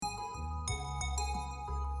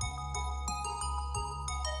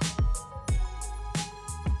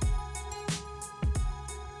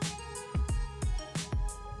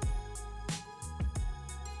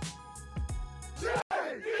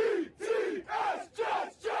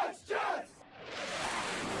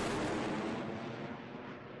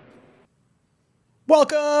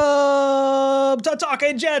Welcome to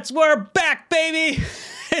Talking Jets. We're back, baby.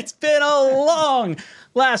 It's been a long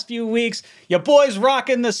last few weeks. Your boy's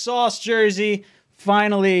rocking the Sauce jersey.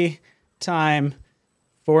 Finally, time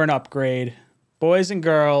for an upgrade. Boys and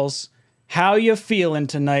girls, how you feeling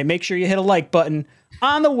tonight? Make sure you hit a like button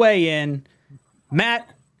on the way in. Matt,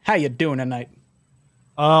 how you doing tonight?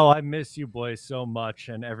 Oh, I miss you boys so much,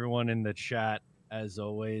 and everyone in the chat, as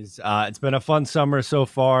always. It's been a fun summer so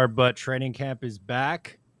far, but training camp is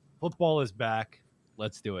back. Football is back.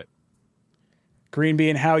 Let's do it. Green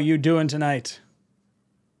Bean, how you doing tonight?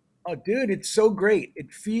 Oh, dude, it's so great.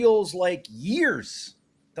 It feels like years,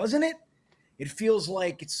 doesn't it? It feels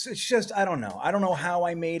like it's just, I don't know. I don't know how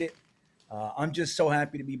I made it. I'm just so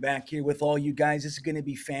happy to be back here with all you guys. This is going to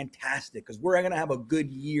be fantastic because we're going to have a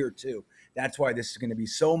good year, too. That's why this is going to be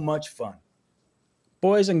so much fun.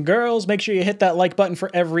 Boys and girls, make sure you hit that like button for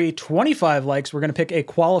every 25 likes. We're going to pick a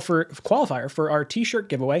qualifier for our t-shirt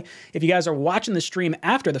giveaway. If you guys are watching the stream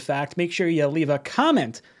after the fact, make sure you leave a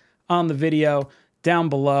comment on the video down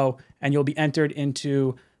below, and you'll be entered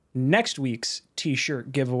into next week's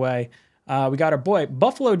t-shirt giveaway. We got our boy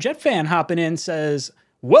Buffalo Jet Fan hopping in, says,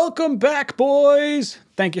 "Welcome back, boys."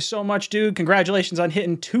 Thank you so much, dude. Congratulations on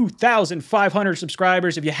hitting 2,500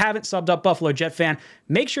 subscribers. If you haven't subbed up Buffalo Jet Fan,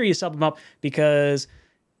 make sure you sub him up because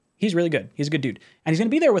he's really good. He's a good dude. And he's going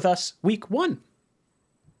to be there with us week 1.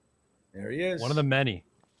 There he is. One of the many.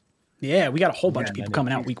 Yeah, we got a whole bunch of people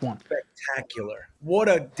coming out week 1. Spectacular. What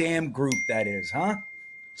a damn group that is, huh?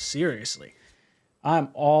 Seriously. I'm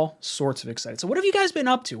all sorts of excited. So what have you guys been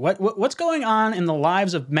up to? What's going on in the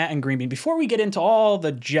lives of Matt and Greenbean before we get into all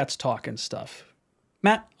the Jets talk and stuff?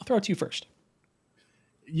 Matt, I'll throw it to you first.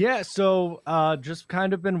 Yeah, so just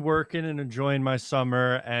kind of been working and enjoying my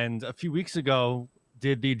summer. And a few weeks ago,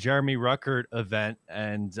 did the Jeremy Ruckert event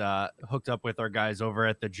and hooked up with our guys over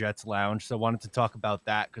at the Jets Lounge. So wanted to talk about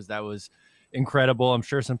that because that was incredible. I'm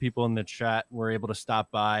sure some people in the chat were able to stop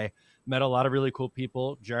by. Met a lot of really cool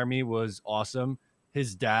people. Jeremy was awesome.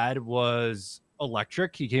 His dad was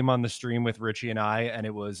electric. He came on the stream with Richie and I, and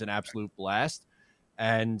it was an absolute blast.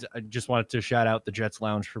 And I just wanted to shout out the Jets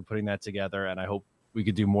Lounge for putting that together, and I hope we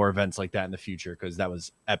could do more events like that in the future because that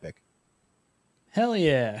was epic. Hell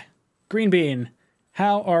yeah. Green Bean,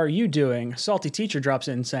 how are you doing? Salty Teacher drops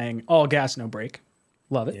in saying, all gas, no break.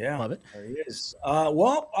 Love it. Yeah, love it. There he is.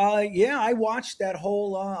 Yeah, I watched that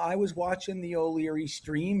whole. I was watching the O'Leary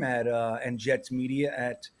stream at and Jets Media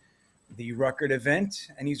at the Ruckert event,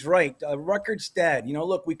 and he's right. Ruckert's dad.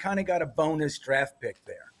 Look, we kind of got a bonus draft pick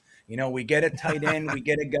there. We get a tight end, we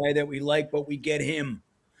get a guy that we like, but we get him.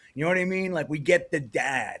 You know what I mean? Like we get the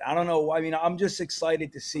dad. I don't know. I mean, I'm just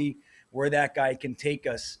excited to see where that guy can take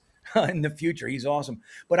us in the future. He's awesome.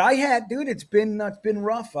 But it's been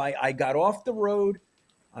rough. I got off the road.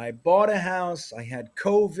 I bought a house. I had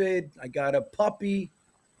COVID. I got a puppy,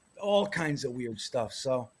 all kinds of weird stuff.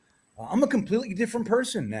 So I'm a completely different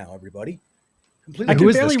person now, everybody. I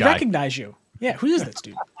can barely recognize you. Yeah, who is this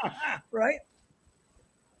dude? Right?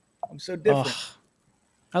 I'm so different. Oh,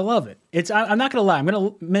 I love it. I'm not going to lie. I'm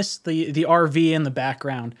going to miss the RV in the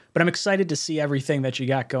background, but I'm excited to see everything that you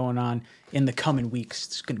got going on in the coming weeks.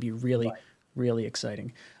 It's going to be really, really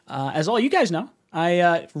exciting. As all you guys know,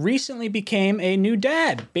 I recently became a new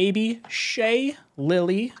dad, baby Shay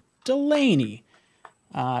Lily Delaney.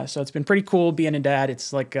 So it's been pretty cool being a dad.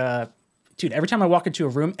 It's like, dude, every time I walk into a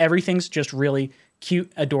room, everything's just really cute,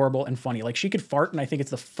 adorable, and funny. Like she could fart, and I think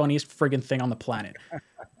it's the funniest friggin' thing on the planet.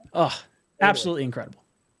 Oh, absolutely incredible.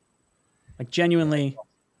 Like genuinely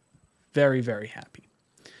very, very happy.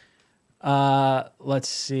 Let's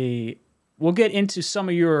see. We'll get into some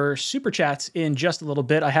of your super chats in just a little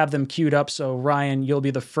bit. I have them queued up. So Ryan, you'll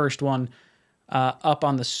be the first one up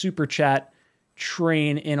on the super chat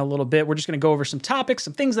train in a little bit. We're just going to go over some topics,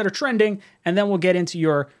 some things that are trending, and then we'll get into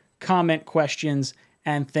your comment questions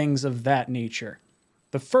and things of that nature.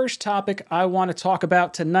 The first topic I want to talk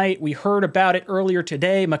about tonight, we heard about it earlier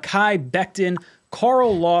today. Mekhi Becton,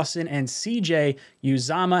 Carl Lawson, and CJ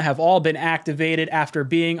Uzomah have all been activated after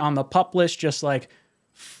being on the PUP list just like,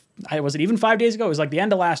 was it even 5 days ago? It was like the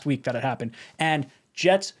end of last week that it happened. And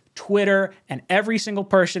Jets Twitter and every single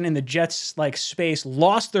person in the Jets space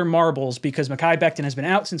lost their marbles because Mekhi Becton has been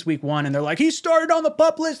out since week 1, and they're like, he started on the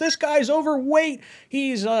PUP list. This guy's overweight.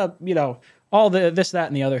 He's all the this, that,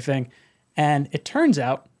 and the other thing. And it turns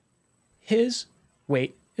out his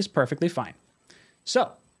weight is perfectly fine.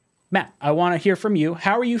 So, Matt, I want to hear from you.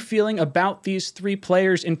 How are you feeling about these 3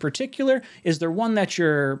 players in particular? Is there one that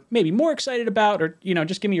you're maybe more excited about, or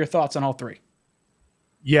just give me your thoughts on all 3?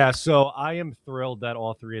 Yeah, so I am thrilled that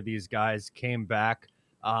all 3 of these guys came back.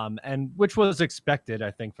 and which was expected,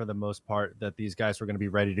 I think, for the most part, that these guys were going to be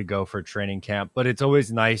ready to go for training camp. But it's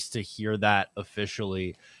always nice to hear that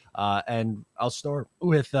officially. And I'll start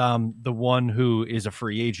with the one who is a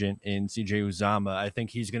free agent in CJ Uzama. I think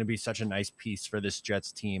he's going to be such a nice piece for this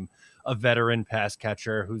Jets team, a veteran pass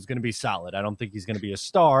catcher who's going to be solid. I don't think he's going to be a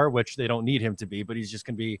star, which they don't need him to be, but he's just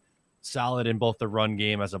going to be solid in both the run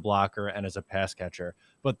game as a blocker and as a pass catcher.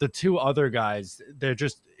 But the two other guys,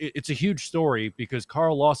 it's a huge story because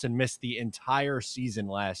Carl Lawson missed the entire season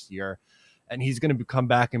last year, and he's going to come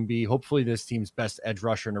back and be hopefully this team's best edge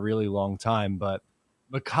rusher in a really long time. But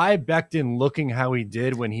Mekhi Becton, looking how he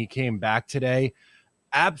did when he came back today,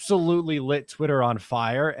 absolutely lit Twitter on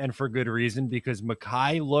fire, and for good reason, because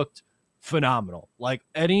Mekhi looked phenomenal. Like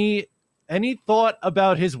any thought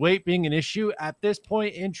about his weight being an issue at this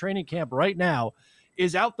point in training camp right now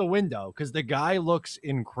is out the window because the guy looks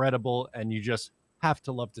incredible and you just have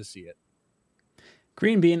to love to see it.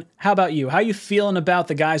 Green Bean, how about you? How you feeling about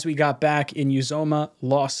the guys we got back in Uzomah,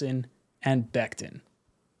 Lawson, and Becton?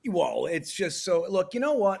 Well, it's just so, look, you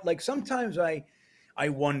know what? Like sometimes I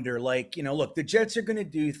wonder, like, you know, look, the Jets are going to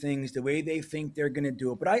do things the way they think they're going to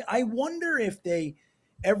do it. But I wonder if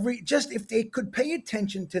if they could pay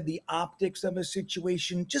attention to the optics of a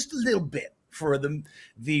situation just a little bit for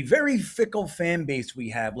the very fickle fan base we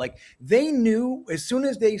have. Like they knew as soon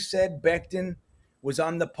as they said Becton was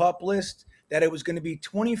on the PUP list that it was going to be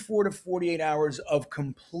 24 to 48 hours of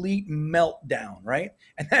complete meltdown, right?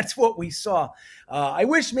 And that's what we saw. I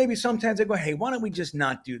wish maybe sometimes I go, hey, why don't we just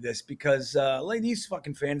not do this? Because like these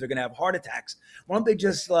fucking fans are going to have heart attacks. Why don't they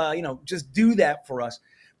just, just do that for us?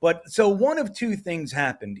 But so one of two things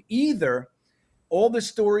happened. Either all the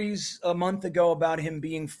stories a month ago about him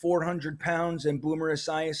being 400 pounds and Boomer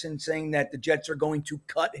Esiason saying that the Jets are going to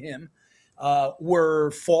cut him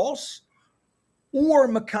were false, or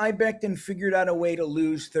Mekhi Becton figured out a way to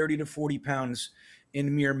lose 30 to 40 pounds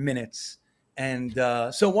in mere minutes. And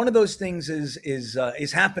so one of those things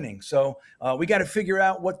is happening. So we got to figure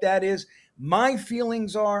out what that is. My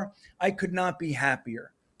feelings are I could not be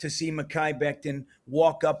happier to see Mekhi Becton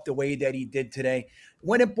walk up the way that he did today.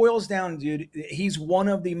 When it boils down, dude, he's one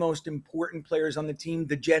of the most important players on the team.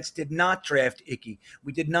 The Jets did not draft Ickey.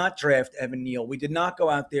 We did not draft Evan Neal. We did not go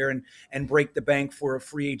out there and break the bank for a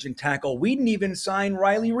free agent tackle. We didn't even sign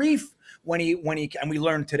Riley Reif when he and we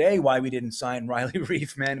learned today why we didn't sign Riley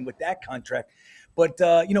Reif, man, with that contract. But,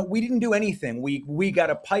 we didn't do anything. We got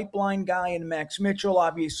a pipeline guy in Max Mitchell.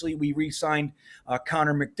 Obviously, we re-signed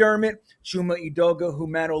Connor McDermott, Chuma Edoga, who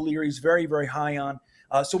Matt O'Leary's very, very high on.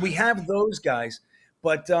 So we have those guys.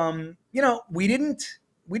 But, we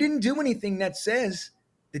didn't do anything that says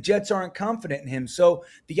the Jets aren't confident in him. So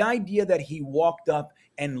the idea that he walked up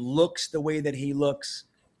and looks the way that he looks,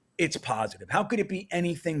 it's positive. How could it be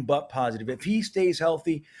anything but positive? If he stays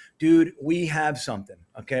healthy, dude, we have something.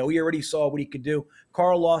 Okay, we already saw what he could do.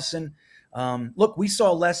 Carl Lawson, look, we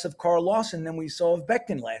saw less of Carl Lawson than we saw of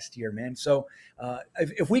Becton last year, man. So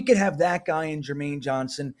if we could have that guy and Jermaine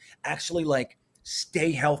Johnson actually like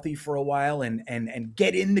stay healthy for a while and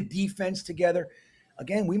get in the defense together,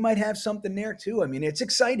 again, we might have something there too. I mean, it's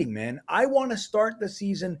exciting, man. I want to start the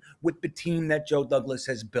season with the team that Joe Douglas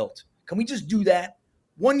has built. Can we just do that?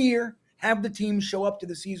 1 year, have the team show up to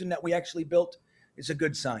the season that we actually built is a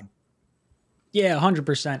good sign. Yeah,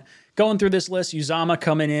 100%. Going through this list, Uzomah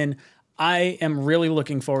coming in, I am really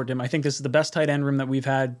looking forward to him. I think this is the best tight end room that we've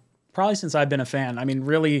had probably since I've been a fan. I mean,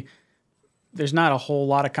 really, there's not a whole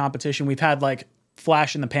lot of competition. We've had like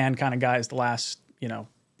flash in the pan kind of guys the last,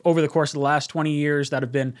 over the course of the last 20 years that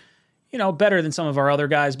have been, better than some of our other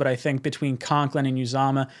guys. But I think between Conklin and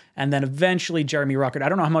Uzomah and then eventually Jeremy Ruckert, I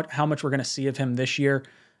don't know how much we're going to see of him this year.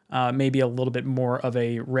 Maybe a little bit more of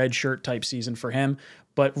a red shirt type season for him,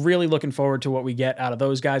 but really looking forward to what we get out of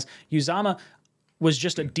those guys. Uzomah was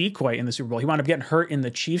just a decoy in the Super Bowl. He wound up getting hurt in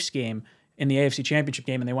the Chiefs game, in the AFC Championship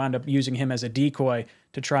game, and they wound up using him as a decoy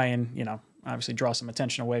to try and, obviously draw some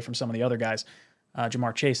attention away from some of the other guys,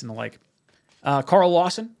 Jamar Chase and the like. Carl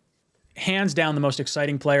Lawson, hands down the most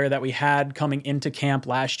exciting player that we had coming into camp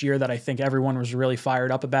last year that I think everyone was really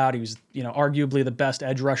fired up about. He was, arguably the best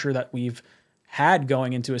edge rusher that we've had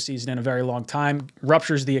going into a season in a very long time,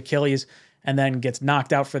 ruptures the Achilles and then gets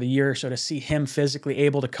knocked out for the year. So to see him physically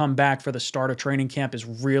able to come back for the start of training camp is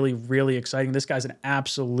really, really exciting. This guy's an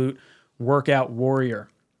absolute workout warrior.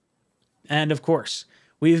 And of course,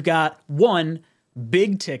 we've got one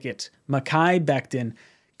big ticket, Mekhi Becton,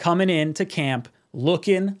 coming into camp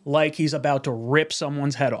looking like he's about to rip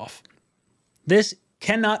someone's head off. This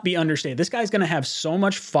cannot be understated. This guy's going to have so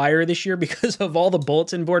much fire this year because of all the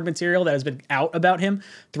bulletin board material that has been out about him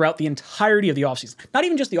throughout the entirety of the offseason. Not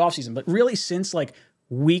even just the offseason, but really since like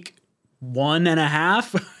week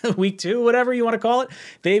 1.5, week 2, whatever you want to call it.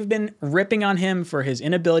 They've been ripping on him for his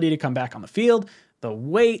inability to come back on the field, the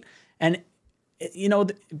weight. And,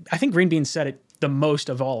 I think Green Bean said it the most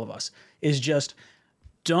of all of us, is just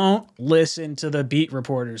don't listen to the beat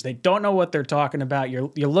reporters. They don't know what they're talking about.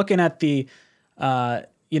 You're looking at the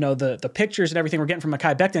pictures and everything we're getting from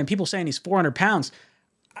Mekhi Becton, and people saying he's 400 pounds.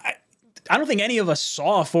 I don't think any of us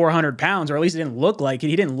saw 400 pounds, or at least it didn't look like it.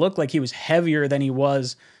 He didn't look like he was heavier than he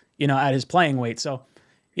was, at his playing weight. So,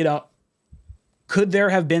 could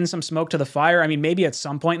there have been some smoke to the fire? I mean, maybe at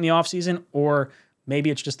some point in the offseason, or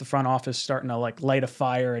maybe it's just the front office starting to like light a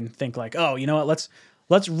fire and think like, oh, you know what,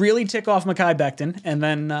 let's really tick off Mekhi Becton, and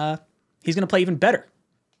then he's going to play even better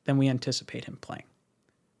than we anticipate him playing.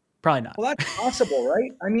 Probably not. Well, that's possible,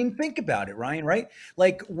 right? I mean, think about it, Ryan, right?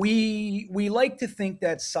 Like we like to think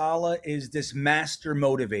that Saleh is this master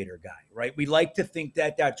motivator guy, right? We like to think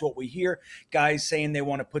that that's what we hear. Guys saying they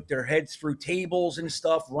want to put their heads through tables and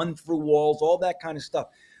stuff, run through walls, all that kind of stuff.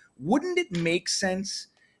 Wouldn't it make sense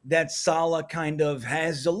that Saleh kind of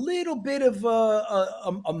has a little bit of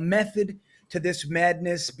a method to this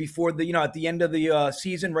madness before at the end of the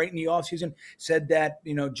season, right in the offseason, said that,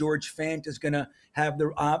 George Fant is going to have the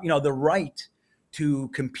right to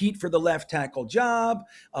compete for the left tackle job,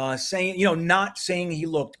 saying, not saying he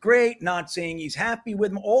looked great, not saying he's happy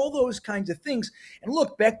with him, all those kinds of things. And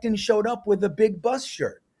look, Becton showed up with a big bus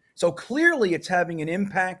shirt. So clearly it's having an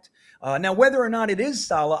impact. Now, whether or not it is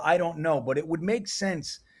Saleh, I don't know, but it would make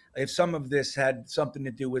sense if some of this had something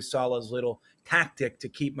to do with Saleh's little tactic to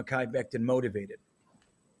keep Mekhi Becton motivated.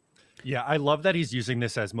 Yeah, I love that he's using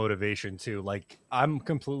this as motivation too. Like, I'm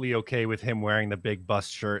completely okay with him wearing the big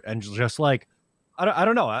bust shirt and just like, I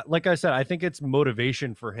don't know. Like I said, I think it's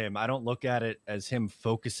motivation for him. I don't look at it as him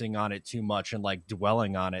focusing on it too much and like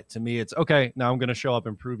dwelling on it. To me, it's okay. Now I'm going to show up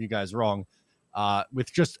and prove you guys wrong. And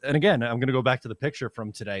again, I'm going to go back to the picture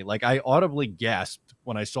from today. Like, I audibly gasped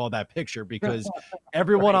when I saw that picture because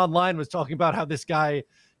everyone online was talking about how this guy,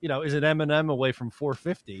 is an Eminem away from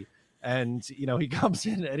 450. And, he comes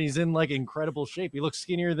in and he's in like incredible shape. He looks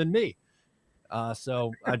skinnier than me.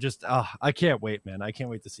 So I can't wait, man. I can't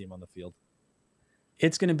wait to see him on the field.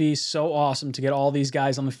 It's going to be so awesome to get all these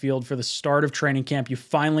guys on the field for the start of training camp. You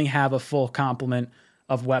finally have a full complement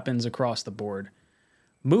of weapons across the board.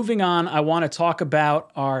 Moving on, I want to talk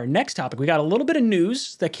about our next topic. We got a little bit of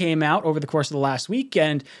news that came out over the course of the last week,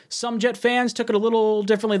 and some Jet fans took it a little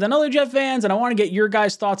differently than other Jet fans, and I want to get your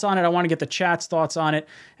guys' thoughts on it. I want to get the chat's thoughts on it,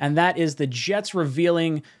 and that is the Jets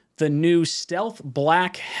revealing the new stealth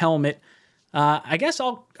black helmet. I guess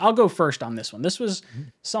I'll go first on this one. This was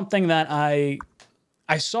something that I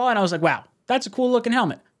saw, and I was like, wow, that's a cool-looking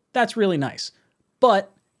helmet. That's really nice.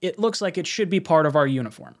 But it looks like it should be part of our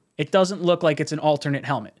uniform. It doesn't look like it's an alternate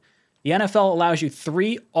helmet. The NFL allows you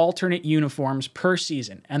 3 alternate uniforms per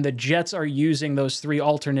season, and the Jets are using those 3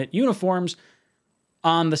 alternate uniforms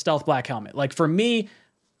on the stealth black helmet. Like, for me,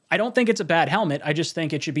 I don't think it's a bad helmet. I just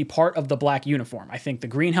think it should be part of the black uniform. I think the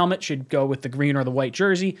green helmet should go with the green or the white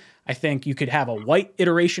jersey. I think you could have a white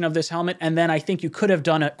iteration of this helmet, and then I think you could have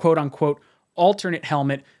done a quote-unquote alternate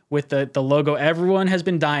helmet with the logo everyone has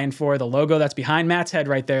been dying for, the logo that's behind Matt's head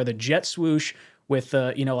right there, the Jet swoosh, with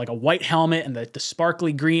like a white helmet and the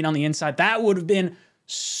sparkly green on the inside. That would have been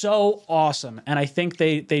so awesome. And I think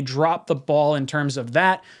they dropped the ball in terms of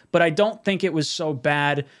that, but I don't think it was so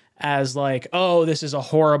bad as like, oh, this is a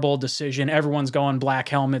horrible decision. Everyone's going black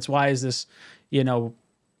helmets. Why is this, I don't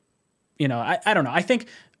know. I think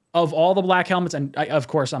of all the black helmets, and of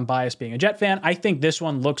course I'm biased being a Jet fan, I think this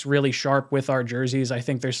one looks really sharp with our jerseys. I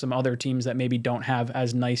think there's some other teams that maybe don't have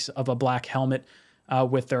as nice of a black helmet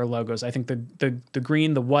with their logos. I think the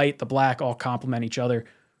green, the white, the black all complement each other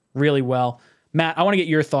really well. Matt, I want to get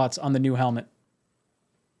your thoughts on the new helmet.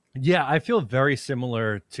 Yeah, I feel very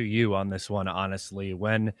similar to you on this one, honestly.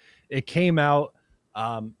 When it came out,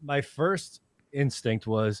 my first instinct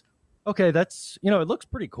was, okay, that's, it looks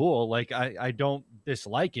pretty cool. Like, I don't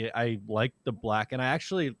dislike it. I like the black, and I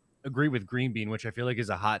actually agree with Green Bean, which I feel like is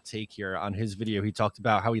a hot take here. On his video, he talked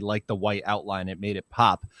about how he liked the white outline. It made it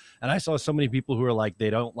pop. And I saw so many people who are like,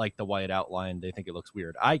 they don't like the white outline. They think it looks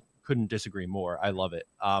weird. I couldn't disagree more. I love it.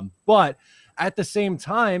 But at the same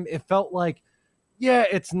time, it felt like, yeah,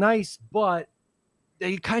 it's nice, but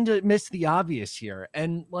they kind of missed the obvious here.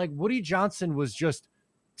 And like Woody Johnson was just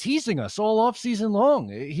teasing us all off season long.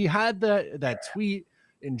 He had that tweet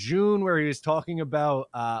in June where he was talking about,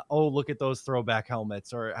 oh, look at those throwback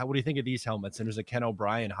helmets, or what do you think of these helmets? And there's a Ken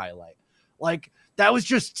O'Brien highlight. Like, that was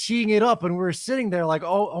just teeing it up, and we were sitting there like,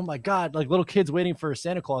 oh my God, like little kids waiting for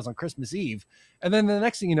Santa Claus on Christmas Eve. And then the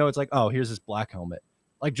next thing you know, it's like, oh, here's this black helmet.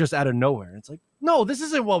 like just out of nowhere. And it's like, no, this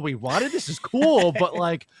isn't what we wanted. This is cool, but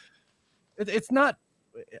like it's not.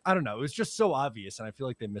 I don't know. It was just so obvious, and I feel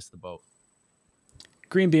like they missed the boat.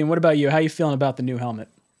 Green Bean, what about you? How you feeling about the new helmet?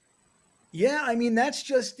 Yeah, I mean that's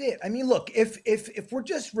just it. I mean, look, if we're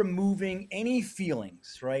just removing any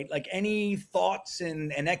feelings, right? Like any thoughts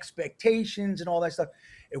and expectations and all that stuff,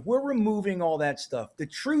 if we're removing all that stuff, the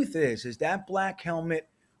truth is that black helmet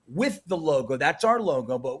with the logo, that's our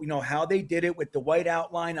logo, but we know how they did it with the white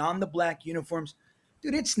outline on the black uniforms.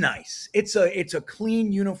 Dude, it's nice. It's a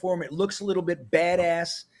clean uniform. It looks a little bit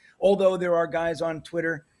badass. Although there are guys on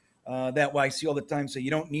Twitter that I see all the time. So you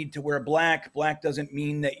don't need to wear black. Black doesn't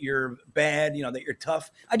mean that you're bad, that you're tough.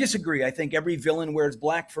 I disagree. I think every villain wears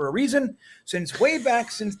black for a reason. Since way back,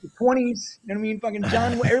 since the 20s, you know what I mean? Fucking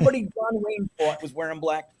everybody John Wayne fought was wearing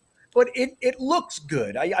black. But it looks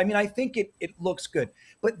good. I mean, I think it looks good.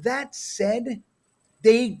 But that said,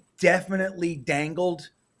 they definitely dangled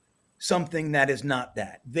something that is not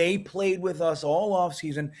that. They played with us all off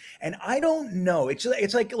season, and I don't know. It's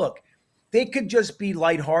like, look, they could just be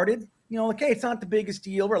lighthearted. Like, hey, it's not the biggest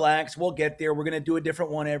deal. Relax. We'll get there. We're going to do a different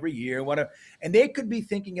one every year. Whatever. And they could be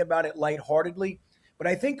thinking about it lightheartedly. But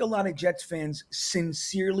I think a lot of Jets fans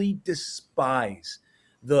sincerely despise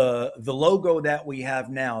the logo that we have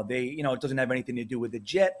now. It doesn't have anything to do with the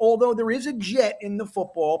jet. Although there is a jet in the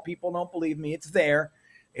football. People don't believe me. It's there.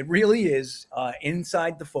 It really is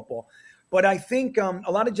inside the football. But I think a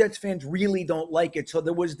lot of Jets fans really don't like it. So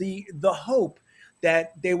there was the hope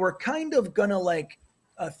that they were kind of going to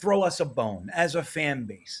throw us a bone as a fan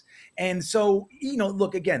base. And so,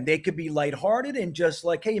 look, again, they could be lighthearted and just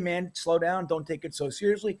like, hey, man, slow down. Don't take it so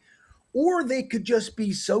seriously. Or they could just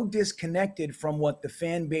be so disconnected from what the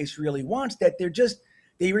fan base really wants that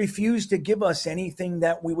they refuse to give us anything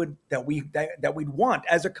that we'd want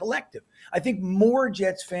as a collective. I think more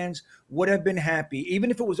Jets fans would have been happy,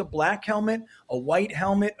 even if it was a black helmet, a white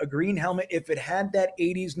helmet, a green helmet, if it had that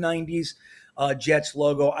 80s, 90s Jets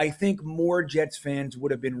logo. I think more Jets fans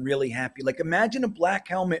would have been really happy. Like, imagine a black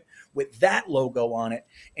helmet with that logo on it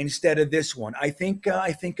instead of this one. I think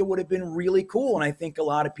it would have been really cool, and I think a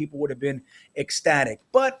lot of people would have been ecstatic.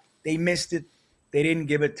 But they missed it. They didn't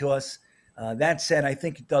give it to us. That said, I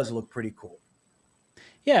think it does look pretty cool.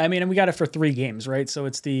 Yeah, I mean, and we got it for 3 games, right? So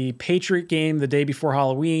it's the Patriot game the day before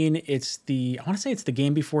Halloween. I want to say it's the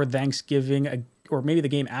game before Thanksgiving, or maybe the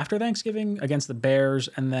game after Thanksgiving against the Bears.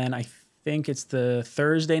 And then I think it's the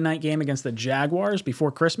Thursday night game against the Jaguars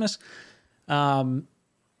before Christmas.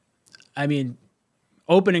 I mean,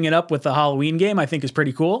 opening it up with the Halloween game, I think is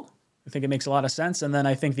pretty cool. I think it makes a lot of sense. And then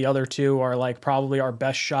I think the other 2 are like probably our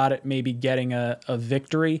best shot at maybe getting a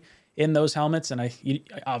victory in those helmets. And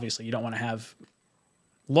obviously you don't want to have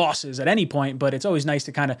losses at any point, but it's always nice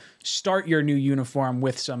to kind of start your new uniform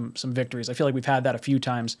with some victories. I feel like we've had that a few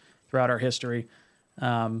times throughout our history,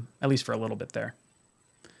 at least for a little bit there.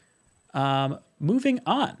 Moving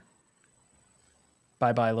on.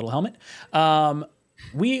 Bye-bye, little helmet.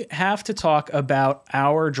 We have to talk about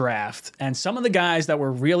our draft and some of the guys that we're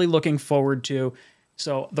really looking forward to.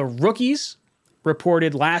 So the rookies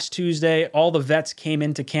reported last Tuesday. All the vets came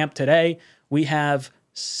into camp today. We have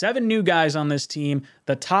 7 new guys on this team.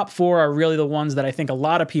 The top 4 are really the ones that I think a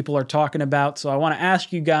lot of people are talking about. So I want to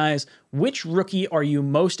ask you guys, which rookie are you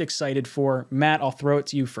most excited for? Matt, I'll throw it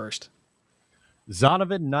to you first.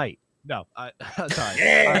 Zonovan Knight. No, sorry.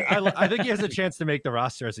 I think he has a chance to make the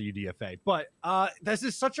roster as a UDFA. But this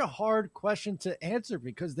is such a hard question to answer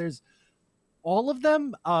because there's all of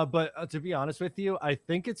them. But to be honest with you, I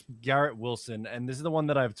think it's Garrett Wilson. And this is the one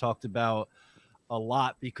that I've talked about a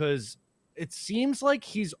lot because it seems like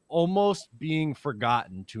he's almost being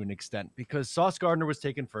forgotten to an extent because Sauce Gardner was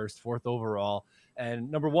taken first, 4th overall. And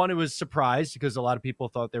number 1, it was surprised because a lot of people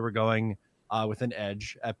thought they were going with an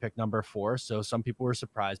edge at pick number 4. So some people were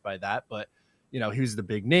surprised by that, but he was the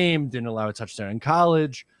big name, didn't allow a touchdown in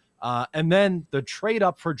college. And then the trade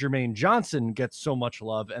up for Jermaine Johnson gets so much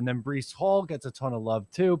love. And then Breece Hall gets a ton of love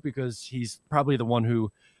too, because he's probably the one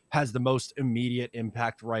who has the most immediate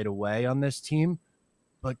impact right away on this team.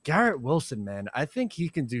 But Garrett Wilson, man, I think he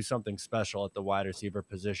can do something special at the wide receiver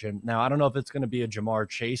position. Now, I don't know if it's going to be a Jamar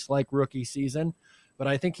Chase-like rookie season, but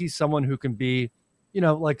I think he's someone who can be,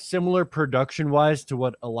 like similar production-wise to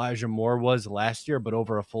what Elijah Moore was last year, but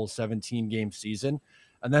over a full 17-game season,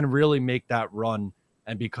 and then really make that run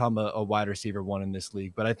and become a wide receiver 1 in this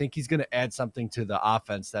league. But I think he's going to add something to the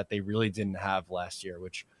offense that they really didn't have last year,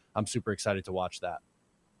 which I'm super excited to watch that.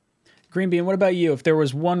 Green Bean, what about you? If there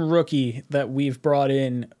was one rookie that we've brought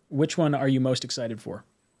in, which one are you most excited for?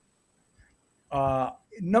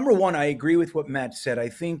 number one, I agree with what Matt said. I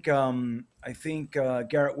think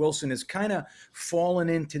Garrett Wilson has kind of fallen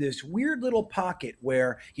into this weird little pocket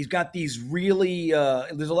where he's got these really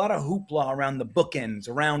there's a lot of hoopla around the bookends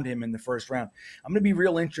around him in the first round. I'm going to be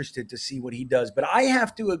real interested to see what he does, but I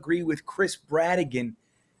have to agree with Chris Bradigan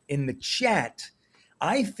in the chat.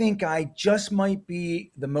 I think I just might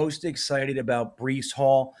be the most excited about Breece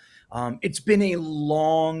Hall. It's been a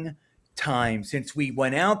long time since we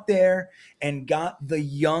went out there and got the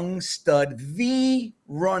young stud, the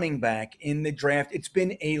running back in the draft. It's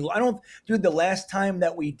been the last time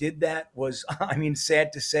that we did that was, I mean,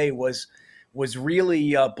 sad to say, was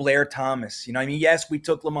really Blair Thomas. You know, I mean, yes, we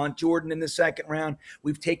took Lamont Jordan in the second round.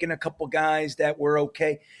 We've taken a couple guys that were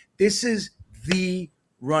okay. This is the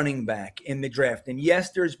running back in the draft. And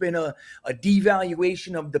yes, there's been a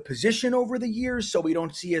devaluation of the position over the years, so we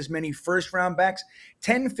don't see as many first round backs.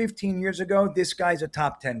 10, 15 years ago, this guy's a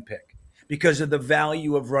top 10 pick because of the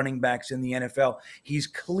value of running backs in the NFL. He's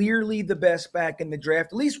clearly the best back in the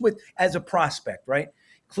draft, at least as a prospect, right?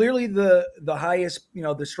 Clearly the highest,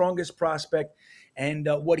 the strongest prospect. And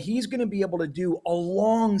what he's going to be able to do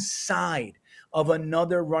alongside of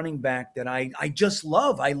another running back that I just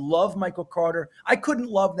love. I love Michael Carter. I couldn't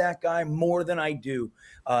love that guy more than I do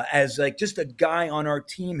as like just a guy on our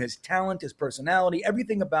team, his talent, his personality,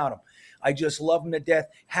 everything about him. I just love him to death.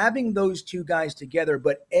 Having those two guys together,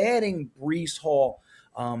 but adding Breece Hall,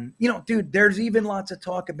 dude, there's even lots of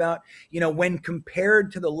talk about, when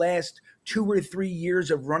compared to the last 2 or 3 years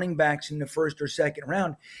of running backs in the first or second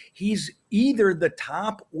round, he's either the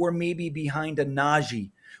top or maybe behind a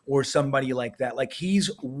Najee or somebody like that. Like he's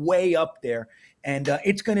way up there, and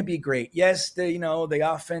it's going to be great. Yes, the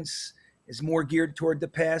offense is more geared toward the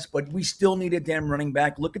pass, but we still need a damn running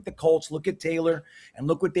back. Look at the Colts, look at Taylor, and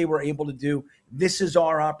look what they were able to do. This is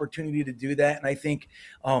our opportunity to do that, and I think,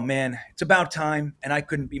 oh man, it's about time, and I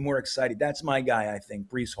couldn't be more excited. That's my guy, I think,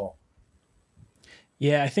 Breece Hall.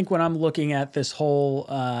 Yeah, I think when I'm looking at this whole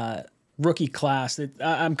rookie class,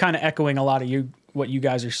 I'm kind of echoing a lot of what you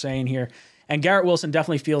guys are saying here. And Garrett Wilson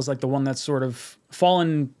definitely feels like the one that's sort of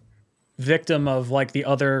fallen victim of like the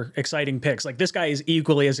other exciting picks. Like this guy is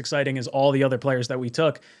equally as exciting as all the other players that we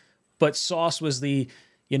took, but Sauce was the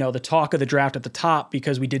talk of the draft at the top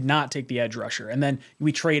because we did not take the edge rusher. And then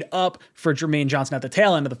we trade up for Jermaine Johnson at the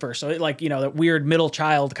tail end of the first. So that weird middle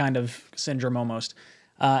child kind of syndrome almost.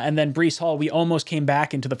 And then Breece Hall, we almost came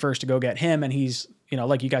back into the first to go get him. And he's,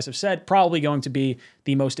 like you guys have said, probably going to be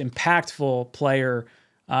the most impactful player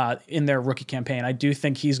in their rookie campaign. I do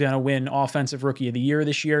think he's going to win Offensive Rookie of the Year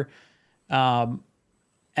this year. And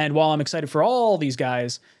while I'm excited for all these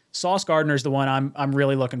guys, Sauce Gardner is the one I'm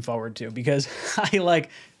really looking forward to because I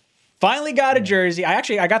finally got a jersey.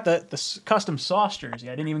 I got the custom Sauce jersey.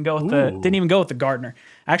 I didn't even go with the Gardner.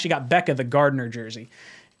 I actually got Becca the Gardner jersey.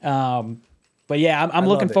 But yeah, I'm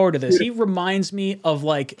looking forward to this. He reminds me of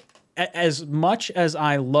as much as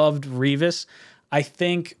I loved Revis, I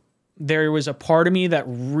think there was a part of me that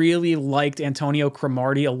really liked Antonio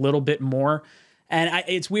Cromartie a little bit more. And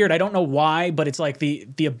it's weird. I don't know why, but it's like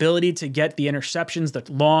the ability to get the interceptions, the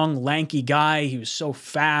long, lanky guy. He was so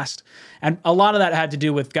fast. And a lot of that had to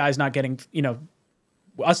do with guys not getting,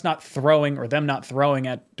 us not throwing or them not throwing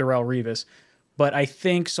at Darrelle Revis. But I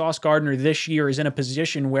think Sauce Gardner this year is in a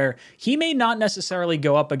position where he may not necessarily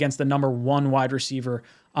go up against the number one wide receiver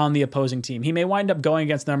on the opposing team. He may wind up going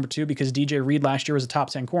against the number two because DJ Reed last year was a top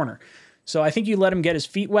 10 corner. So I think you let him get his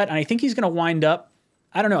feet wet, and I think he's going to wind up,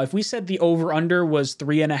 I don't know, if we said the over-under was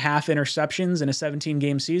 3.5 interceptions in a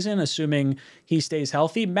 17-game season, assuming he stays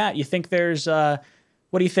healthy, Matt, you think there's, what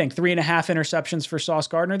do you think, 3.5 interceptions for Sauce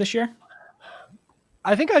Gardner this year?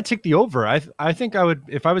 I think I'd take the over. I think I would,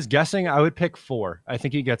 if I was guessing, I would pick 4. I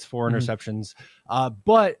think he gets 4 interceptions.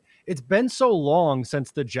 But it's been so long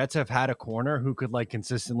since the Jets have had a corner who could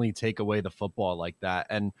consistently take away the football like that.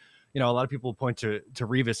 And, a lot of people point to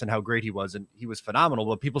Revis and how great he was, and he was phenomenal,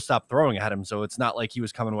 but people stopped throwing at him. So it's not like he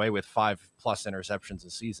was coming away with 5+ interceptions a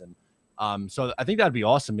season. So I think that'd be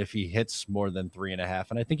awesome if he hits more than 3.5.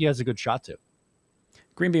 And I think he has a good shot to.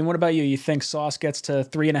 Green Bean, what about you? You think Sauce gets to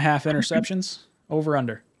 3.5 interceptions? Over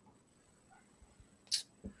under?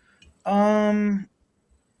 I'm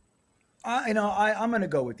going to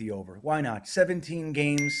go with the over. Why not? 17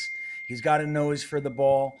 games. He's got a nose for the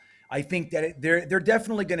ball. I think that they're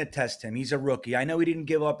definitely going to test him. He's a rookie. I know he didn't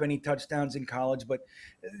give up any touchdowns in college, but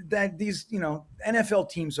that these NFL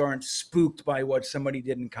teams aren't spooked by what somebody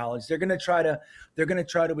did in college. They're going to try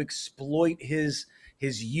to exploit his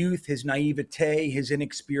youth, his naivete, his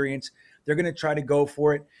inexperience. They're going to try to go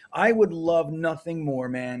for it. I would love nothing more,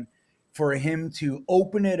 man, for him to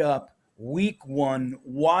open it up Week 1,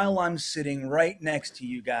 while I'm sitting right next to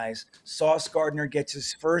you guys, Sauce Gardner gets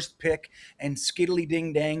his first pick and skiddly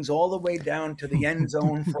ding dangs all the way down to the end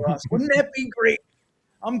zone for us. Wouldn't that be great?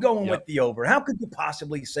 I'm going Yep. with the over. How could you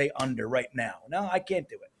possibly say under right now? No, I can't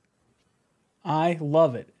do it. I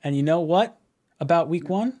love it. And you know what about week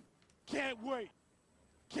 1? Can't wait.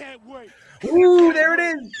 Can't wait. Ooh, there it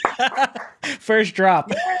is. First drop.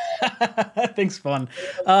 That thing's fun.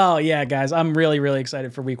 Oh, yeah, guys. I'm really, really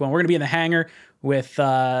excited for week 1. We're going to be in the hangar with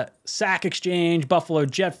Sack Exchange, Buffalo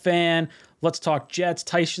Jet fan. Let's talk Jets.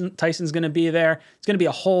 Tyson's going to be there. It's going to be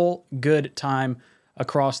a whole good time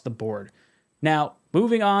across the board. Now,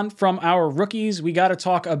 moving on from our rookies, we got to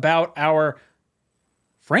talk about our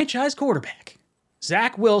franchise quarterback,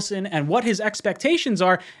 Zach Wilson, and what his expectations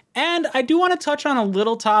are. And I do want to touch on a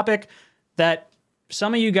little topic that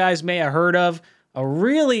some of you guys may have heard of, a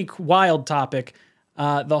really wild topic,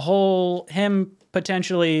 the whole him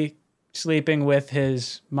potentially sleeping with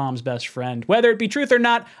his mom's best friend. Whether it be truth or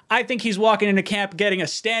not, I think he's walking into camp getting a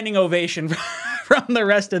standing ovation from the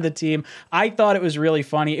rest of the team. I thought it was really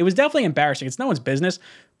funny. It was definitely embarrassing. It's no one's business,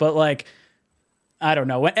 but like, I don't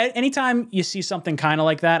know. Anytime you see something kind of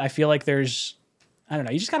like that, I feel like there's, I don't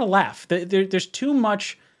know, you just got to laugh. There's too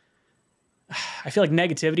much, I feel like,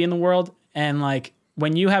 negativity in the world. And like,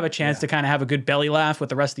 when you have a chance to kind of have a good belly laugh with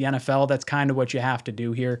the rest of the NFL, that's kind of what you have to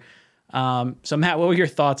do here. So Matt, what were your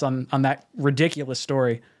thoughts on that ridiculous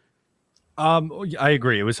story? I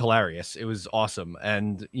agree. It was hilarious. It was awesome.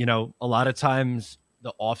 And, you know, a lot of times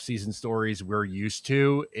the off-season stories we're used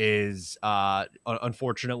to is,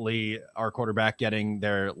 unfortunately, our quarterback getting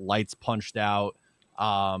their lights punched out,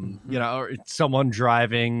 you know, or someone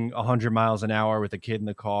driving 100 miles an hour with a kid in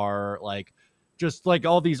the car, like just like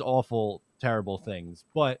all these awful, terrible things.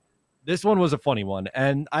 But this one was a funny one,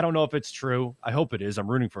 and I don't know if it's true. I hope it is. I'm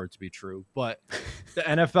rooting for it to be true. But the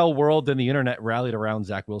NFL world and the internet rallied around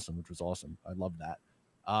Zach Wilson, which was awesome. I love that.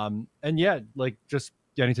 And yeah, like just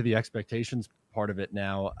getting to the expectations part of it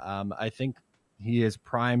now. I think he is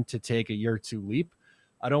primed to take a year or two leap.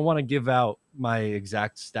 I don't want to give out my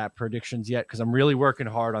exact stat predictions yet because I'm really working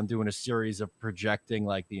hard on doing a series of projecting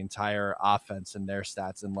like the entire offense and their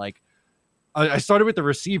stats. And like, I started with the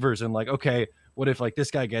receivers and like, okay, what if like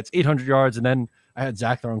this guy gets 800 yards and then I had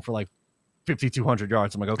Zach throwing for like 5,200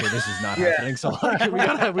 yards. I'm like, okay, this is not happening. So like, we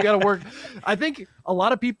gotta work. I think a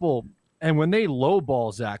lot of people, and when they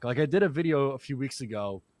lowball Zach, like I did a video a few weeks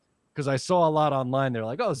ago because I saw a lot online. They're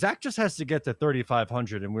like, oh, Zach just has to get to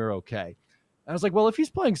 3,500 and we're okay. And I was like, well, if he's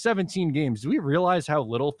playing 17 games, do we realize how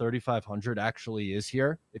little 3,500 actually is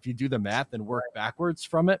here? If you do the math and work backwards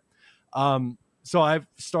from it. So I've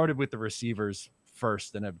started with the receivers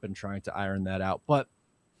first and I've been trying to iron that out. But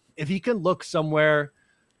if he can look somewhere,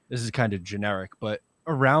 this is kind of generic, but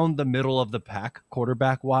around the middle of the pack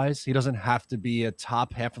quarterback wise, he doesn't have to be a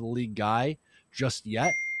top half of the league guy just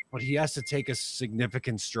yet, but he has to take a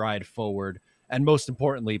significant stride forward and most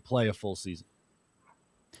importantly, play a full season.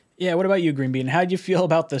 Yeah, what about you, Green Bean? How do you feel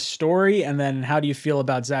about the story? And then how do you feel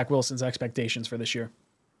about Zach Wilson's expectations for this year?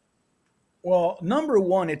 Well, number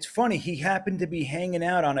one, it's funny. He happened to be hanging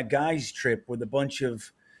out on a guy's trip with a bunch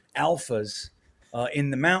of alphas in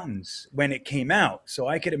the mountains when it came out. So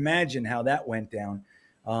I could imagine how that went down.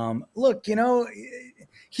 Look, you know,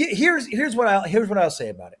 here's what I'll say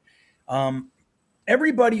about it.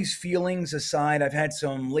 Everybody's feelings aside, I've had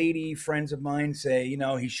some lady friends of mine say, you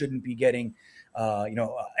know, he shouldn't be getting,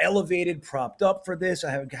 elevated, propped up for this.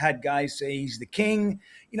 I have had guys say he's the king,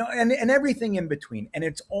 you know, and everything in between. And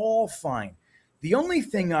it's all fine. The only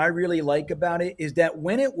thing I really like about it is that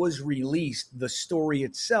when it was released, the story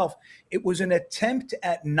itself, it was an attempt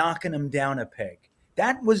at knocking him down a peg.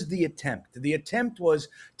 That was the attempt. The attempt was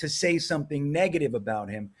to say something negative about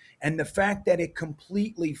him. And the fact that it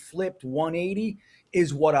completely flipped 180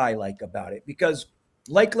 is what I like about it. Because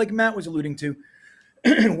like Matt was alluding to,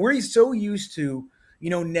 we're so used to, you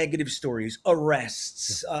know, negative stories,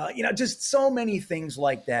 arrests, just so many things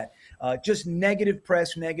like that. Just negative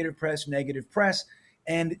press.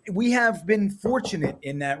 And we have been fortunate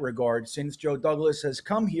in that regard since Joe Douglas has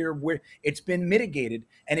come here, where it's been mitigated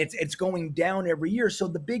and it's going down every year. So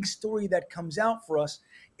the big story that comes out for us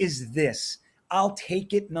is this. I'll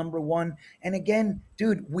take it, number one. And again,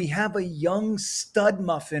 dude, we have a young stud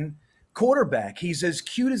muffin quarterback. He's as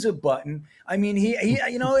cute as a button. I mean, he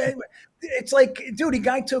you know, it's like, dude, the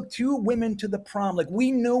guy took 2 women to the prom. Like,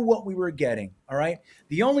 we knew what we were getting. All right.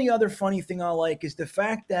 The only other funny thing I like is the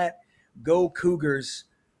fact that Go Cougars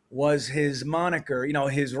was his moniker, you know,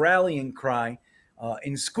 his rallying cry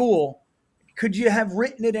in school. Could you have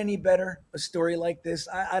written it any better? A story like this?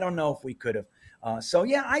 I don't know if we could have. So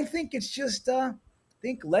yeah, I think it's just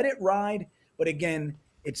think let it ride. But again,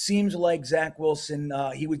 it seems like Zach Wilson,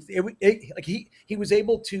 he was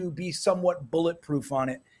able to be somewhat bulletproof on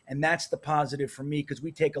it, and that's the positive for me because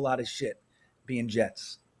we take a lot of shit being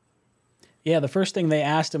Jets. Yeah, the first thing they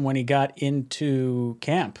asked him when he got into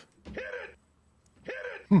camp.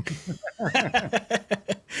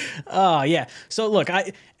 Oh yeah. So look,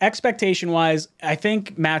 expectation wise, I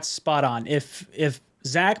think Matt's spot on. If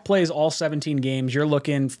Zach plays all 17 games, you're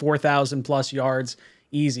looking 4,000 plus yards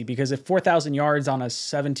easy, because if 4,000 yards on a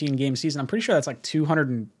 17 game season, I'm pretty sure that's like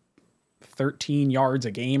 213 yards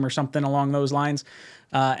a game or something along those lines.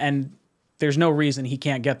 And there's no reason he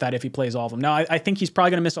can't get that if he plays all of them. Now, I think he's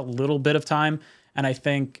probably going to miss a little bit of time. And I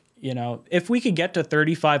think, if we could get to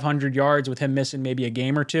 3,500 yards with him missing maybe a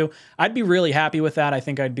game or two, I'd be really happy with that. I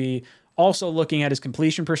think I'd be also looking at his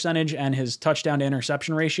completion percentage and his touchdown to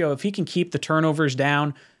interception ratio. If he can keep the turnovers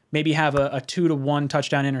down, maybe have a 2-to-1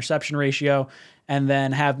 touchdown interception ratio, and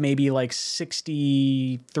then have maybe like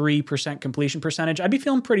 63% completion percentage, I'd be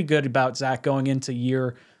feeling pretty good about Zach going into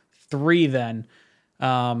year 3 then.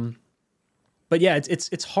 But yeah,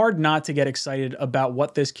 it's hard not to get excited about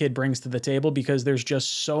what this kid brings to the table, because there's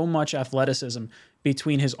just so much athleticism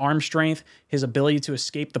between his arm strength, his ability to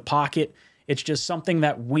escape the pocket. It's just something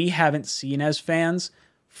that we haven't seen as fans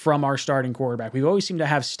from our starting quarterback. We always seem to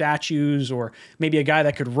have statues or maybe a guy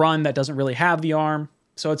that could run that doesn't really have the arm.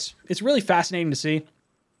 So it's really fascinating to see.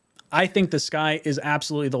 I think the sky is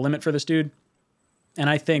absolutely the limit for this dude. And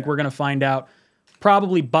I think we're going to find out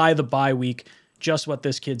probably by the bye week just what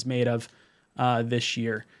this kid's made of this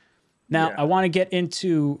year. Now, I want to get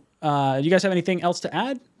into, do you guys have anything else to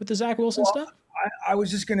add with the Zach Wilson stuff? I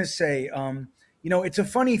was just going to say, it's a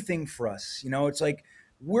funny thing for us. It's like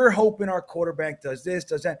we're hoping our quarterback does this,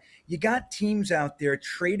 does that. You got teams out there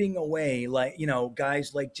trading away, like,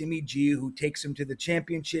 guys like Jimmy G, who takes them to the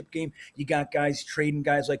championship game. You got guys trading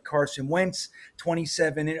guys like Carson Wentz,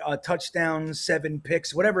 27 touchdowns, 7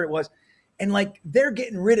 picks, whatever it was. And like, they're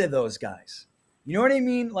getting rid of those guys. You know what I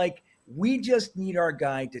mean? Like, we just need our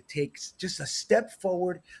guy to take just a step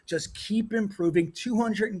forward, just keep improving.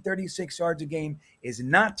 236 yards a game is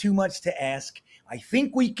not too much to ask. I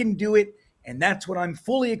think we can do it, and that's what I'm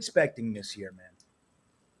fully expecting this year, man.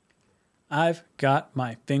 I've got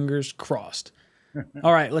my fingers crossed.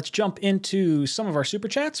 All right, let's jump into some of our super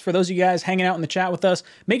chats. For those of you guys hanging out in the chat with us,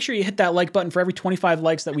 make sure you hit that like button for every 25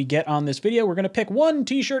 likes that we get on this video. We're going to pick one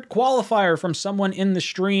t-shirt qualifier from someone in the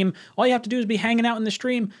stream. All you have to do is be hanging out in the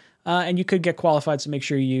stream. And you could get qualified, so make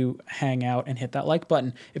sure you hang out and hit that like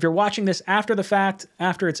button. If you're watching this after the fact,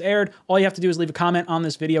 after it's aired, all you have to do is leave a comment on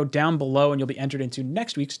this video down below, and you'll be entered into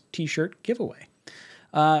next week's t-shirt giveaway.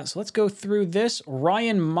 So let's go through this.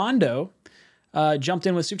 Ryan Mondo jumped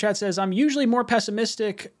in with Super Chat, says, I'm usually a more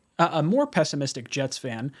pessimistic Jets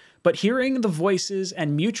fan, but hearing the voices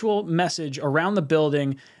and mutual message around the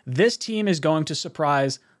building, this team is going to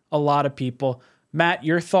surprise a lot of people. Matt,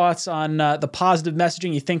 your thoughts on the positive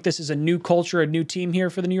messaging? You think this is a new culture, a new team here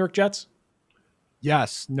for the New York Jets?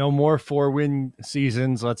 Yes, no more 4-win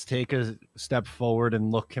seasons. Let's take a step forward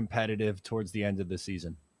and look competitive towards the end of the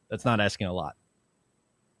season. That's not asking a lot.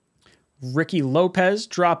 Ricky Lopez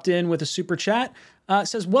dropped in with a super chat.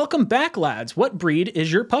 Says, welcome back, lads. What breed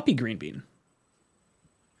is your puppy, Green Bean?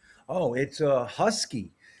 Oh, it's a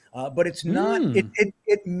husky. But it's not.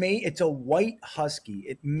 It's a white husky.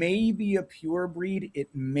 It may be a pure breed. It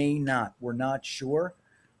may not. We're not sure.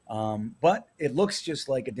 But it looks just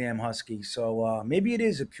like a damn husky. So maybe it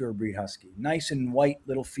is a pure breed husky. Nice and white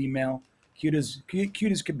little female, cute as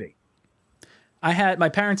could be. My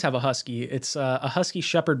parents have a husky. It's a husky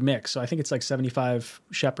shepherd mix. So I think it's like 75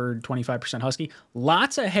 shepherd, 25% husky.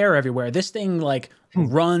 Lots of hair everywhere. This thing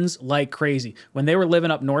runs like crazy. When they were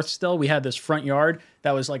living up north still, we had this front yard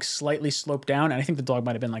that was like slightly sloped down. And I think the dog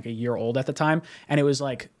might have been like a year old at the time. And it was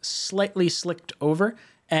like slightly slicked over.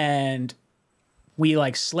 And we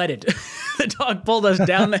like sledded. The dog pulled us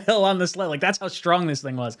down the hill on the sled. Like, that's how strong this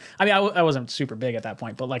thing was. I mean, I wasn't super big at that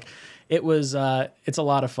point, but like it was, it's a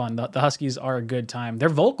lot of fun. The Huskies are a good time. They're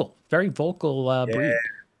vocal, very vocal breed.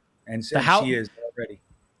 And so she is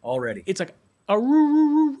already. It's like a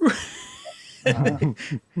roo.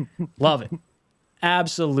 Love it.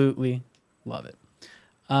 Absolutely love it.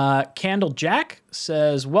 Candle Jack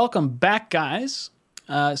says, welcome back, guys.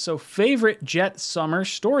 So favorite Jet summer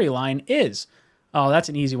storyline is... Oh, that's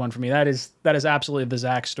an easy one for me. That is absolutely the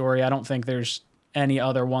Zach story. I don't think there's any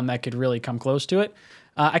other one that could really come close to it.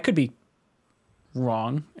 I could be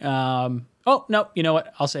wrong. Oh, no, you know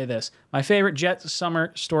what? I'll say this. My favorite Jet summer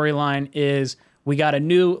storyline is we got a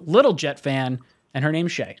new little Jet fan, and her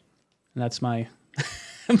name's Shay. And that's my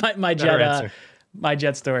my Jet My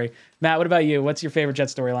Jet story. Matt, what about you? What's your favorite Jet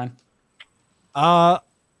storyline? The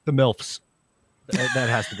MILFs. That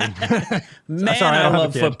has to be. Man, Sorry, I don't have a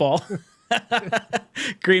love kid. football.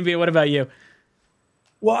 Green Bean, what about you?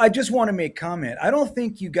 Well, I just want to make comment. I don't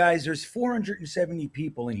think you guys, there's 470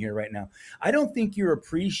 people in here right now. I don't think you're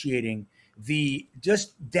appreciating the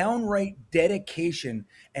just downright dedication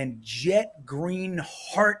and jet green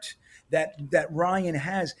heart that Ryan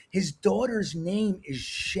has. His daughter's name is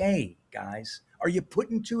Shay, guys. Are you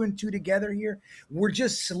putting two and two together here? We're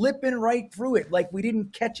just slipping right through it like we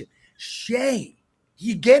didn't catch it. Shay,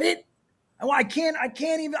 you get it? Oh, I can't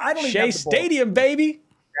even, I don't even Shea have the ball. Stadium, baby.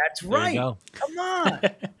 That's There you right. go. Come on.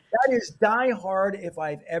 That is Die Hard if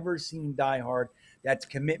I've ever seen Die Hard. That's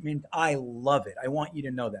commitment. I love it. I want you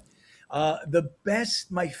to know that.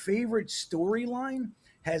 My favorite storyline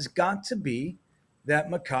has got to be that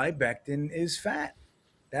Mekhi Becton is fat.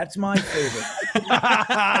 That's my favorite.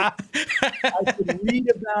 I could read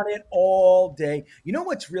about it all day. You know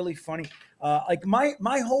what's really funny? Like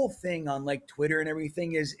my whole thing on like Twitter and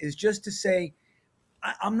everything is just to say,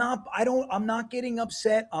 I'm not getting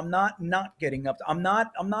upset. I'm not getting up. I'm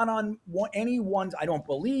not on any ones. I don't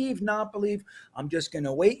not believe. I'm just going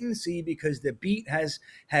to wait and see because the beat has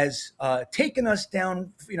taken us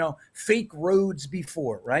down, fake roads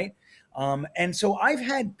before. Right. And so I've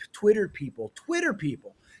had Twitter people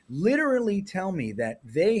literally tell me that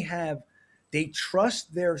they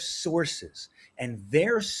trust their sources and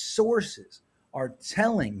their sources are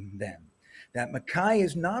telling them that Mekhi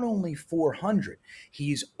is not only 400,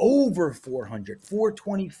 he's over 400,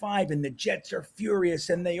 425, and the Jets are furious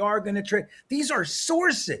and they are going to trade. These are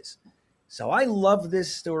sources. So I love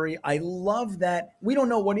this story. I love that. We don't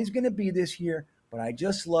know what he's going to be this year, but I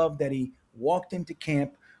just love that he walked into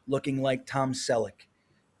camp looking like Tom Selleck.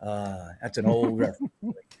 That's an old reference.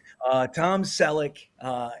 Tom Selleck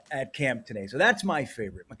at camp today. So that's my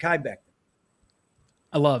favorite, Mekhi Becton.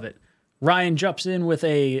 I love it. Ryan jumps in with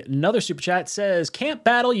another super chat, says, camp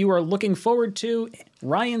battle you are looking forward to.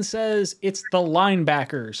 Ryan says it's the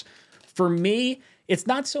linebackers. For me, it's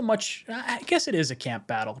not so much, I guess it is a camp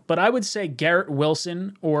battle, but I would say Garrett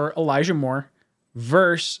Wilson or Elijah Moore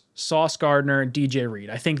versus Sauce Gardner and DJ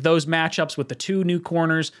Reed. I think those matchups with the two new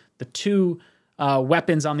corners, the two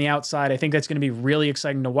weapons on the outside, I think that's going to be really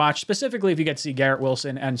exciting to watch, specifically if you get to see Garrett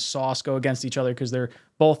Wilson and Sauce go against each other because they're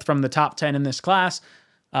both from the top 10 in this class.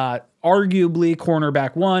 Arguably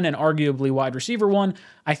cornerback one and arguably wide receiver one.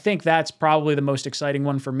 I think that's probably the most exciting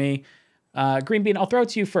one for me. Green Bean, I'll throw it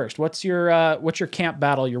to you first. What's your camp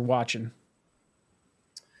battle you're watching?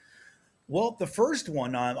 Well, the first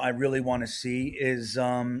one I really want to see is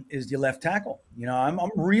the left tackle. I'm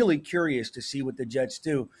really curious to see what the Jets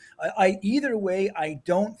do. Either way, I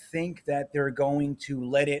don't think that they're going to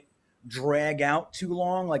let it drag out too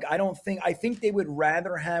long. I think they would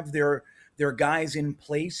rather have their guys in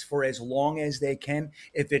place for as long as they can.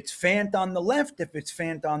 If it's Fant on the left, if it's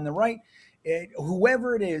Fant on the right,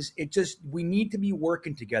 whoever it is, we need to be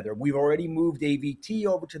working together. We've already moved AVT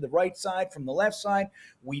over to the right side from the left side.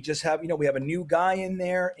 We just have, we have a new guy in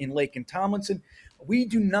there in Laken Tomlinson. We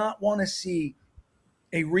do not want to see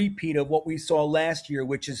a repeat of what we saw last year,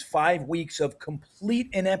 which is 5 weeks of complete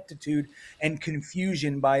ineptitude and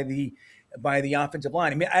confusion by the offensive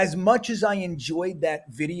line. I mean, as much as I enjoyed that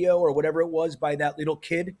video or whatever it was by that little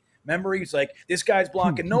kid, remember, he's like, this guy's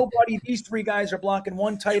blocking nobody. These three guys are blocking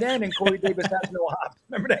one tight end, and Corey Davis has no hops.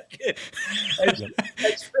 Remember that kid?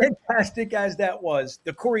 As fantastic as that was,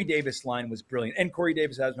 the Corey Davis line was brilliant, and Corey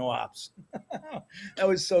Davis has no hops. That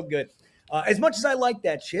was so good. As much as I like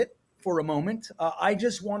that shit for a moment, I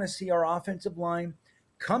just want to see our offensive line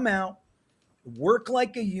come out, work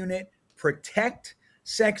like a unit, protect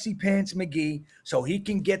Sexy Pants McGee so he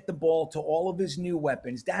can get the ball to all of his new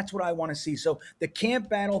weapons. That's what I want to see. So the camp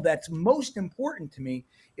battle that's most important to me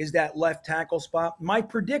is that left tackle spot. My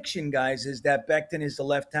prediction, guys, is that Becton is the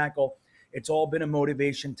left tackle. It's all been a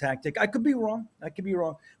motivation tactic. I could be wrong,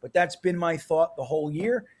 but that's been my thought the whole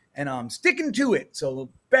year, and I'm sticking to it. So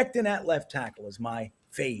Becton at left tackle is my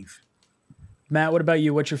fave. Matt, what about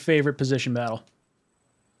you? What's your favorite position battle?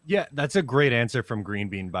 Yeah, that's a great answer from Green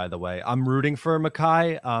Bean, by the way. I'm rooting for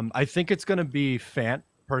Mekhi. I think it's going to be Fant,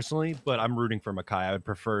 personally, but I'm rooting for Mekhi. I would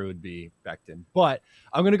prefer it would be Becton. But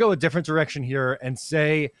I'm going to go a different direction here and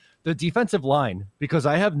say the defensive line, because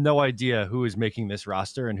I have no idea who is making this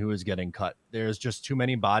roster and who is getting cut. There's just too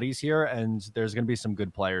many bodies here, and there's going to be some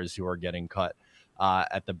good players who are getting cut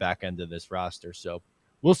at the back end of this roster. So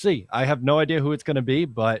we'll see. I have no idea who it's going to be,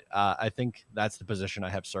 but I think that's the position I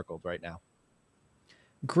have circled right now.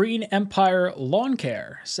 Green Empire Lawn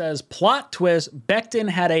Care says, plot twist, Becton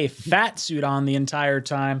had a fat suit on the entire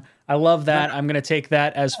time. I love that. I'm going to take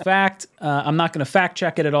that as fact. I'm not going to fact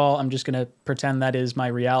check it at all. I'm just going to pretend that is my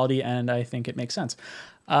reality, and I think it makes sense.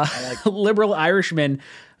 Liberal Irishman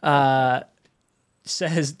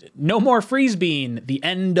says, no more freeze bean, the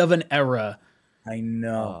end of an era. I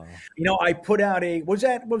know. I put out what was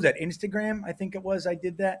that Instagram? I think it was. I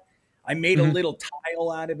did that. I made a little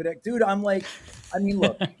tile out of it. Dude, I'm like,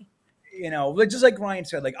 look, just like Ryan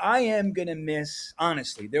said, like I am going to miss,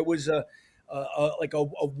 honestly, there was a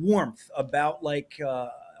warmth about like,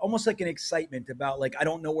 almost like an excitement about like, I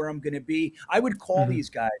don't know where I'm going to be. I would call these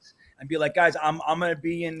guys and be like, guys, I'm going to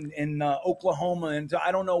be in Oklahoma. And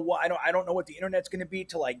I don't know what, I don't know what the internet's going to be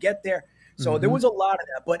till I get there. So there was a lot of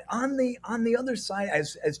that, but on the other side,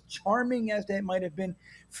 as charming as that might have been,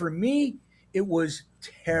 for me, it was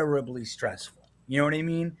terribly stressful. You know what I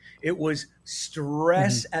mean? It was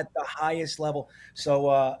stress at the highest level.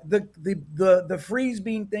 So the freeze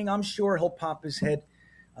bean thing, I'm sure he'll pop his head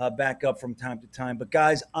back up from time to time. But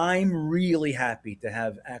guys, I'm really happy to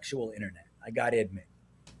have actual internet. I got to admit.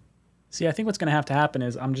 See, I think what's going to happen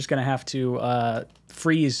is I'm just going to have to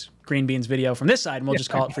freeze Green Bean's video from this side, and we'll just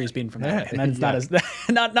call it Freeze Bean from that. And then it's not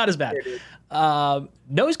as bad.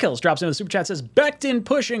 Nose Kills drops into the super chat, says Becton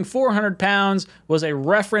pushing 400 pounds was a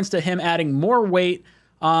reference to him adding more weight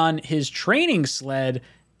on his training sled.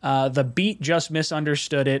 The beat just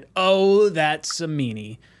misunderstood it. Oh, that's a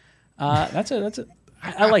meanie. I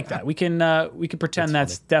like that. We can pretend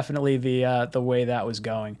that's definitely the way that was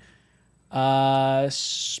going.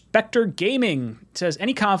 Spectre Gaming says,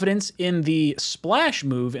 any confidence in the splash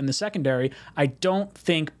move in the secondary? I don't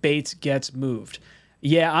think Bates gets moved.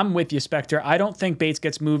 Yeah, I'm with you, Spectre. I don't think Bates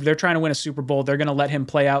gets moved. They're trying to win a Super Bowl. They're going to let him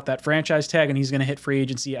play out that franchise tag, and he's going to hit free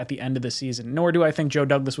agency at the end of the season. Nor do I think Joe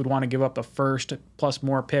Douglas would want to give up a first plus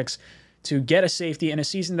more picks to get a safety in a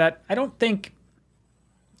season that I don't think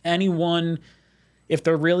anyone, if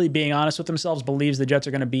they're really being honest with themselves, believes the Jets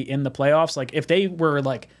are going to be in the playoffs. Like, if they were,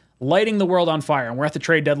 like, lighting the world on fire and we're at the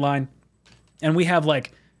trade deadline and we have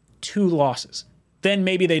like 2 losses, then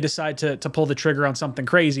maybe they decide to pull the trigger on something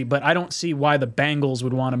crazy. But I don't see why the Bengals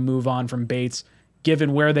would want to move on from Bates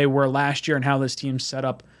given where they were last year and how this team's set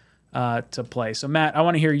up to play. So Matt, I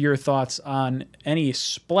want to hear your thoughts on any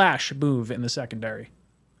splash move in the secondary.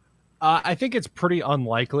 I think it's pretty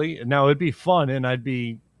unlikely. Now it'd be fun and I'd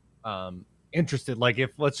be interested. Like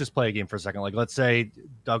if, let's just play a game for a second. Like let's say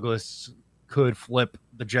Douglas could flip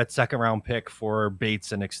the Jets second round pick for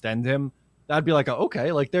Bates and extend him. That'd be like,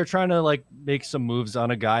 okay, like they're trying to like make some moves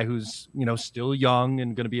on a guy who's, still young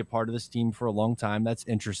and going to be a part of this team for a long time. That's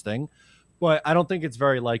interesting. But I don't think it's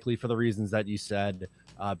very likely for the reasons that you said,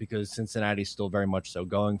 because Cincinnati's still very much so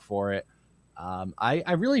going for it.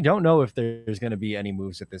 I really don't know if there's going to be any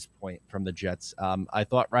moves at this point from the Jets. I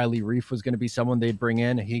thought Riley Reif was going to be someone they'd bring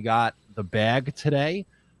in. He got the bag today.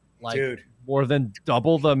 Like, dude, more than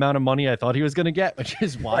double the amount of money I thought he was going to get, which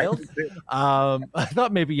is wild. I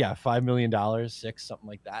thought maybe, $5 million, $6 million, something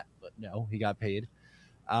like that. But no, he got paid.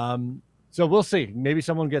 So we'll see. Maybe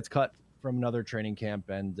someone gets cut from another training camp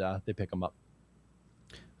and they pick him up.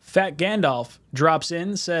 Fat Gandalf drops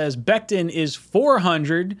in, says Becton is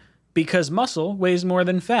 400 because muscle weighs more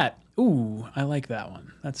than fat. Ooh, I like that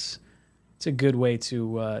one. It's a good way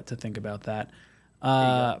to think about that.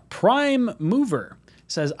 Prime Mover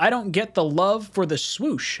says, I don't get the love for the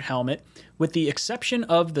swoosh helmet, with the exception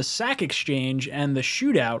of the sack exchange and the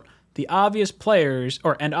shootout. The obvious players,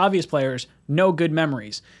 no good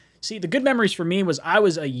memories. See, the good memories for me was I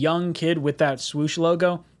was a young kid with that swoosh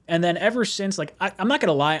logo, and then ever since, like, I'm not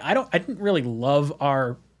gonna lie, I didn't really love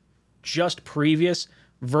our just previous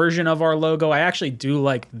version of our logo. I actually do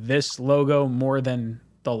like this logo more than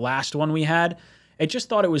the last one we had. I just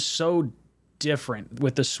thought it was so different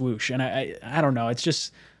with the swoosh, and I don't know, it's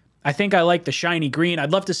just, I think I like the shiny green.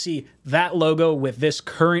 I'd love to see that logo with this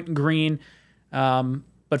current green,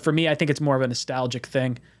 but for me I think it's more of a nostalgic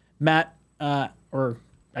thing. Matt, or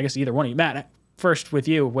I guess either one of you. Matt, first with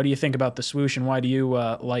you, what do you think about the swoosh and why do you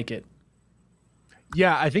like it?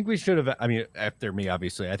 Yeah, I think we should have, after me,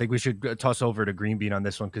 obviously, I think we should toss over to Green Bean on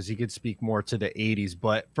this one because he could speak more to the 80s.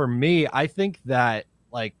 But for me, I think that,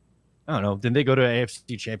 like, I don't know, didn't they go to an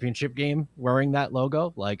AFC championship game wearing that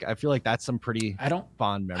logo? Like, I feel like that's some pretty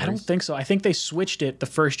fond memories. I don't think so. I think they switched it the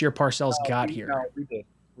first year Parcells got here. No, we did.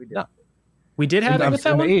 No. We did have it with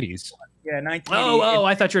that in one? the 80s. Yeah, 1980. Oh,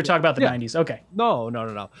 I thought you were talking about the 90s. Okay. No.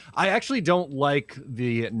 I actually don't like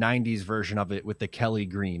the 90s version of it with the Kelly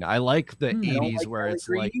green. I like the 80s where Kelly it's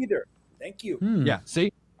green like either. Thank you. Yeah,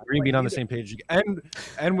 see? Green bean on the either. same page,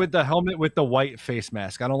 and with the helmet with the white face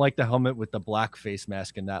mask. I don't like the helmet with the black face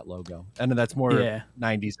mask in that logo, and that's more Yeah.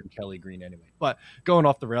 90s and Kelly Green anyway. But going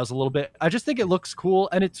off the rails a little bit, I just think it looks cool,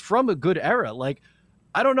 and it's from a good era. Like,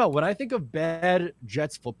 I don't know, when I think of bad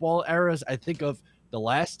Jets football eras, I think of the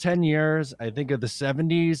last 10 years. I think of the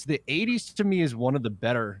 70s. The 80s to me is one of the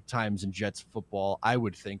better times in Jets football, I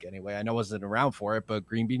would think anyway. I know I wasn't around for it, but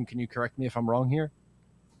Green Bean, can you correct me if I'm wrong here?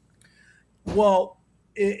 Well,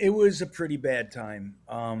 it was a pretty bad time.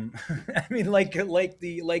 I mean, like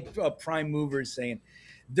Prime Movers saying,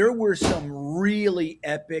 there were some really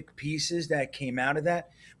epic pieces that came out of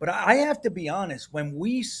that. But I have to be honest, when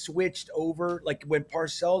we switched over, like when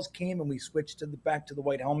Parcells came and we switched to the back to the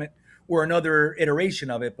white helmet, or another iteration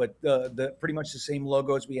of it, but the pretty much the same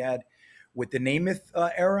logos we had with the Namath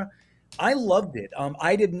era. I loved it.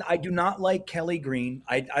 I do not like Kelly Green.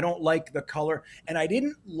 I don't like the color, and I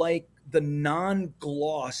didn't like the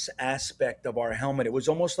non-gloss aspect of our helmet. It was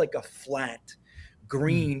almost like a flat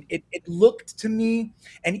green. It looked to me,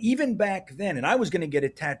 and even back then, and I was going to get a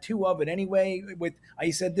tattoo of it anyway. I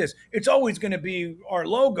said this: it's always going to be our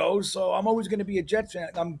logo, so I'm always going to be a Jets fan.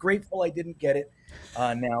 I'm grateful I didn't get it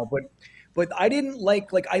now, but I didn't like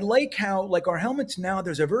I like how like our helmets now.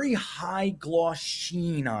 There's a very high gloss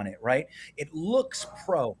sheen on it, right? It looks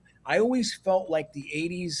pro. I always felt like the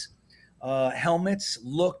 '80s helmets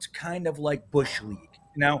looked kind of like Bush League.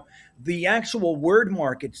 Now, the actual word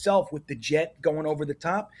mark itself with the jet going over the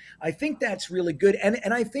top, I think that's really good.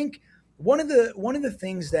 And I think one of the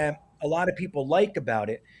things that a lot of people like about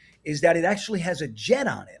it is that it actually has a jet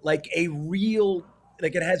on it, like a real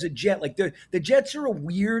like it has a jet. Like the Jets are a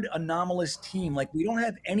weird, anomalous team. Like we don't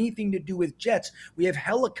have anything to do with jets. We have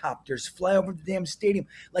helicopters fly over the damn stadium.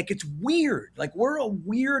 Like it's weird. Like we're a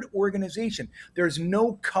weird organization. There's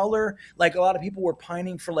no color. Like a lot of people were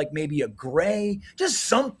pining for like maybe a gray, just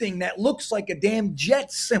something that looks like a damn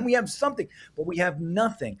Jets, and we have something, but we have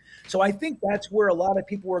nothing. So I think that's where a lot of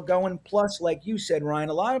people were going. Plus, like you said, Ryan,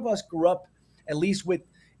 a lot of us grew up, at least with,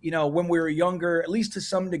 when we were younger, at least to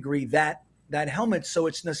some degree, that helmet, so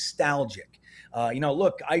it's nostalgic.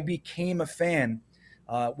 Look, I became a fan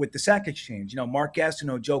with the Sack Exchange. Mark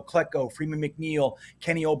Gastineau, Joe Klecko, Freeman McNeil,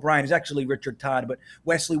 Kenny O'Brien, is actually Richard Todd, but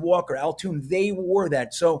Wesley Walker, Al Toon, they wore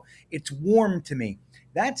that. So it's warm to me.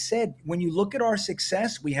 That said, when you look at our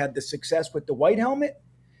success, we had the success with the white helmet.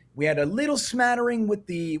 We had a little smattering with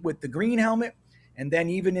the green helmet. And then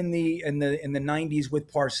even in the 90s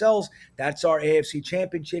with Parcells, that's our AFC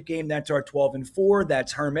Championship game. That's our 12-4.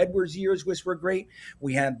 That's Herm Edwards years, which were great.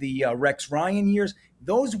 We had the Rex Ryan years.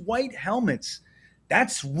 Those white helmets,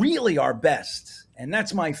 that's really our best, and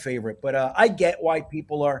that's my favorite. But I get why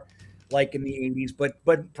people are liking the 80s.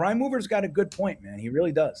 But Prime Mover's got a good point, man. He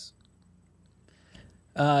really does.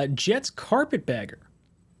 Jets Carpetbagger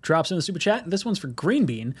drops in the super chat. This one's for Green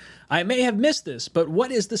Bean. I may have missed this, but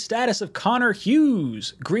what is the status of Connor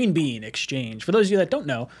Hughes Green Bean exchange? For those of you that don't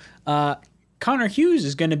know, Connor Hughes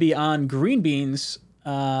is going to be on Green Bean's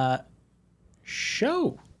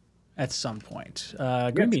show at some point.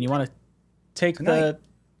 Green Bean, you want to take tonight.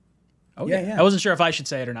 Yeah. I wasn't sure if I should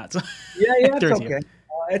say it or not. So yeah, it's okay.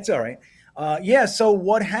 It's all right. So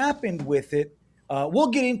what happened with it, we'll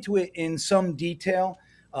get into it in some detail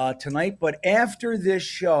tonight, but after this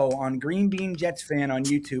show on Green Bean Jets Fan on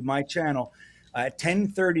YouTube, my channel, at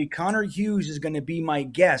 10:30, Connor Hughes is going to be my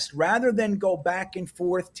guest rather than go back and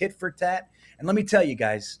forth, tit for tat. And let me tell you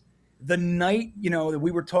guys, the night, that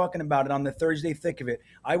we were talking about it on the Thursday thick of it,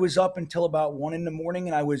 I was up until about 1 a.m,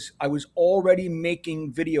 and I was already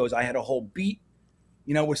making videos. I had a whole beat,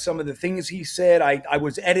 with some of the things he said. I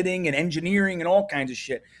was editing and engineering and all kinds of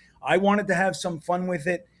shit. I wanted to have some fun with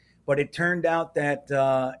it. But it turned out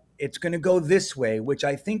that it's going to go this way, which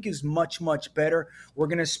I think is much, much better. We're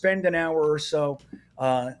going to spend an hour or so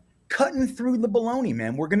cutting through the baloney,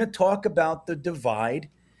 man. We're going to talk about the divide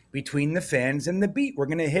between the fans and the beat. We're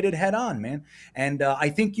going to hit it head on, man. And I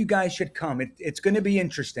think you guys should come. It's going to be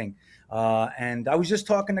interesting. And I was just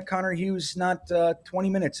talking to Connor Hughes not 20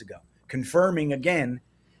 minutes ago, confirming again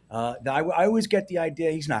that I always get the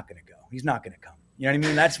idea he's not going to go. He's not going to come. You know what I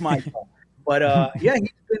mean? That's my fault. But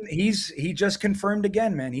he just confirmed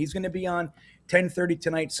again, man. He's going to be on 10:30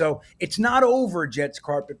 tonight. So it's not over, Jets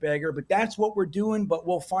Carpetbagger, but that's what we're doing. But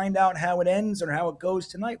we'll find out how it ends or how it goes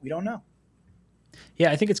tonight. We don't know.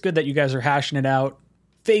 Yeah, I think it's good that you guys are hashing it out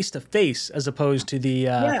face to face as opposed to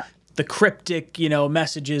the cryptic,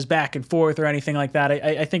 messages back and forth or anything like that.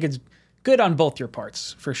 I think it's good on both your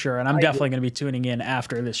parts for sure. And I'm definitely going to be tuning in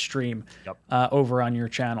after this stream over on your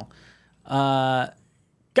channel.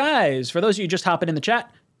 Guys, for those of you just hopping in the chat,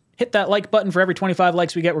 hit that like button. For every 25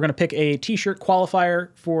 likes we get, we're going to pick a t-shirt qualifier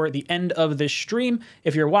for the end of this stream.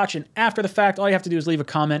 If you're watching after the fact, all you have to do is leave a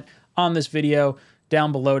comment on this video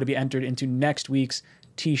down below to be entered into next week's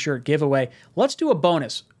t-shirt giveaway. Let's do a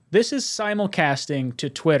bonus. This is simulcasting to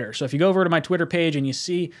Twitter. So if you go over to my Twitter page and you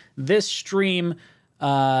see this stream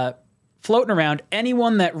floating around,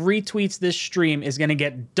 anyone that retweets this stream is going to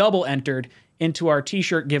get double entered into our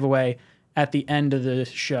t-shirt giveaway at the end of the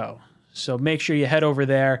show. So make sure you head over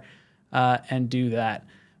there and do that.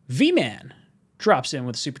 V-Man drops in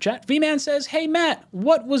with a super chat. V-Man says, "Hey Matt,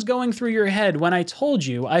 what was going through your head when I told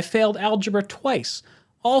you I failed algebra twice?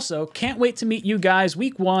 Also, can't wait to meet you guys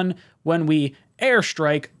week 1 when we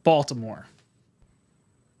airstrike Baltimore."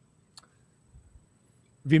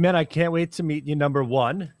 V-Man, I can't wait to meet you, number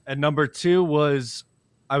 1. And number 2 was,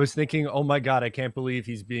 I was thinking, oh my God, I can't believe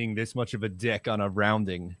he's being this much of a dick on a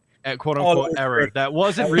rounding, quote unquote, error. That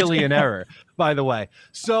wasn't really an error, by the way.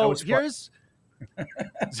 So here's,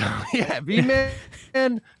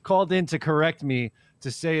 V-Man called in to correct me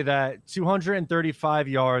to say that 235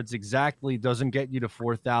 yards exactly doesn't get you to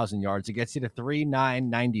 4,000 yards. It gets you to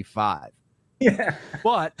 3,995. Yeah.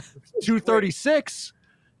 But 236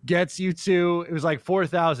 gets you to, it was like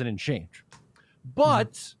 4,000 and change.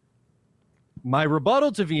 But my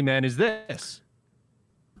rebuttal to V-Man is this.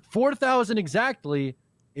 4,000 exactly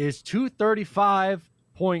is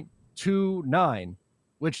 235.29,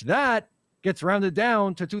 which that gets rounded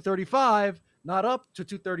down to 235, not up to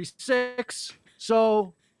 236.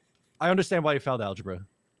 So I understand why you failed algebra.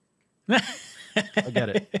 I get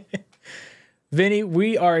it. Vinny,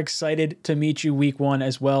 we are excited to meet you week 1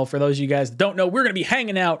 as well. For those of you guys that don't know, we're going to be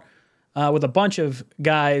hanging out with a bunch of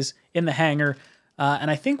guys in the hangar. And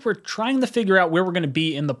I think we're trying to figure out where we're going to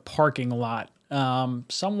be in the parking lot.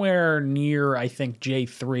 Somewhere near, I think,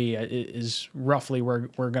 J3 is roughly where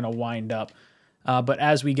we're going to wind up. But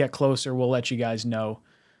as we get closer, we'll let you guys know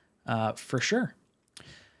for sure.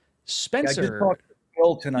 Spencer. I just talked to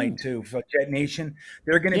Bill tonight, too, for Jet Nation.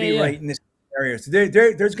 They're going to be right in this area. So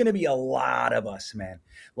there's going to be a lot of us, man.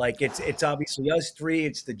 Like, it's obviously us 3.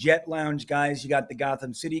 It's the Jet Lounge guys. You got the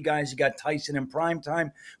Gotham City guys. You got Tyson in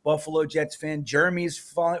primetime, Buffalo Jets fan. Jeremy's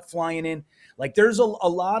flying in. Like, there's a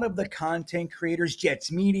lot of the content creators,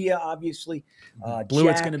 Jets Media, obviously.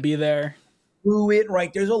 Blewit's going to be there. Blewit,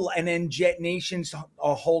 right. And then Jet Nation's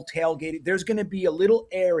a whole tailgate. There's going to be a little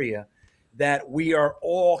area that we are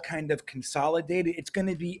all kind of consolidated. It's going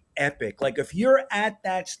to be epic. Like, if you're at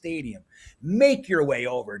that stadium, make your way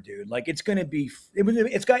over, dude. Like, it's going to be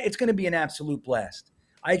an absolute blast.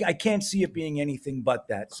 I can't see it being anything but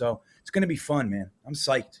that. So it's going to be fun, man. I'm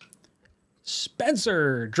psyched.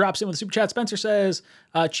 Spencer drops in with a super chat. Spencer says,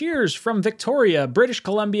 cheers from Victoria, British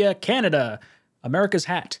Columbia, Canada, America's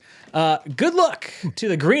hat. Good luck to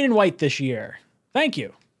the green and white this year. Thank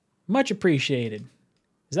you. Much appreciated.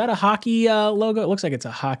 Is that a hockey logo? It looks like it's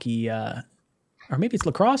a hockey, or maybe it's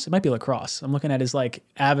lacrosse. It might be lacrosse. I'm looking at his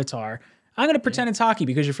avatar. I'm going to pretend it's hockey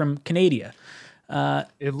because you're from Canada.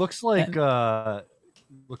 It looks like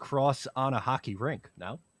lacrosse on a hockey rink.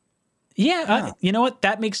 No? Yeah. You know what?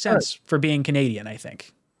 That makes sense for being Canadian, I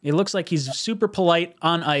think. It looks like he's super polite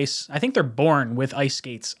on ice. I think they're born with ice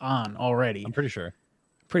skates on already. I'm pretty sure.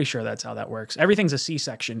 Pretty sure that's how that works. Everything's a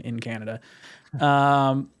C-section in Canada.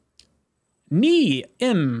 Nee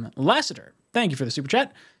M. Lassiter, thank you for the super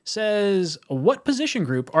chat, says, what position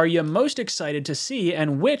group are you most excited to see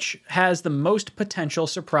and which has the most potential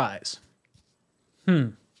surprise?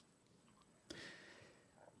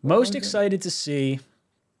 Most excited to see,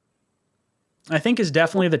 I think, is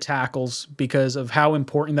definitely the tackles because of how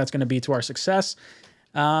important that's going to be to our success.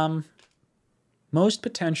 Most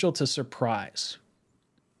potential to surprise.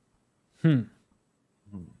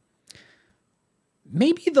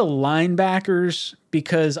 Maybe the linebackers,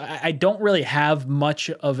 because I don't really have much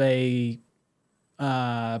of a,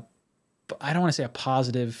 I don't want to say a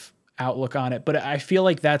positive outlook on it, but I feel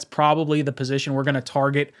like that's probably the position we're going to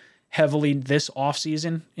target heavily this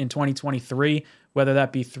offseason in 2023, whether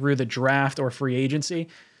that be through the draft or free agency.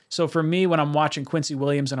 So for me, when I'm watching Quincy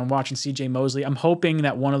Williams and I'm watching CJ Mosley, I'm hoping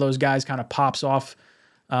that one of those guys kind of pops off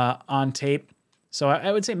on tape. So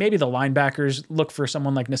I would say maybe the linebackers look for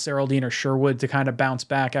someone like Nasser Al-Din or Sherwood to kind of bounce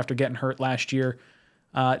back after getting hurt last year.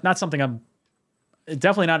 Not something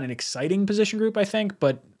definitely not an exciting position group, I think,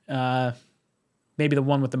 but maybe the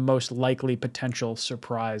one with the most likely potential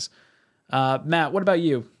surprise. Matt, what about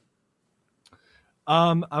you?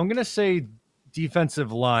 I'm going to say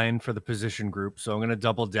defensive line for the position group. So I'm going to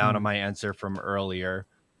double down on my answer from earlier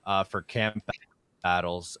for camp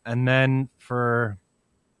battles. And then for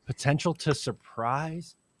potential to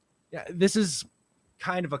surprise. Yeah, this is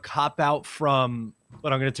kind of a cop-out from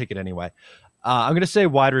but I'm going to take it anyway. I'm going to say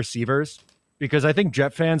wide receivers because I think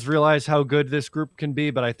Jet fans realize how good this group can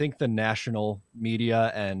be, but I think the national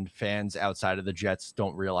media and fans outside of the Jets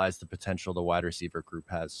don't realize the potential the wide receiver group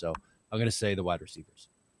has. So I'm going to say the wide receivers.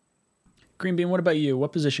 Green Bean, what about you?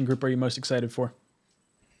 What position group are you most excited for?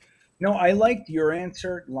 No, I liked your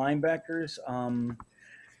answer, linebackers.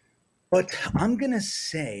 But I'm gonna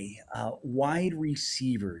say wide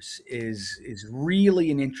receivers is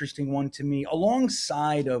really an interesting one to me,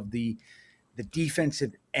 alongside of the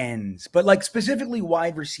defensive ends, but like specifically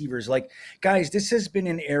wide receivers. Like, guys, this has been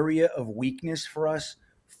an area of weakness for us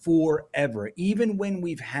forever. Even when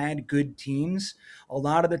we've had good teams, a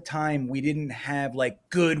lot of the time we didn't have like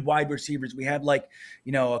good wide receivers. We had like,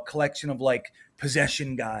 a collection of like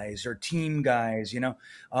possession guys or team guys,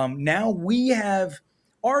 Now we have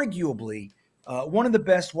arguably one of the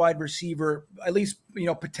best wide receiver, at least,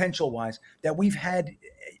 potential wise, that we've had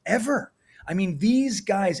ever. I mean, these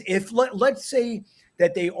guys, if let's say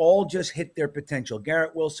that they all just hit their potential,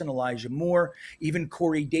 Garrett Wilson, Elijah Moore, even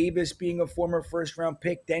Corey Davis being a former first round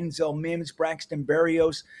pick, Denzel Mims, Braxton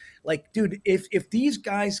Berrios, like, dude, if these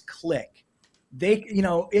guys click, they,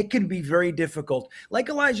 it can be very difficult. Like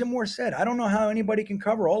Elijah Moore said, I don't know how anybody can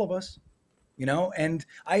cover all of us, and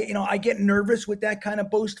I get nervous with that kind of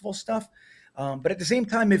boastful stuff. But at the same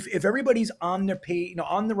time, if everybody's on their page,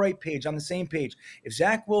 on the right page, on the same page, if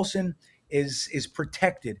Zach Wilson is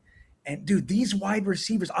protected, and dude, these wide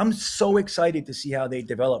receivers, I'm so excited to see how they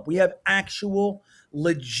develop. We have actual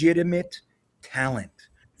legitimate talent,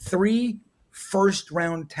 3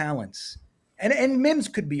 first-round talents, and Mims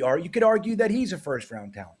could be, you could argue that he's a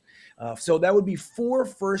first-round talent. So that would be 4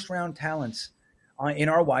 first-round talents in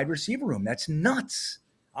our wide receiver room. That's nuts.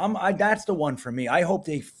 That's the one for me. I hope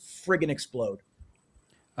they friggin' explode.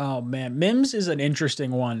 Oh man, Mims is an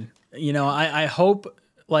interesting one. I hope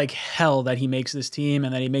like hell that he makes this team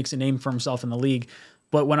and that he makes a name for himself in the league.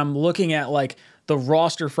 But when I'm looking at like the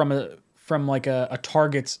roster from a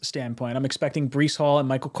targets standpoint, I'm expecting Breece Hall and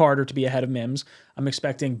Michael Carter to be ahead of Mims. I'm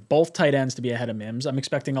expecting both tight ends to be ahead of Mims. I'm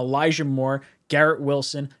expecting Elijah Moore, Garrett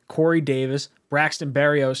Wilson, Corey Davis, Braxton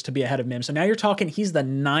Berrios to be ahead of Mims. So now you're talking he's the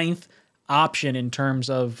 9th option in terms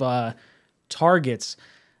of targets.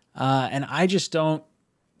 And I just don't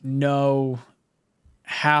know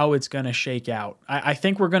how it's going to shake out. I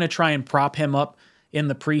think we're going to try and prop him up in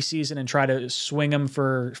the preseason and try to swing him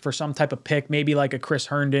for some type of pick, maybe like a Chris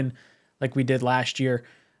Herndon like we did last year.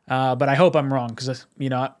 But I hope I'm wrong because,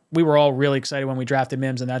 we were all really excited when we drafted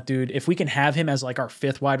Mims, and that dude, if we can have him as like our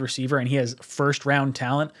 5th wide receiver and he has first round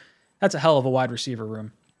talent, that's a hell of a wide receiver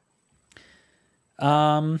room.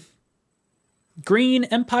 Green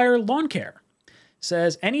Empire Lawn Care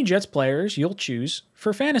says, any Jets players you'll choose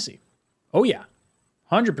for fantasy? Oh yeah,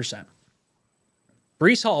 100%.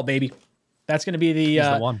 Breece Hall, baby. That's going to be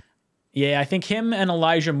the one. Yeah, I think him and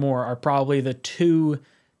Elijah Moore are probably the 2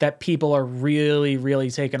 that people are really, really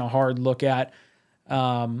taking a hard look at,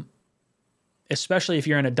 especially if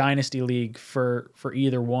you're in a dynasty league for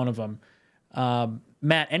either one of them.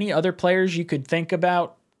 Matt, any other players you could think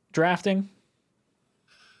about drafting?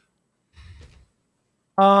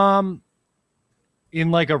 In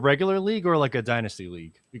like a regular league or like a dynasty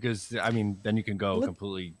league? Because I mean, then you can go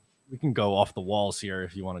completely. We can go off the walls here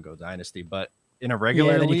if you want to go dynasty, but in a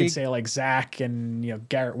regular then league, you can say like Zach and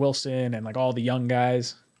Garrett Wilson and like all the young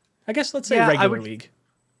guys. I guess let's say regular league.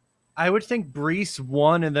 I would think Breece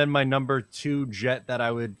 1, and then my number 2 Jet that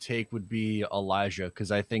I would take would be Elijah,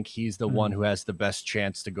 because I think he's the one who has the best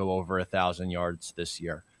chance to go over 1,000 yards this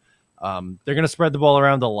year. They're going to spread the ball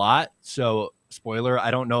around a lot, so spoiler,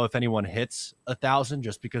 I don't know if anyone hits 1,000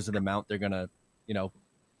 just because of the amount they're going to,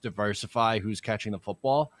 diversify who's catching the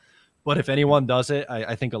football. But if anyone does it,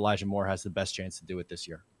 I think Elijah Moore has the best chance to do it this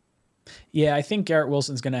year. Yeah, I think Garrett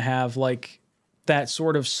Wilson's going to have like that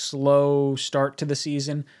sort of slow start to the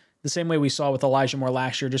season, the same way we saw with Elijah Moore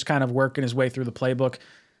last year, just kind of working his way through the playbook.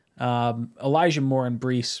 Elijah Moore and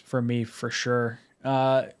Breece for me, for sure.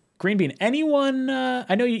 Green Bean, anyone,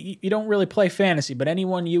 I know you don't really play fantasy, but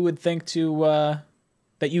anyone you would think to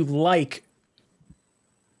that you like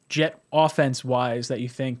Jet offense-wise that you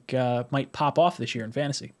think might pop off this year in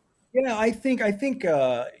fantasy? Yeah, I think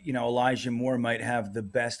Elijah Moore might have the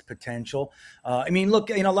best potential. I mean,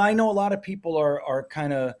 look, I know a lot of people are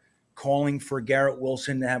kind of calling for Garrett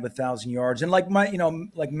Wilson to have 1,000 yards, and like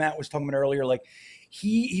Matt was talking about earlier, like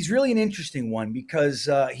he's really an interesting one because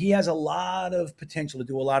he has a lot of potential to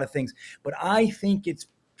do a lot of things. But I think it's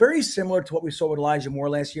very similar to what we saw with Elijah Moore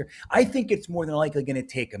last year. I think it's more than likely going to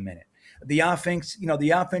take a minute. The offense,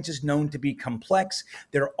 the offense is known to be complex.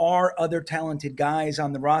 There are other talented guys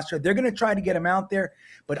on the roster. They're going to try to get him out there,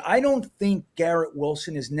 but I don't think Garrett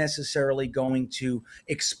Wilson is necessarily going to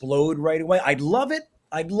explode right away. I'd love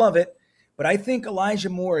it. But I think Elijah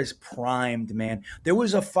Moore is primed, man. There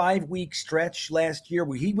was a 5-week stretch last year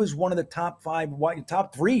where he was one of the top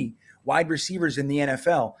 3 wide receivers in the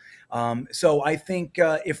NFL. So I think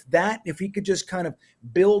if he could just kind of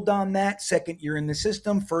build on that, second year in the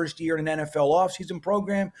system, first year in an NFL offseason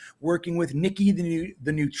program, working with Nikki,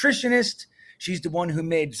 the nutritionist. She's the one who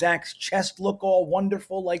made Zach's chest look all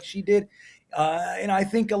wonderful like she did. And I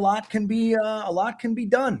think a lot can be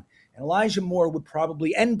done. And Elijah Moore would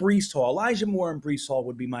probably, and Breece Hall. Elijah Moore and Breece Hall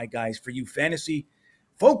would be my guys for you fantasy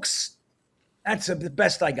folks. That's the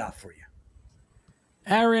best I got for you.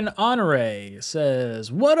 Aaron Honore says,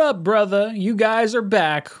 "What up, brother? You guys are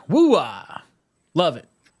back. Woo-ah. Love it.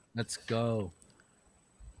 Let's go."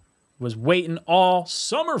 Was waiting all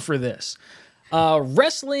summer for this."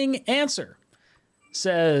 Wrestling Answer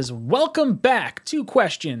says, "Welcome back. 2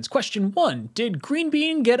 questions. Question 1, did Green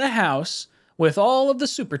Bean get a house with all of the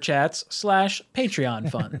super chats /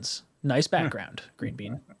 Patreon funds?" Nice background, Green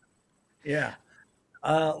Bean. Yeah.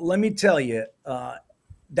 Let me tell you,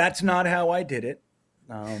 that's not how I did it.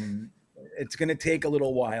 It's going to take a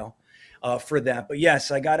little while for that. But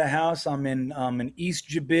yes, I got a house. I'm in East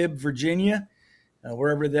Jabib, Virginia,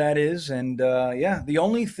 wherever that is. And the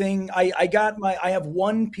only thing I have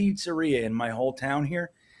one pizzeria in my whole town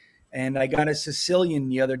here. And I got a Sicilian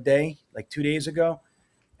the other day, like 2 days ago.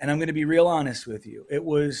 And I'm going to be real honest with you. It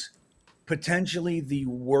was potentially the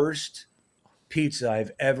worst pizza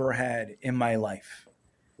I've ever had in my life.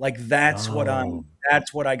 Like that's what I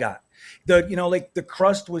got. The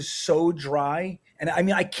crust was so dry. And I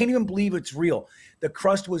mean, I can't even believe it's real. The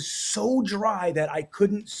crust was so dry that I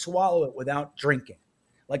couldn't swallow it without drinking.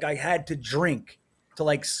 Like I had to drink to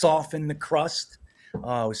like soften the crust.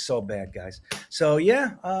 Oh, it was so bad, guys. So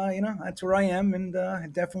yeah, that's where I am. And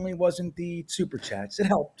it definitely wasn't the super chats. It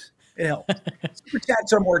helped. Super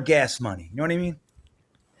chats are more gas money. You know what I mean?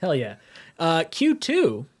 Hell yeah.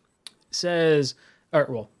 Q2 says,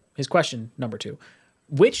 his question number 2.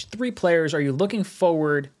 Which 3 players are you looking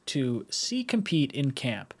forward to see compete in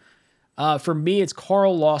camp? For me, it's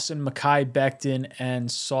Carl Lawson, Mekhi Becton, and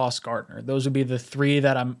Sauce Gardner. Those would be the 3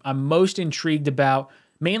 that I'm most intrigued about,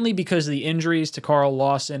 mainly because of the injuries to Carl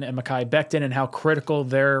Lawson and Mekhi Becton and how critical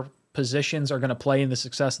their positions are going to play in the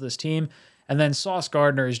success of this team. And then Sauce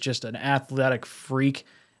Gardner is just an athletic freak,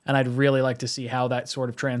 and I'd really like to see how that sort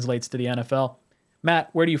of translates to the NFL. Matt,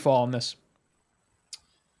 where do you fall on this?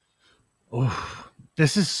 Oh,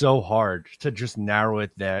 this is so hard to just narrow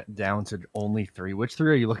it down to only 3. Which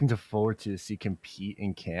 3 are you looking forward to see compete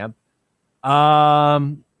in camp?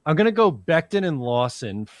 I'm going to go Becton and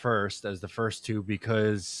Lawson first as the first 2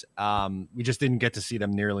 because we just didn't get to see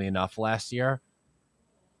them nearly enough last year.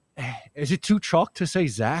 Is it too chalk to say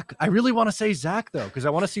Zach? I really want to say Zach, though, because I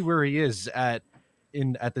want to see where he is at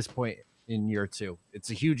this point in year 2. It's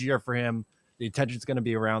a huge year for him. The attention's going to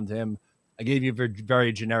be around him. I gave you a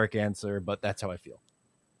very generic answer, but that's how I feel.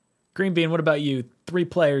 Green Bean, what about you? 3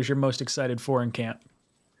 players you're most excited for in camp?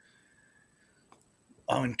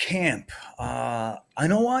 Oh, in camp. I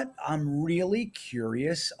know what? I'm really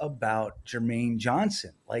curious about Jermaine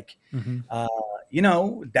Johnson. Like,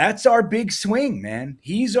 that's our big swing, man.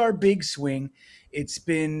 He's our big swing. It's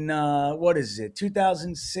been,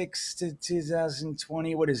 2006 to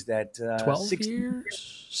 2020. What is that? 12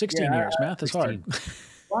 years? 16 years. Math is 16. Hard.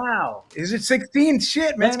 Wow. Is it 16?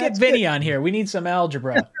 Shit, man. Let's get Vinny on here. We need some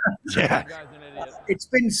algebra. Yeah. It's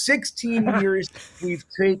been 16 years. We've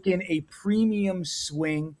taken a premium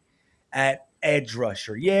swing at edge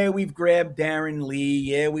rusher. Yeah, we've grabbed Darren Lee.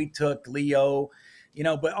 Yeah, we took Leo.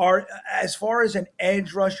 But as far as an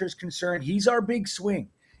edge rusher is concerned, he's our big swing.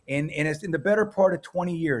 And it's in the better part of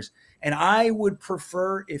 20 years. And I would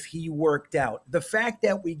prefer if he worked out. The fact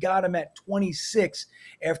that we got him at 26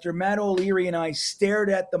 after Matt O'Leary and I stared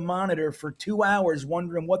at the monitor for 2 hours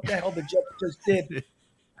wondering what the hell the Jets just did.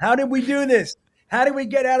 How did we do this? How did we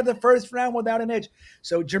get out of the first round without an edge?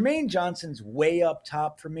 So Jermaine Johnson's way up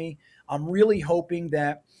top for me. I'm really hoping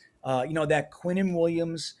that, that Quinnen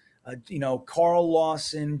Williams, Carl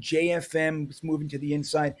Lawson, JFM is moving to the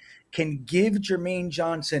inside, can give Jermaine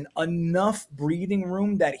Johnson enough breathing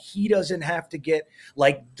room that he doesn't have to get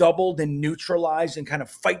like doubled and neutralized and kind of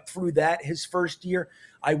fight through that his first year.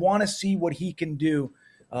 I want to see what he can do,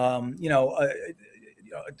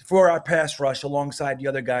 for our pass rush alongside the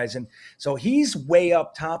other guys. And so he's way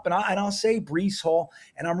up top. And I'll say Breece Hall.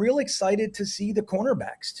 And I'm real excited to see the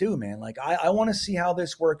cornerbacks too, man. Like I want to see how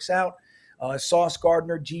this works out. Sauce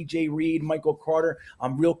Gardner, G.J. Reed, Michael Carter.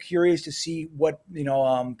 I'm real curious to see what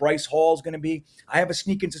Bryce Hall is going to be. I have a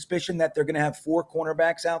sneaking suspicion that they're going to have 4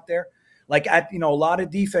 cornerbacks out there. Like a lot of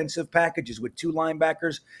defensive packages with 2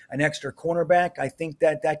 linebackers, an extra cornerback. I think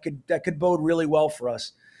that could bode really well for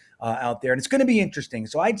us out there, and it's going to be interesting.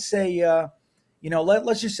 So I'd say,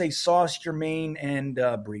 let's just say Sauce, Jermaine, and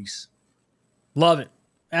Brees. Love it,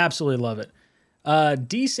 absolutely love it.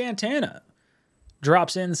 D Santana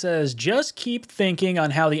drops in, says, just keep thinking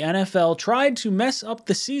on how the NFL tried to mess up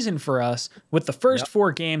the season for us with the first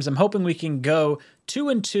 4 games. I'm hoping we can go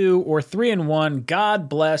 2-2 or 3-1. God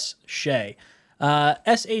bless Shea.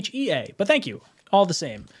 SHEA. But thank you. All the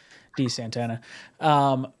same, D Santana.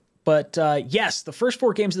 But yes, the first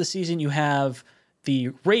 4 games of the season, you have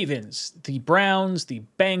the Ravens, the Browns, the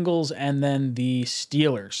Bengals, and then the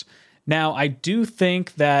Steelers. Now, I do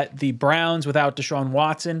think that the Browns without Deshaun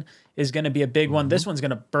Watson is going to be a big one. This one's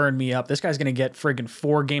going to burn me up. This guy's going to get friggin'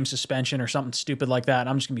 4-game suspension or something stupid like that.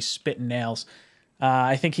 I'm just going to be spitting nails.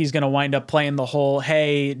 I think he's going to wind up playing the whole,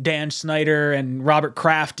 hey, Dan Snyder and Robert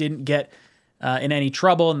Kraft didn't get in any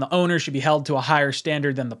trouble, and the owner should be held to a higher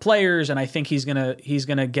standard than the players. And I think he's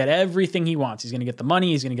gonna get everything he wants. He's going to get the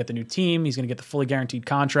money. He's going to get the new team. He's going to get the fully guaranteed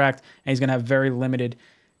contract, and he's going to have very limited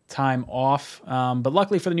time off. But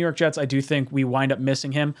luckily for the New York Jets, I do think we wind up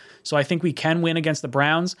missing him. So I think we can win against the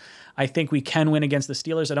Browns. I think we can win against the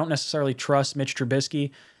Steelers. I don't necessarily trust Mitch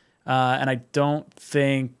Trubisky. And I don't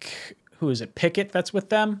think, who is it, Pickett that's with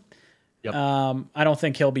them? Yep. I don't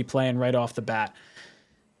think he'll be playing right off the bat.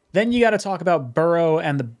 Then you got to talk about Burrow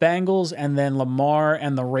and the Bengals, and then Lamar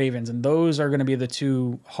and the Ravens. And those are going to be the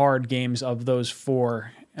 2 hard games of those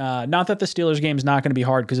 4. Not that the Steelers game is not going to be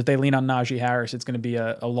hard, because if they lean on Najee Harris, it's going to be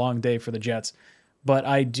a long day for the Jets. But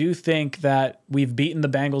I do think that we've beaten the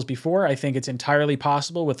Bengals before. I think it's entirely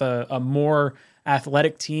possible with a more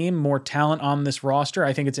athletic team, more talent on this roster.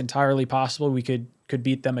 I think it's entirely possible we could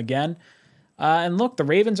beat them again. And look, the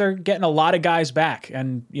Ravens are getting a lot of guys back,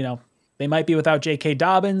 and they might be without J.K.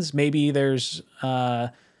 Dobbins. Maybe there's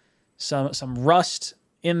some rust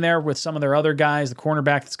in there with some of their other guys. The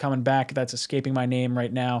cornerback that's coming back, that's escaping my name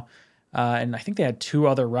right now. And I think they had 2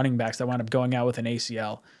 other running backs that wound up going out with an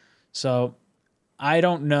ACL. So I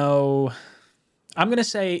don't know. I'm going to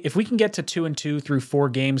say if we can get to 2-2 through 4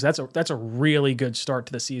 games, that's a really good start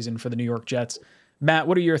to the season for the New York Jets. Matt,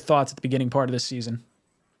 what are your thoughts at the beginning part of this season?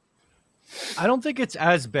 I don't think it's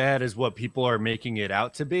as bad as what people are making it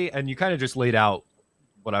out to be. And you kind of just laid out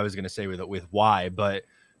what I was going to say with why. But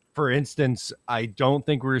for instance, I don't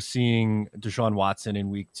think we're seeing Deshaun Watson in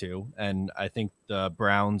week 2. And I think the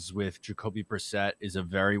Browns with Jacoby Brissett is a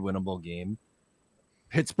very winnable game.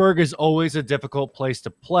 Pittsburgh is always a difficult place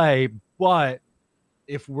to play. But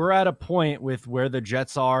if we're at a point with where the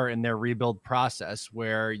Jets are in their rebuild process,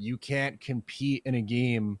 where you can't compete in a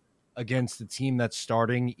game against the team that's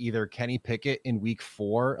starting either Kenny Pickett in week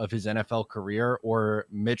 4 of his NFL career or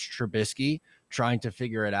Mitch Trubisky trying to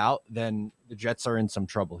figure it out, then the Jets are in some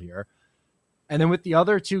trouble here. And then with the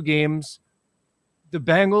other 2 games, the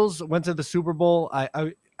Bengals went to the Super Bowl.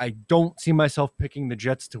 I don't see myself picking the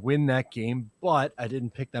Jets to win that game, but I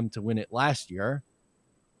didn't pick them to win it last year.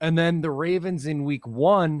 And then the Ravens in week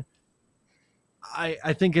 1,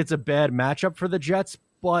 I think it's a bad matchup for the Jets.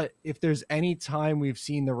 But if there's any time we've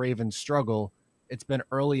seen the Ravens struggle, it's been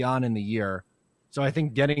early on in the year. So I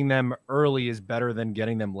think getting them early is better than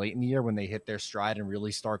getting them late in the year when they hit their stride and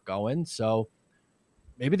really start going. So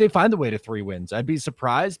maybe they find the way to 3 wins. I'd be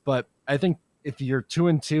surprised, but I think if you're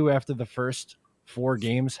 2-2 after the first 4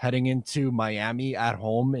 games heading into Miami at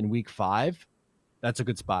home in week 5, that's a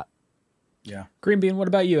good spot. Yeah. Green Bean, what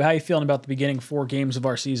about you? How are you feeling about the beginning 4 games of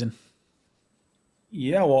our season?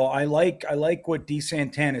 Yeah, well, I like what D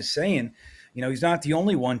Santana is saying. He's not the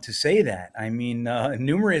only one to say that. I mean,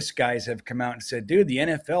 numerous guys have come out and said, "Dude, the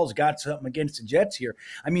NFL's got something against the Jets here."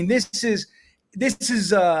 I mean, this is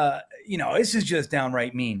just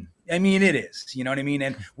downright mean. I mean, it is. You know what I mean?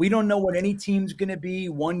 And we don't know what any team's going to be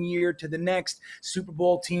one year to the next. Super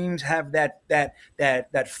Bowl teams have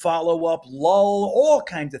that follow-up lull. All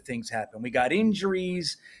kinds of things happen. We got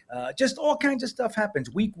injuries. Just all kinds of stuff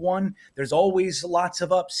happens. Week 1, there's always lots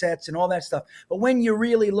of upsets and all that stuff. But when you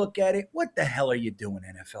really look at it, what the hell are you doing,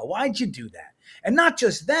 NFL? Why'd you do that? And not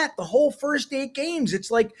just that, the whole first 8 games,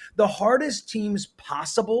 it's like the hardest teams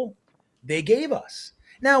possible they gave us.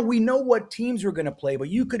 Now, we know what teams we're going to play, but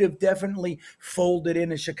you could have definitely folded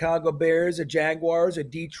in a Chicago Bears, a Jaguars, a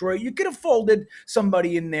Detroit. You could have folded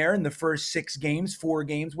somebody in there in the first 6 games, 4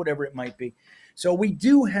 games, whatever it might be. So we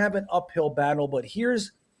do have an uphill battle, but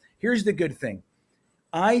here's the good thing.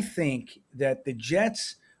 I think that the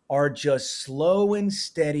Jets are just slow and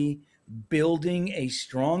steady building a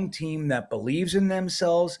strong team that believes in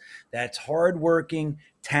themselves, that's hardworking,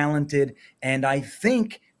 talented, and I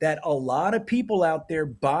think that a lot of people out there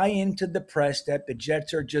buy into the press that the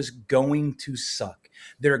Jets are just going to suck.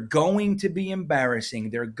 They're going to be embarrassing.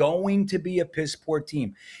 They're going to be a piss poor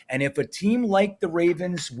team. And if a team like the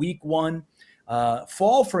Ravens week one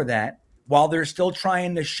fall for that, while they're still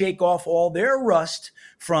trying to shake off all their rust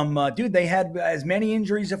from, they had as many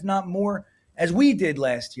injuries, if not more, as we did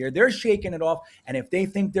last year. They're shaking it off. And if they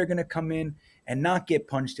think they're going to come in and not get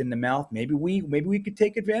punched in the mouth, maybe we could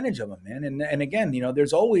take advantage of them, man. And again,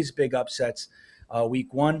 there's always big upsets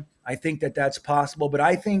week one. I think that's possible. But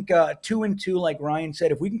I think 2-2, like Ryan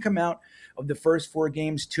said, if we can come out of the first 4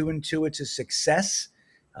 games 2-2, it's a success.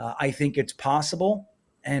 I think it's possible.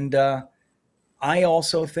 And I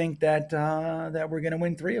also think that we're going to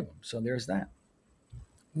win 3 of them. So there's that.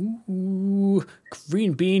 Ooh,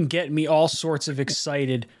 Green Bean getting me all sorts of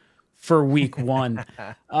excited for week one.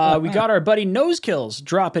 We got our buddy Nosekills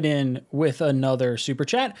dropping in with another super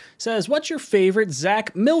chat. Says, what's your favorite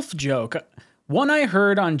Zach MILF joke? One I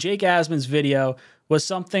heard on Jake Asman's video was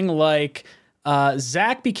something like,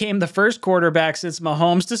 Zach became the first quarterback since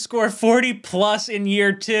Mahomes to score 40 plus in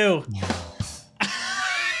year 2.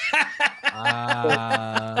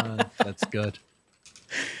 That's good.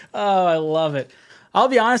 Oh, I love it. I'll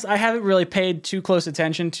be honest, I haven't really paid too close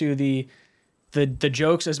attention to the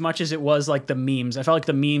jokes as much as it was like the memes. I felt like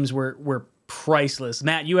the memes were priceless.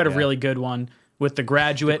 Matt, you had a really good one with The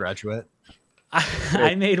Graduate.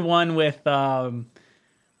 I made one with it was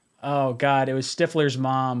Stifler's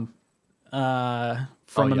mom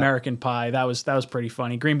from American Pie. That was pretty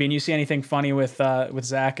funny. Green Bean, you see anything funny with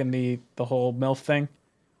Zach and the whole MILF thing?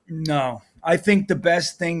 No, I think the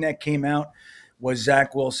best thing that came out was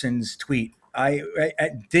Zach Wilson's tweet.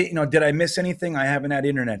 Did I miss anything? I haven't had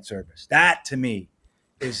internet service. That to me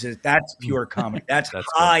that's pure comedy. That's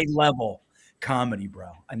high level comedy, bro.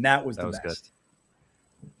 And that was the best. Good.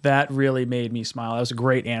 That really made me smile. That was a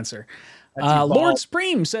great answer. Lord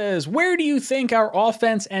Supreme says, where do you think our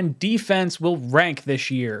offense and defense will rank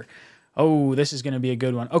this year? Oh, this is going to be a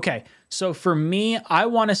good one. Okay, so for me, I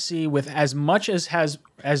want to see with as much as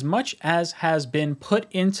has been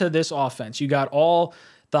put into this offense. You got all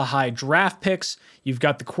the high draft picks. You've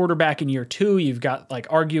got the quarterback in year 2. You've got like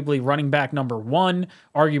arguably running back number 1,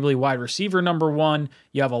 arguably wide receiver number 1.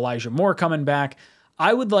 You have Elijah Moore coming back.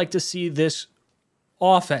 I would like to see this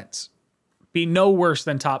offense be no worse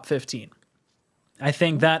than top 15. I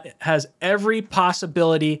think that has every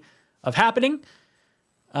possibility of happening.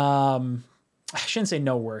 I shouldn't say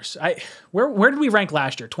no worse. Where did we rank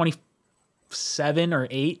last year? 27 or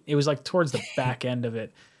 8? It was like towards the back end of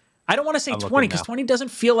it. I don't want to say 20 because 20 doesn't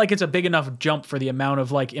feel like it's a big enough jump for the amount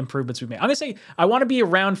of like improvements we made. I'm going to say I want to be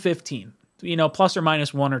around 15. Plus or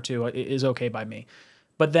minus 1 or 2 is okay by me.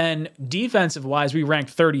 But then defensive wise, we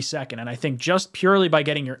ranked 32nd. And I think just purely by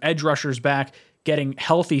getting your edge rushers back, getting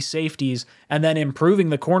healthy safeties, and then improving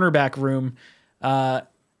the cornerback room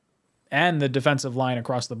and the defensive line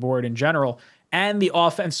across the board in general, and the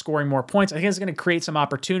offense scoring more points, I think it's going to create some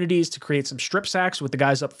opportunities to create some strip sacks with the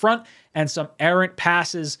guys up front and some errant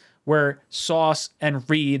passes where Sauce and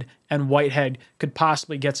Reed and Whitehead could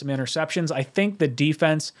possibly get some interceptions. I think the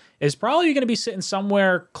defense is probably going to be sitting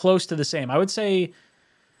somewhere close to the same. I would say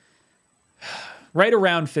right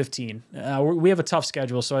around 15. We have a tough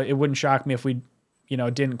schedule, so it wouldn't shock me if we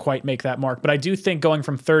didn't quite make that mark. But I do think going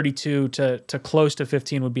from 32 to close to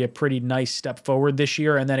 15 would be a pretty nice step forward this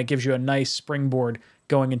year, and then it gives you a nice springboard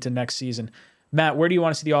going into next season. Matt, where do you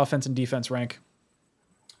want to see the offense and defense rank?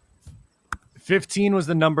 15 was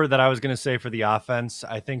the number that I was going to say for the offense.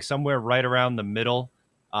 I think somewhere right around the middle.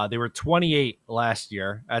 They were 28 last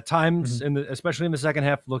year. At times, especially in the second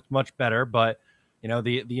half, looked much better. But, the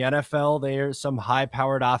NFL, there's some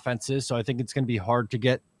high-powered offenses, so I think it's going to be hard to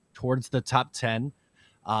get towards the top 10.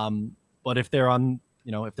 But if they're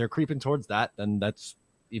if they're creeping towards that, then that's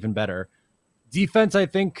even better. Defense, I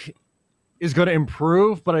think, is going to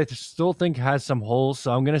improve, but I still think has some holes.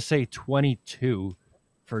 So I'm going to say 22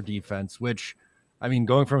 for defense, which,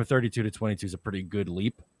 going from 32 to 22 is a pretty good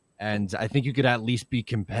leap. And I think you could at least be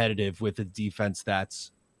competitive with a defense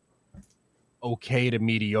that's okay to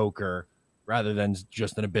mediocre rather than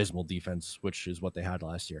just an abysmal defense, which is what they had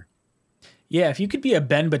last year. Yeah, if you could be a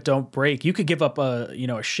bend but don't break, you could give up a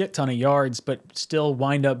shit ton of yards, but still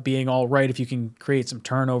wind up being all right if you can create some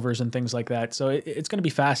turnovers and things like that. So it's going to be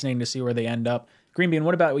fascinating to see where they end up. Green Bean,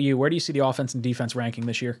 what about you? Where do you see the offense and defense ranking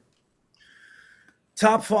this year?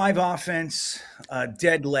 Top 5 offense,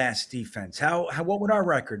 dead last defense. What would our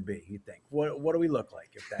record be, you think? What do we look like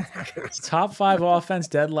if that happens? Top 5 offense,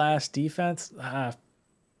 dead last defense?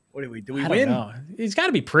 What do we I win? don't know. He's got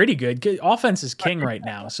to be pretty good. Offense is king right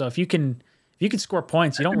now. So if you can score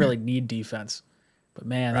points, you don't really need defense. But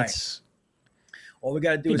man, Right. that's All we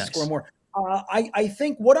got to do is nice. score more. I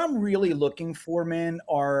think what I'm really looking for, man,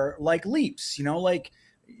 are like leaps. Look,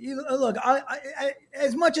 I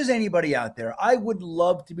as much as anybody out there, I would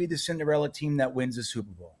love to be the Cinderella team that wins the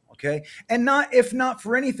Super Bowl. Okay, and if not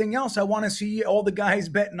for anything else, I want to see all the guys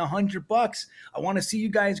betting $100. I want to see you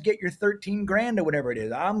guys get your 13 grand or whatever it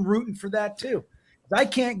is. I'm rooting for that too. I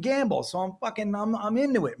can't gamble, so I'm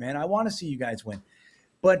into it, man. I want to see you guys win.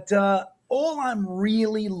 But all I'm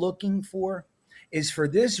really looking for is for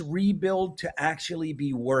this rebuild to actually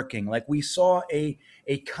be working. Like we saw a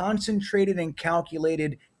concentrated and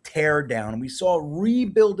calculated tear down. We saw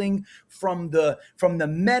rebuilding from the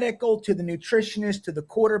medical to the nutritionist to the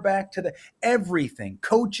quarterback to the everything,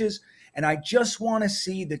 coaches. And I just want to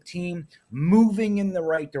see the team moving in the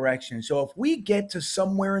right direction. So if we get to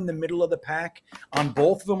somewhere in the middle of the pack on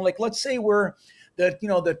both of them, like let's say we're the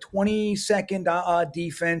 22nd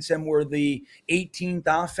defense and we're the 18th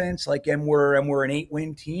offense, and we're an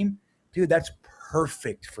 8-win team, dude, that's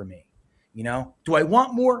perfect for me. Do I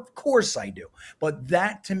want more? Of course I do. But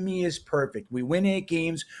that to me is perfect. We win 8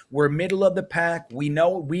 games. We're middle of the pack. We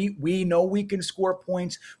know we can score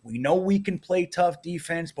points. We know we can play tough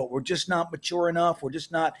defense, but we're just not mature enough. We're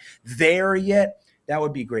just not there yet. That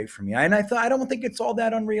would be great for me. And I don't think it's all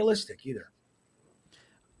that unrealistic either.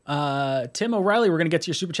 Tim O'Reilly, we're going to get to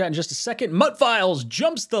your super chat in just a second. Mutt Files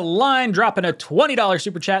jumps the line, dropping a $20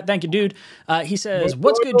 super chat. Thank you, dude. He says,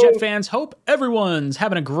 what's good, Jet fans? Hope everyone's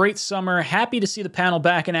having a great summer. Happy to see the panel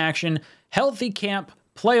back in action. Healthy camp,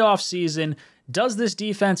 playoff season. Does this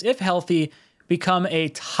defense, if healthy, become a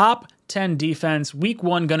top 10 defense? Week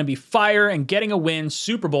 1 going to be fire and getting a win,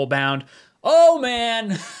 Super Bowl bound. Oh,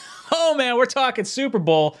 man. Oh, man, we're talking Super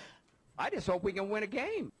Bowl. I just hope we can win a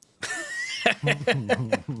game.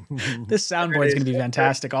 This soundboard's going to be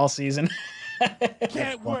fantastic all season.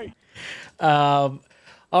 Can't wait. All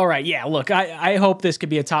right. Yeah, look, I hope this could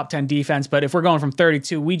be a top 10 defense, but if we're going from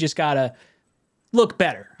 32, we just got to look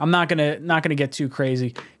better. I'm not going to get too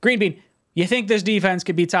crazy. Green Bean, you think this defense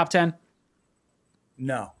could be top 10?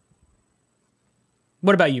 No.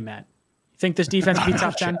 What about you, Matt? You think this defense could be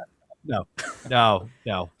top 10? No.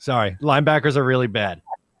 Sorry. Linebackers are really bad.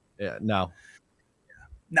 Yeah, no.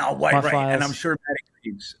 No, right. And I'm sure Matt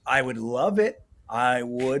agrees. I would love it.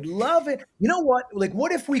 You know what? Like,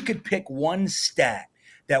 what if we could pick one stat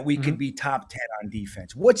that we could be top 10 on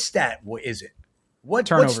defense? What stat is it? What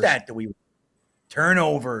stat do we?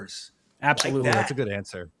 Turnovers. Absolutely. Like That's a good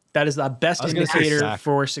answer. That is the best indicator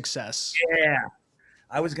for success. Yeah.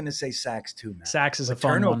 I was going to say sacks too, man. Sacks is a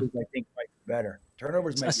fun turnovers, one. I think, might be better.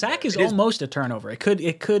 Turnovers might A sack be better. is almost a turnover. It could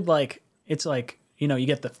it's like, you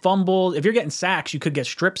get the fumble. If you're getting sacks, you could get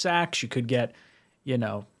strip sacks. You could get,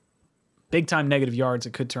 big time negative yards.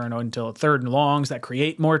 It could turn into 3rd and longs that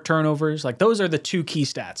create more turnovers. Like those are the 2 key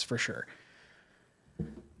stats for sure.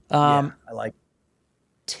 I like.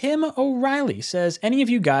 Tim O'Reilly says, any of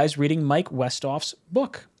you guys reading Mike Westhoff's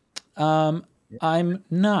book? I'm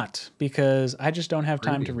not, because I just don't have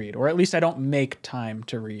time to read, or at least I don't make time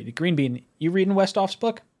to read. Green Bean, you reading Westhoff's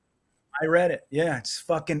book? I read it. Yeah, it's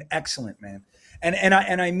fucking excellent, man. And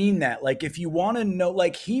I mean that. Like, if you want to know,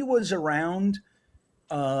 like, he was around,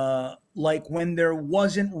 like when there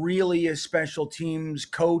wasn't really a special teams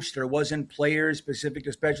coach, there wasn't players specific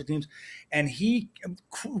to special teams, and he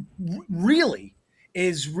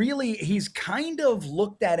he's kind of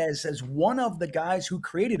looked at as one of the guys who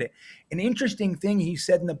created it. An interesting thing he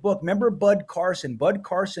said in the book. Remember Bud Carson? Bud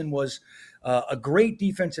Carson was a great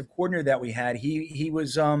defensive coordinator that we had. He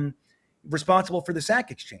was responsible for the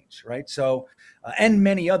sack exchange, right? So, and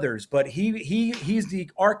many others, but he's the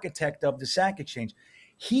architect of the sack exchange.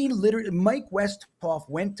 Mike Westhoff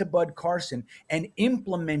went to Bud Carson and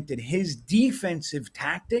implemented his defensive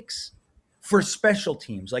tactics for special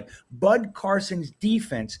teams. Like Bud Carson's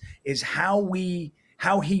defense is how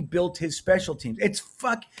he built his special teams.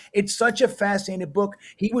 It's such a fascinating book.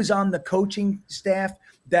 He was on the coaching staff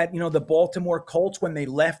that, the Baltimore Colts, when they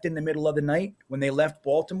left in the middle of the night, when they left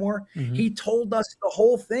Baltimore, he told us the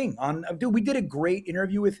whole thing we did a great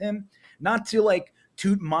interview with him, not to like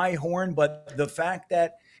toot my horn, but the fact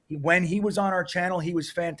that when he was on our channel, he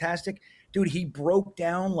was fantastic. Dude, he broke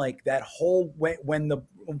down like that whole when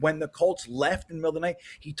the Colts left in the middle of the night.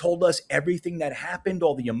 He told us everything that happened,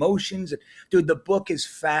 all the emotions. Dude, the book is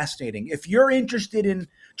fascinating. If you're interested in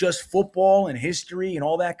just football and history and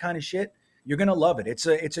all that kind of shit, you're gonna love it.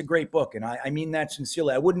 It's a great book, and I mean that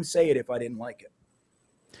sincerely. I wouldn't say it if I didn't like it.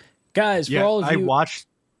 Guys, for all of you, I watched.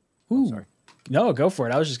 Ooh, sorry. No, go for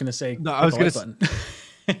it. I was just gonna say. No, I was gonna.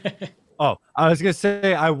 Oh, I was gonna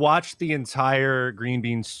say I watched the entire Green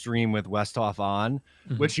Bean stream with Westhoff on,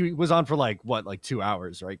 which he was on for like 2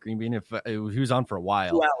 hours, right? Green Bean, if he was on for a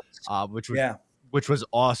while, 2 hours. which was Yeah.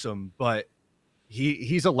 awesome. But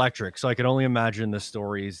he's electric, so I could only imagine the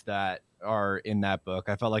stories that are in that book.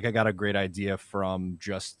 I felt like I got a great idea from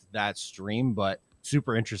just that stream, but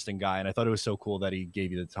super interesting guy, and I thought it was so cool that he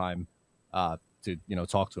gave you the time to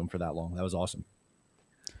talk to him for that long. That was awesome.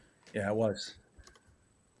 Yeah, it was.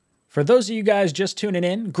 For those of you guys just tuning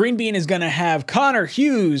in, Green Bean is going to have Connor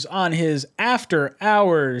Hughes on his after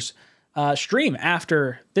hours stream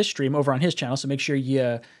after this stream over on his channel. So make sure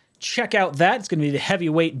you check out that. It's going to be the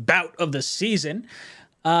heavyweight bout of the season.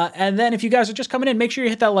 And then if you guys are just coming in, make sure you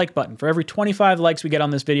hit that like button. For every 25 likes we get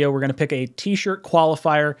on this video, we're going to pick a t-shirt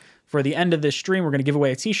qualifier for the end of this stream. We're going to give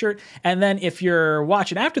away a t-shirt. And then if you're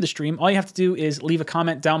watching after the stream, all you have to do is leave a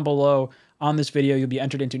comment down below on this video. You'll be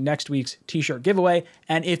entered into next week's t-shirt giveaway.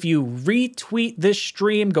 And if you retweet this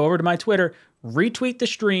stream, go over to my Twitter, retweet the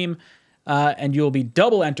stream, and you'll be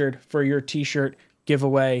double entered for your t-shirt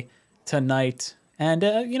giveaway tonight. And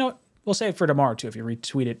we'll save it for tomorrow too if you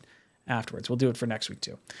retweet it afterwards. We'll do it for next week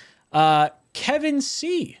too. Kevin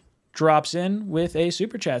C drops in with a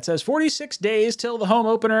super chat. Says 46 days till the home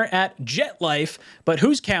opener at Jet Life, but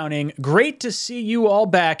who's counting? Great to see you all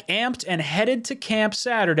back, amped and headed to camp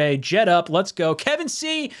Saturday. Jet up, let's go. Kevin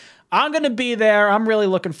C, I'm going to be there. I'm really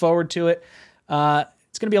looking forward to it. It's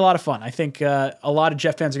going to be a lot of fun. I think a lot of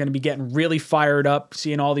Jet fans are going to be getting really fired up,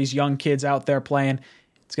 seeing all these young kids out there playing.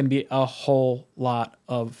 It's going to be a whole lot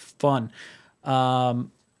of fun.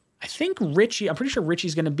 I think Richie, I'm pretty sure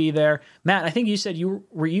Richie's going to be there. Matt, I think you said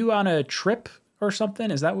were you on a trip or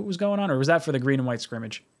something? Is that what was going on? Or was that for the green and white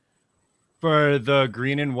scrimmage? For the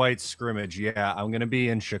green and white scrimmage, yeah, I'm going to be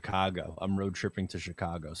in Chicago. I'm road tripping to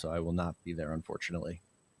Chicago, so I will not be there, unfortunately.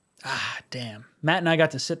 Ah, damn. Matt and I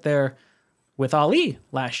got to sit there with Ali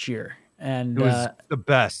last year. And it was the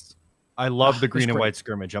best. I love the green and great. white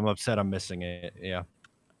scrimmage. I'm upset I'm missing it. Yeah.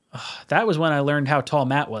 That was when I learned how tall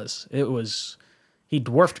Matt was. He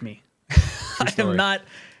dwarfed me. I am not.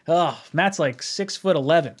 Matt's like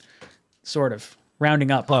 6'11", sort of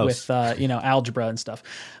rounding up. Close. With algebra and stuff.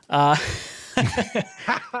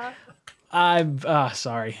 I'm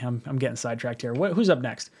sorry. I'm getting sidetracked here. Who's up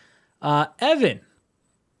next? Evan.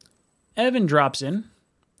 Evan drops in,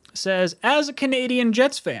 says, as a Canadian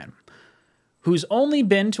Jets fan who's only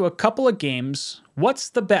been to a couple of games, what's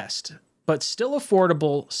the best but still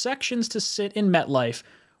affordable sections to sit in MetLife,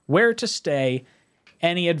 where to stay?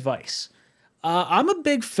 Any advice? I'm a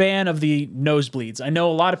big fan of the nosebleeds. I know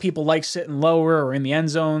a lot of people like sitting lower or in the end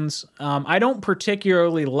zones. I don't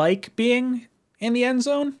particularly like being in the end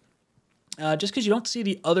zone just because you don't see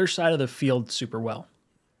the other side of the field super well.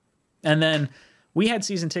 And then we had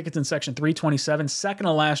season tickets in section 327, second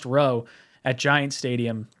to last row at Giant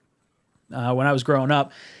Stadium when I was growing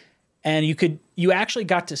up. And you actually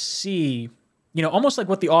got to see, almost like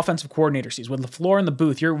what the offensive coordinator sees. With LaFleur in the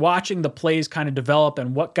booth, you're watching the plays kind of develop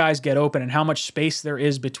and what guys get open and how much space there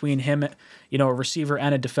is between him, a receiver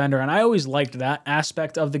and a defender. And I always liked that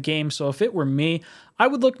aspect of the game. So if it were me, I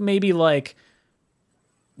would look maybe like,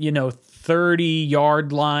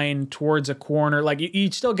 30-yard line towards a corner. Like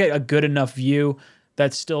you'd still get a good enough view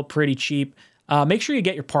that's still pretty cheap. Make sure you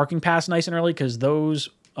get your parking pass nice and early because those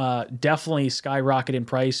definitely skyrocket in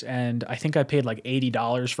price. And I think I paid like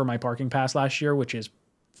 $80 for my parking pass last year, which is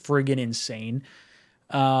friggin' insane.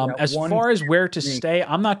 As far as where to stay,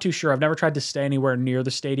 I'm not too sure. I've never tried to stay anywhere near the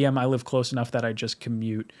stadium. I live close enough that I just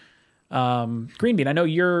commute. Green Bean, I know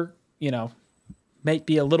you're, might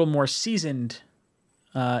be a little more seasoned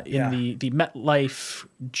in the MetLife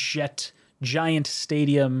Giant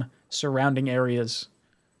Stadium surrounding areas.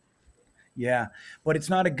 Yeah, but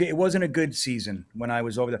it wasn't a good season when I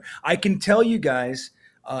was over there. I can tell you guys,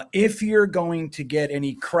 if you're going to get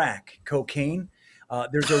any crack cocaine,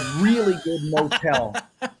 there's a really good motel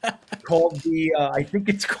called I think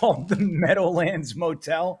it's called the Meadowlands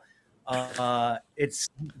Motel. It's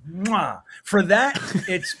for that,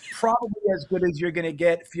 it's probably as good as you're going to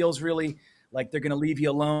get. Feels really like they're going to leave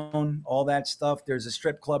you alone, all that stuff. There's a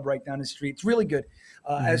strip club right down the street. It's really good.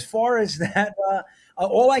 As far as that,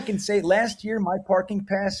 all I can say, last year, my parking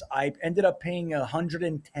pass, I ended up paying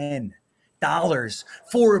 $110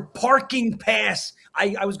 for a parking pass.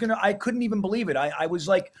 I couldn't even believe it. I was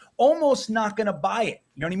like almost not going to buy it.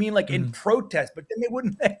 You know what I mean? Like in protest, but then they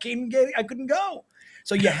wouldn't, I couldn't go.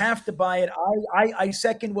 So you have to buy it. I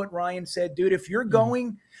second what Ryan said, dude. If you're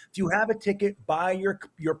going, if you have a ticket, buy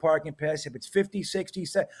your parking pass. If it's 50, 60,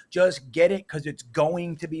 just get it because it's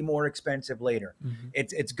going to be more expensive later.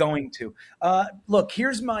 It's going to. Look,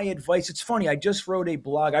 here's my advice. It's funny. I just wrote a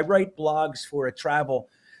blog. I write blogs for a travel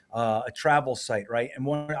site, right? And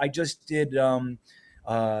one I just did the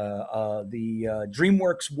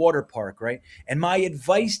DreamWorks water park, right? And my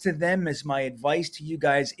advice to them is my advice to you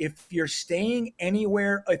guys. If you're staying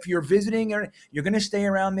anywhere, if you're visiting or you're going to stay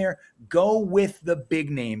around there, go with the big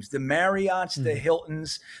names, the Marriotts, the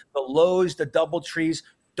Hiltons, the Lowe's, the DoubleTrees.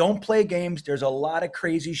 Don't play games. There's a lot of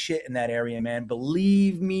crazy shit in that area, man.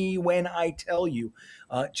 Believe me when I tell you,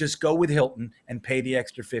 just go with Hilton and pay the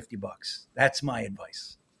extra $50. That's my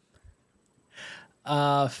advice.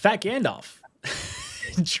 Fat Gandalf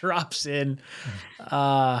drops in.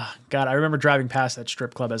 God, I remember driving past that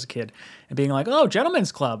strip club as a kid and being like, oh,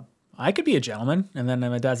 gentlemen's club. I could be a gentleman. And then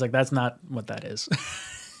my dad's like, that's not what that is.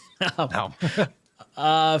 No.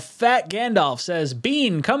 Fat Gandalf says,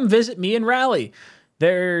 Bean, come visit me in Raleigh.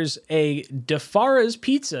 There's a DeFara's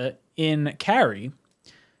Pizza in Cary,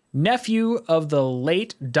 nephew of the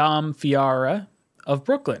late Dom Fiara of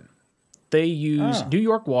Brooklyn. They use New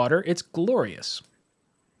York water. It's glorious.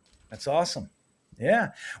 That's awesome.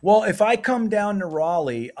 Yeah. Well, if I come down to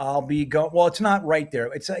Raleigh, I'll be going. Well, it's not right there.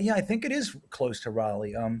 It's I think it is close to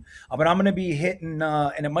Raleigh. But I'm going to be hitting,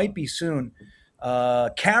 and it might be soon,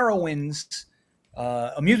 Carowinds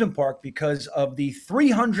amusement park because of the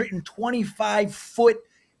 325-foot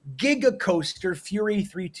Giga Coaster Fury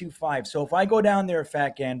 325. So if I go down there,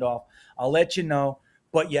 Fat Gandalf, I'll let you know.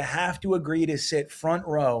 But you have to agree to sit front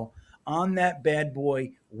row on that bad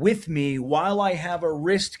boy with me while I have a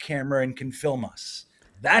wrist camera and can film us.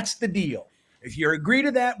 That's the deal. If you agree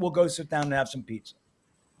to that, we'll go sit down and have some pizza.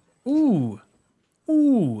 Ooh.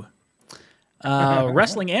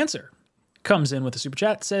 Wrestling Answer comes in with a super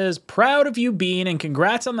chat. Says, proud of you, Bean, and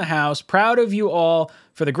congrats on the house. Proud of you all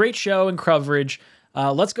for the great show and coverage.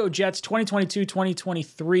 Let's go Jets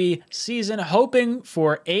 2022-2023 season, hoping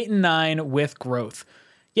for 8-9 with growth.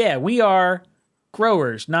 Yeah, we are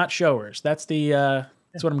growers, not showers. That's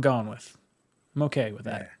what I'm going with. I'm okay with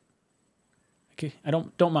that. Okay, I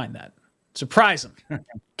don't mind that. Surprise him,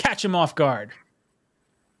 catch him off guard.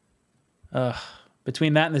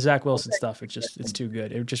 Between that and the Zach Wilson stuff, it's too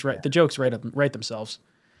good. It just the jokes write themselves.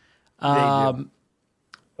 But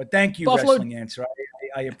thank you, Buffalo, Wrestling Answer.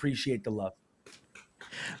 I appreciate the love.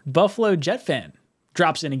 Buffalo Jet fan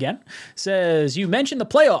drops in again. Says, you mentioned the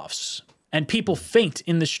playoffs and people faint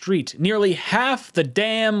in the street. Nearly half the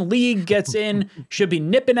damn league gets in, should be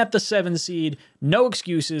nipping at the 7 seed. No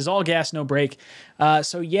excuses, all gas, no break.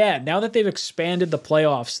 So yeah, now that they've expanded the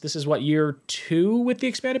playoffs, this is what, year 2 with the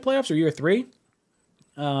expanded playoffs or year 3?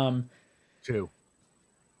 2.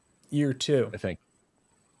 Year 2. I think.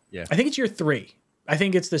 Yeah. I think it's year 3. I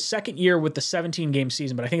think it's the second year with the 17-game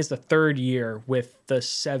season, but I think it's the third year with the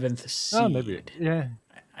 7th seed. Oh, maybe. Yeah.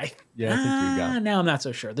 I think you got. Now I'm not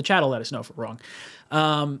so sure. The chat will let us know if we're wrong.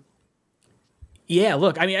 Yeah,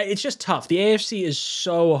 look, I mean, it's just tough. The AFC is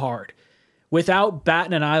so hard. Without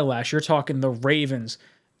batting an eyelash, you're talking the Ravens,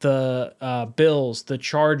 the Bills, the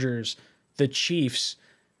Chargers, the Chiefs,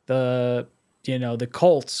 the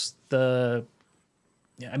Colts, the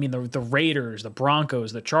Raiders, the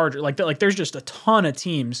Broncos, the Chargers. Like there's just a ton of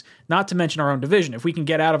teams, not to mention our own division. If we can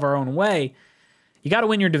get out of our own way, you got to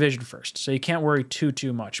win your division first, so you can't worry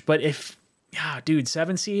too much. But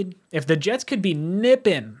 7 seed, if the Jets could be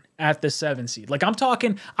nipping at the 7 seed, like I'm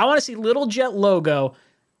talking, I want to see little Jet logo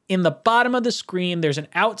in the bottom of the screen. There's an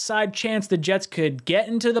outside chance the Jets could get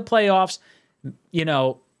into the playoffs,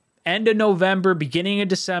 end of November, beginning of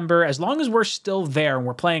December. As long as we're still there and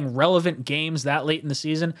we're playing relevant games that late in the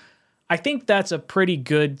season, I think that's a pretty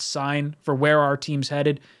good sign for where our team's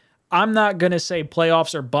headed. I'm not going to say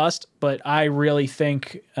playoffs are bust, but I really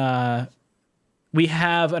think we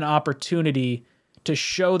have an opportunity to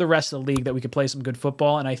show the rest of the league that we could play some good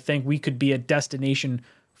football, and I think we could be a destination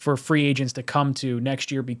for free agents to come to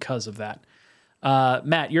next year because of that.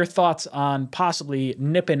 Matt, your thoughts on possibly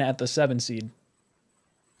nipping at the 7 seed?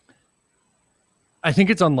 I think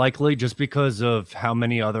it's unlikely just because of how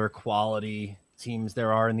many other quality teams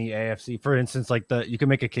there are in the AFC. For instance, you can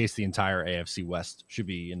make a case the entire AFC West should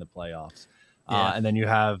be in the playoffs. Yeah. And then you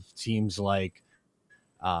have teams like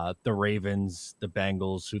the Ravens, the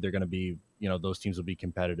Bengals, who they're going to be, those teams will be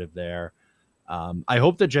competitive there. I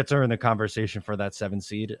hope the Jets are in the conversation for that 7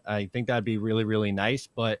 seed. I think that'd be really, really nice,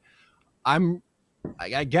 but I'm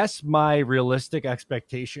I guess my realistic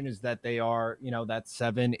expectation is that they are, that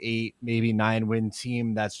 7, 8, maybe 9 win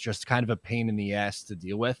team that's just kind of a pain in the ass to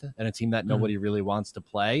deal with, and a team that nobody really wants to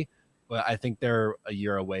play. But I think they're a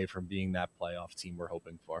year away from being that playoff team we're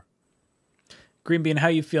hoping for. Green Bean, how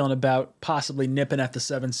you feeling about possibly nipping at the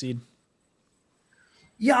 7 seed?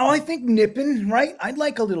 Yeah, well, I think nipping, right? I'd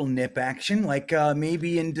like a little nip action, like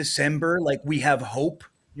maybe in December, like we have hope.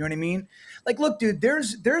 You know what I mean? Like, look, dude,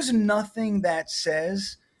 there's nothing that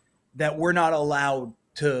says that we're not allowed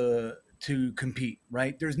to compete,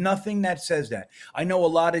 right? There's nothing that says that. I know a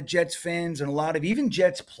lot of Jets fans and a lot of even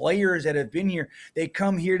Jets players that have been here. They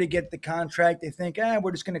come here to get the contract. They think,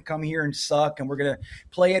 we're just going to come here and suck, and we're going to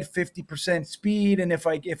play at 50% speed. And if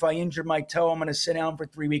I injure my toe, I'm going to sit down for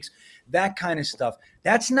 3 weeks. That kind of stuff.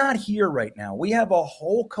 That's not here right now. We have a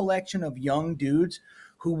whole collection of young dudes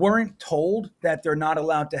who weren't told that they're not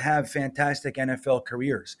allowed to have fantastic NFL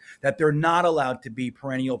careers, that they're not allowed to be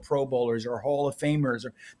perennial Pro Bowlers or Hall of Famers,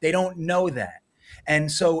 or they don't know that.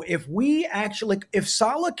 And so if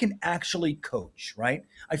Saleh can actually coach, right?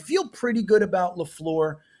 I feel pretty good about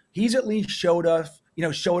LaFleur. He's at least showed us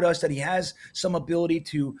that he has some ability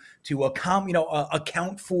to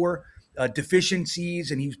account for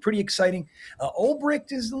deficiencies, and he was pretty exciting.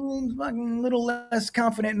 Ulbricht is a little less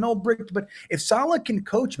confident in Ulbricht, but if Saleh can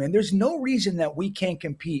coach, man, there's no reason that we can't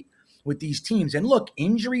compete with these teams. And look,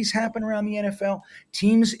 injuries happen around the NFL.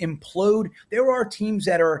 Teams implode. There are teams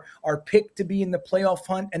that are picked to be in the playoff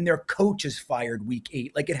hunt, and their coach is fired week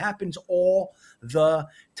 8. Like, it happens all the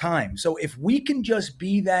time. So if we can just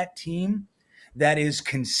be that team that is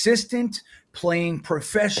consistent, playing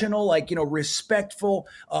professional, respectful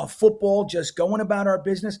football, just going about our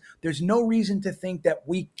business, there's no reason to think that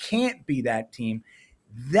we can't be that team.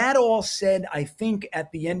 That all said, I think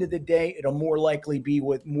at the end of the day, it'll more likely be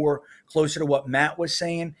more closer to what Matt was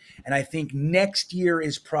saying. And I think next year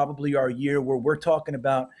is probably our year where we're talking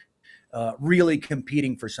about really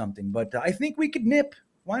competing for something. But I think we could nip.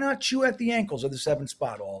 Why not chew at the ankles of the 7th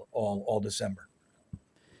spot all December?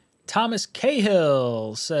 Thomas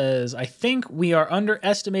Cahill says, I think we are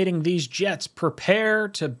underestimating these Jets. Prepare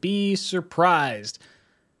to be surprised.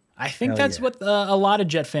 I think that's what a lot of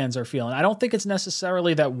Jet fans are feeling. I don't think it's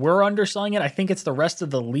necessarily that we're underselling it. I think it's the rest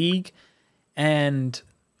of the league and,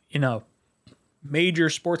 major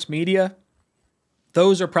sports media.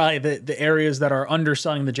 Those are probably the areas that are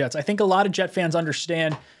underselling the Jets. I think a lot of Jet fans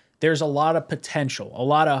understand there's a lot of potential, a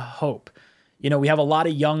lot of hope. We have a lot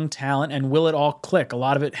of young talent, and will it all click? A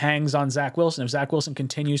lot of it hangs on Zach Wilson. If Zach Wilson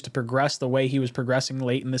continues to progress the way he was progressing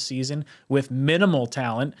late in the season with minimal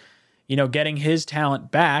talent, getting his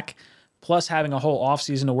talent back, plus having a whole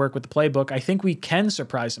offseason to work with the playbook, I think we can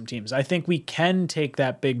surprise some teams. I think we can take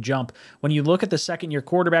that big jump. When you look at the second-year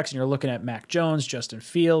quarterbacks and you're looking at Mac Jones, Justin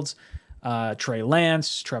Fields, Trey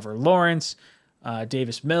Lance, Trevor Lawrence,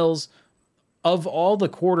 Davis Mills, of all the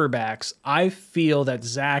quarterbacks, I feel that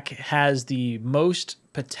Zach has the most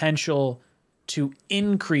potential to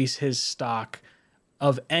increase his stock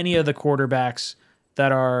of any of the quarterbacks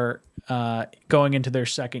that are going into their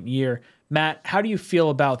second year. Matt, how do you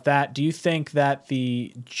feel about that? Do you think that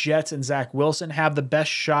the Jets and Zach Wilson have the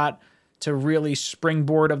best shot to really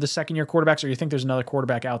springboard of the second-year quarterbacks, or you think there's another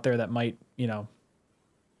quarterback out there that might,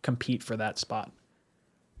 compete for that spot?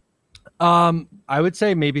 I would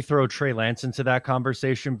say maybe throw Trey Lance into that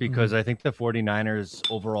conversation because I think the 49ers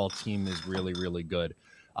overall team is really, really good.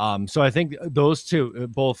 So I think those two,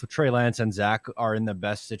 both Trey Lance and Zach, are in the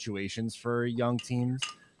best situations for young teams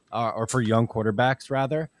or for young quarterbacks,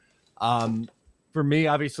 rather. For me,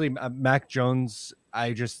 obviously, Mac Jones,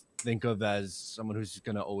 I just think of as someone who's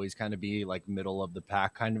going to always kind of be like middle of the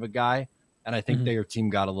pack kind of a guy. And I think their team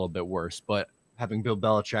got a little bit worse, but having Bill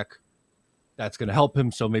Belichick, that's going to help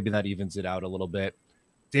him. So maybe that evens it out a little bit.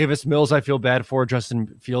 Davis Mills, I feel bad for.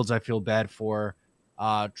 Justin Fields, I feel bad for.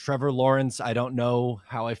 Trevor Lawrence, I don't know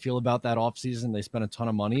how I feel about that offseason. They spent a ton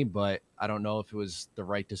of money, but I don't know if it was the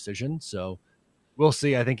right decision. So we'll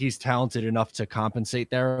see. I think he's talented enough to compensate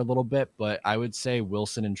there a little bit, but I would say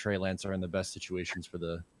Wilson and Trey Lance are in the best situations for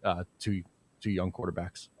the two young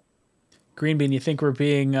quarterbacks. Green Bean, you think we're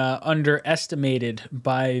being underestimated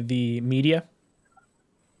by the media?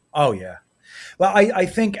 Oh, yeah. Well, I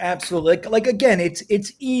think absolutely. Like again,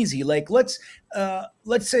 it's easy. Like let's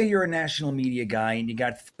say you're a national media guy and you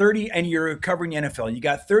got 30, and you're covering the NFL. You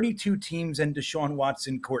got 32 teams and Deshaun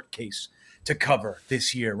Watson court case to cover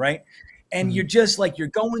this year, right? And you're just you're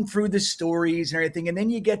going through the stories and everything, and then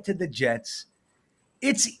you get to the Jets.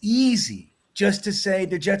 It's easy just to say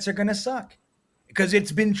the Jets are going to suck because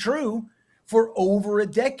it's been true for over a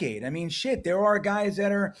decade. I mean, shit, there are guys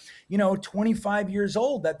that are, 25 years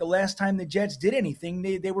old that the last time the Jets did anything,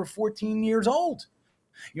 they were 14 years old.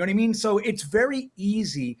 You know what I mean? So it's very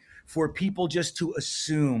easy for people just to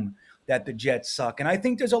assume that the Jets suck. And I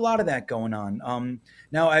think there's a lot of that going on.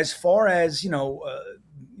 Now, as far as,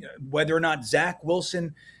 whether or not Zach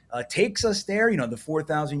Wilson takes us there, the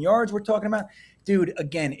 4,000 yards we're talking about, dude,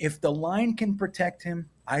 again, if the line can protect him,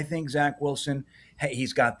 I think Zach Wilson, hey,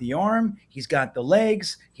 he's got the arm, he's got the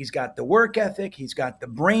legs, he's got the work ethic, he's got the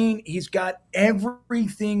brain, he's got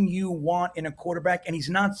everything you want in a quarterback, and he's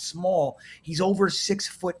not small. He's over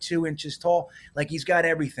 6'2" tall. Like, he's got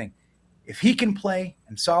everything. If he can play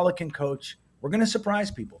and Saleh can coach, we're going to surprise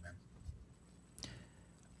people,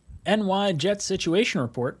 man. NY Jets Situation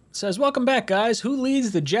Report says, welcome back, guys. Who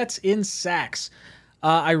leads the Jets in sacks?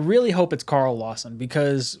 I really hope it's Carl Lawson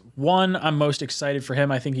because, one, I'm most excited for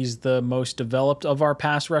him. I think he's the most developed of our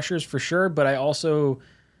pass rushers for sure, but I also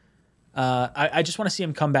I just want to see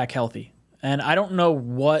him come back healthy. And I don't know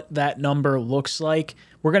what that number looks like.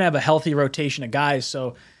 We're going to have a healthy rotation of guys,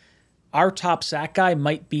 so our top sack guy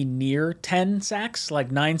might be near 10 sacks, like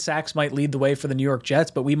 9 sacks might lead the way for the New York Jets,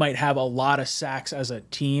 but we might have a lot of sacks as a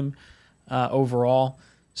team overall.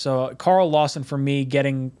 So Carl Lawson, for me,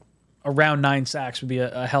 getting around 9 sacks would be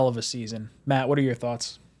a hell of a season. Matt, what are your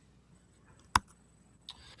thoughts?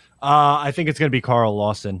 I think it's going to be Carl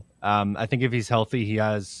Lawson. I think if he's healthy, he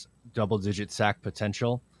has double-digit sack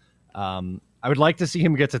potential. I would like to see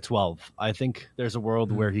him get to 12. I think there's a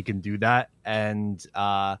world where he can do that. And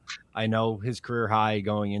I know his career high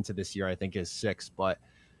going into this year, I think, is 6. But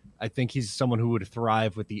I think he's someone who would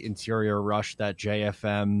thrive with the interior rush that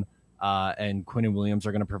JFM and Quinnen Williams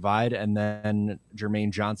are going to provide. And then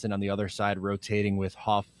Jermaine Johnson on the other side, rotating with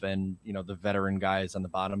Huff and, the veteran guys on the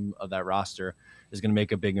bottom of that roster is going to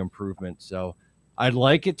make a big improvement. So I'd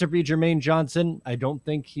like it to be Jermaine Johnson. I don't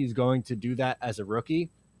think he's going to do that as a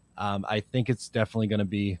rookie. I think it's definitely going to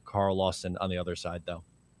be Carl Lawson on the other side, though.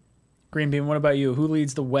 Greenbean, what about you? Who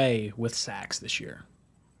leads the way with sacks this year?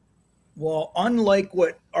 Well, unlike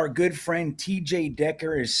what our good friend TJ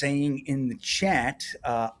Decker is saying in the chat,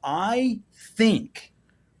 I think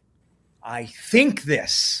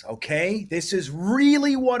this, okay? This is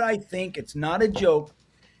really what I think. It's not a joke.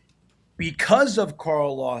 Because of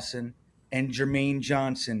Carl Lawson and Jermaine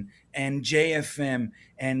Johnson and JFM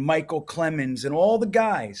and Michael Clemens and all the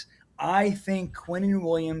guys, I think Quinnen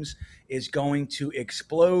Williams is going to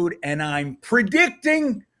explode, and I'm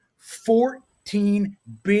predicting 14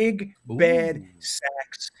 big, bad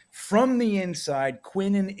sacks from the inside.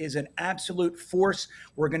 Quinnen is an absolute force.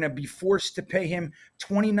 We're going to be forced to pay him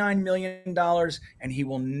 $29 million, and he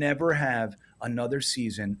will never have another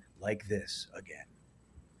season like this again.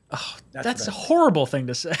 Oh, that's a horrible thing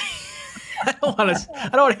to say. I don't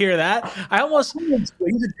want to hear that.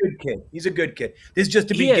 He's a good kid. He's a good kid. This is just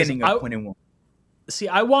the beginning of Quinnen Williams. See,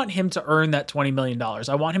 I want him to earn that $20 million.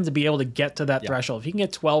 I want him to be able to get to that threshold. If he can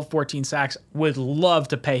get 12, 14 sacks, would love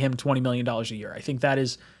to pay him $20 million a year. I think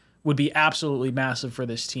that would be absolutely massive for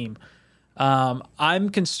this team. I'm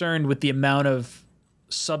concerned with the amount of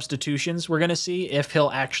substitutions we're going to see, if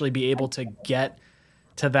he'll actually be able to get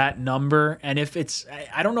to that number. And if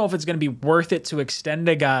I don't know if it's going to be worth it to extend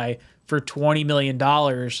a guy for $20 million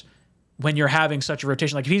when you're having such a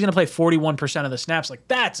rotation. Like, if he's going to play 41% of the snaps, like,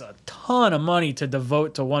 that's a ton of money to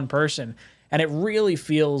devote to one person. And it really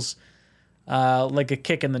feels like a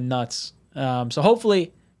kick in the nuts. So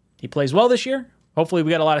hopefully he plays well this year. Hopefully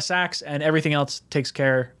we got a lot of sacks and everything else takes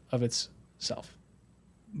care of itself.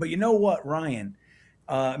 But you know what, Ryan?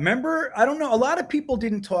 Remember, I don't know, a lot of people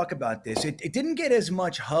didn't talk about this. It didn't get as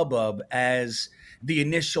much hubbub as the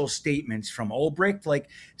initial statements from Ulbricht. Like,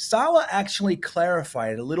 Saleh actually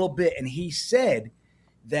clarified it a little bit, and he said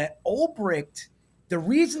that Ulbricht, the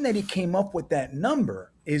reason that he came up with that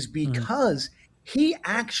number is because he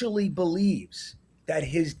actually believes that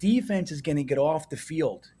his defense is going to get off the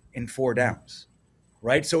field in 4 downs.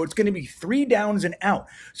 Right? So it's going to be 3 downs and out.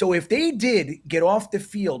 So if they did get off the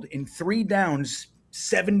field in 3 downs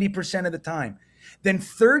 70% of the time, then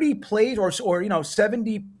 30 plays or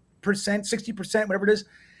 70%, 60%, whatever it is,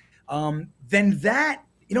 then that,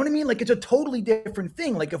 you know what I mean? Like, it's a totally different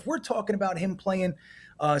thing. Like, if we're talking about him playing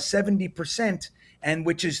 70%, and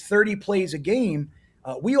which is 30 plays a game,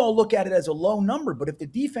 we all look at it as a low number. But if the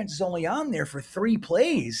defense is only on there for 3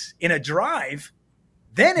 plays in a drive,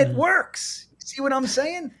 then it works. See what I'm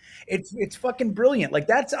saying? It's fucking brilliant. Like,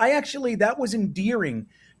 that was endearing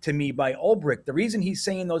to me by Ulbricht. The reason he's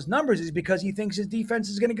saying those numbers is because he thinks his defense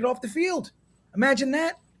is going to get off the field. Imagine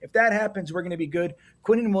that. If that happens, we're going to be good.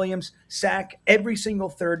 Quinnen Williams, sack every single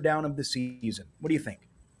 3rd down of the season. What do you think?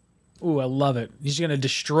 Ooh, I love it. He's going to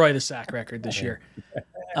destroy the sack record this year.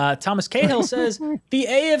 Thomas Cahill says the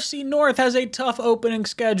AFC North has a tough opening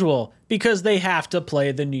schedule because they have to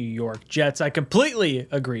play the New York Jets. I completely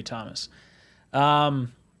agree, Thomas.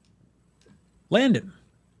 Landon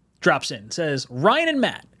drops in, says, Ryan and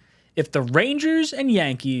Matt, if the Rangers and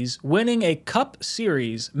Yankees winning a Cup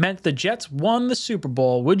Series meant the Jets won the Super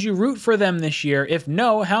Bowl, would you root for them this year? If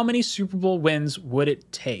no, how many Super Bowl wins would it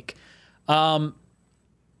take?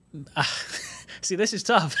 See, this is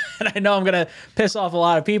tough, and I know I'm going to piss off a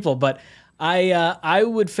lot of people, but I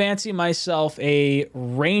would fancy myself a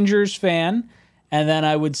Rangers fan, and then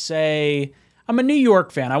I would say I'm a New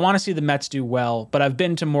York fan. I want to see the Mets do well, but I've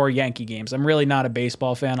been to more Yankee games. I'm really not a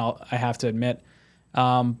baseball fan, I have to admit.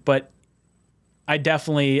 But I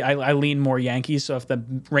definitely I lean more Yankees. So if the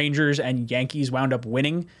Rangers and Yankees wound up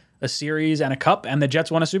winning a series and a cup and the Jets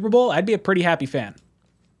won a Super Bowl, I'd be a pretty happy fan.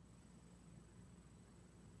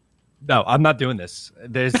 No, I'm not doing this.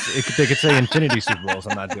 They could say infinity Super Bowls.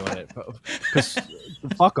 I'm not doing it. Because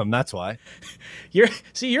fuck them, that's why. You're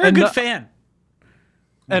a good fan.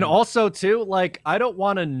 And also, too, like, I don't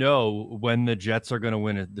want to know when the Jets are going to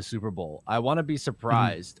win the Super Bowl. I want to be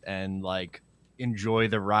surprised and, like, enjoy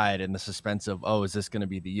the ride and the suspense of, oh, is this going to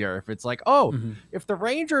be the year? If it's like, if the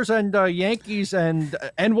Rangers and Yankees and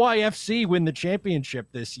NYFC win the championship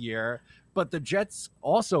this year, but the Jets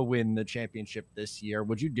also win the championship this year,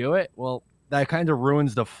 would you do it? Well, that kind of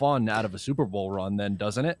ruins the fun out of a Super Bowl run then,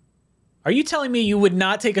 doesn't it? Are you telling me you would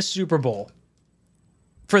not take a Super Bowl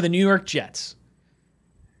for the New York Jets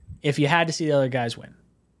if you had to see the other guys win?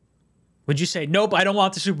 Would you say, nope, I don't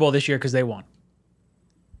want the Super Bowl this year because they won?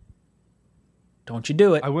 Don't you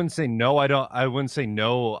do it. I wouldn't say no. I wouldn't say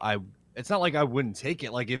no. It's not like I wouldn't take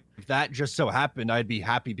it. Like, if that just so happened, I'd be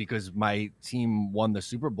happy because my team won the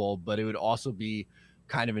Super Bowl, but it would also be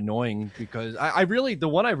kind of annoying because the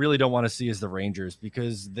one I really don't want to see is the Rangers,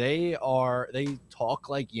 because they talk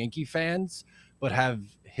like Yankee fans, but have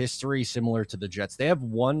history similar to the Jets. They have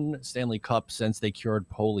won Stanley Cup since they cured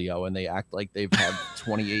polio, and they act like they've had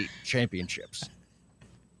 28 championships.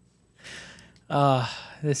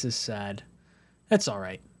 This is sad. It's all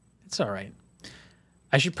right. It's all right.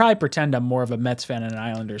 I should probably pretend I'm more of a Mets fan and an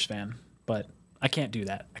Islanders fan, but I can't do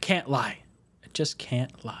that. I can't lie. I just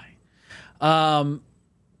can't lie.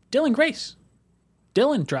 Dylan Grace.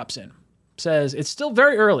 Dylan drops in, says, it's still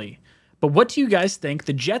very early, but what do you guys think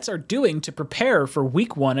the Jets are doing to prepare for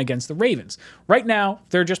week 1 against the Ravens? Right now,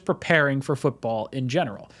 they're just preparing for football in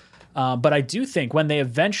general. But I do think when they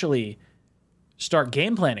eventually start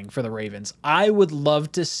game planning for the Ravens, I would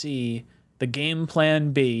love to see the game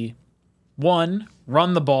plan be, 1,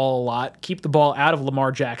 run the ball a lot, keep the ball out of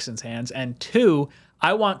Lamar Jackson's hands, and 2,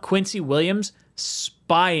 I want Quincy Williams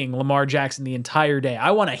spying Lamar Jackson the entire day. I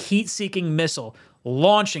want a heat-seeking missile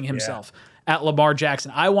launching himself at Lamar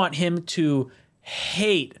Jackson. I want him to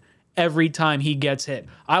hate every time he gets hit.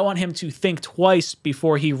 I want him to think twice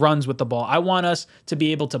before he runs with the ball. I want us to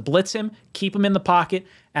be able to blitz him, keep him in the pocket,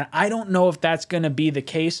 and I don't know if that's going to be the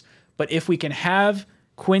case, but if we can have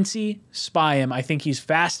Quincy spy him, I think he's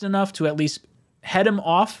fast enough to at least head him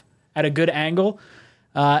off at a good angle.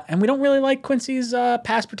 And we don't really like Quincy's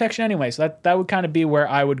pass protection anyway, so that would kind of be where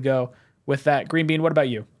I would go with that. Green Bean, what about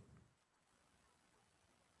you?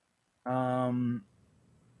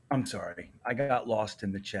 I'm sorry. I got lost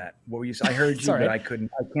in the chat. What were you saying? I heard you, right. but I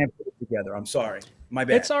can't put it together. I'm sorry. My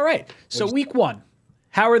bad. It's all right. So week 1,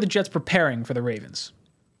 how are the Jets preparing for the Ravens?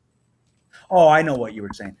 Oh, I know what you were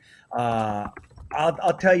saying.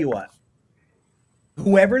 I'll tell you what.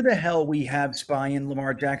 Whoever the hell we have spying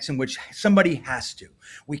Lamar Jackson, which somebody has to.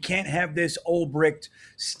 We can't have this Ulbricht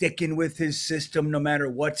sticking with his system no matter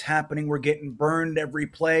what's happening. We're getting burned every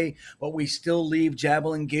play, but we still leave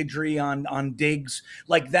Javelin Guidry on Diggs,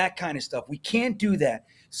 like that kind of stuff. We can't do that.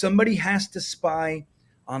 Somebody has to spy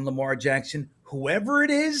on Lamar Jackson. Whoever it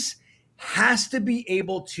is has to be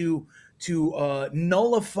able to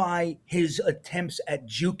nullify his attempts at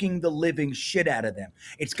juking the living shit out of them.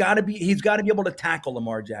 He's got to be able to tackle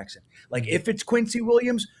Lamar Jackson. Like, if it's Quincy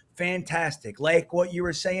Williams, fantastic. Like what you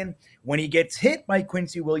were saying, when he gets hit by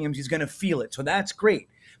Quincy Williams, he's going to feel it. So that's great.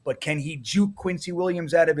 But can he juke Quincy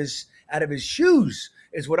Williams out of his shoes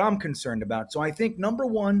is what I'm concerned about. So I think, number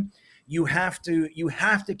 1, you have to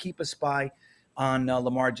keep a spy on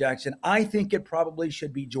Lamar Jackson. I think it probably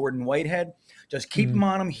should be Jordan Whitehead. Just keep him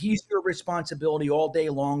on him. He's your responsibility all day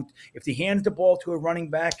long. If he hands the ball to a running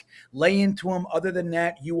back, lay into him. Other than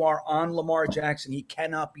that, you are on Lamar Jackson. He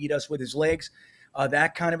cannot beat us with his legs,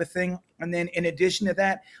 that kind of a thing. And then in addition to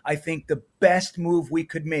that, I think the best move we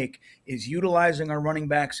could make is utilizing our running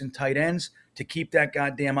backs and tight ends to keep that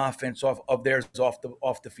goddamn offense off of theirs off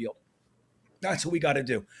the field. That's what we got to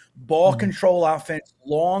do. Ball control offense,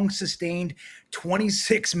 long, sustained,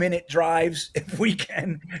 26-minute drives if we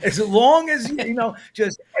can. As long as,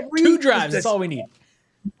 just every 2 drives, that's all we need.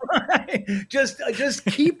 just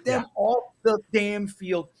keep them off the damn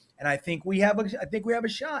field. And I think we have a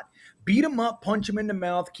shot. Beat them up, punch them in the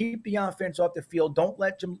mouth, keep the offense off the field. Don't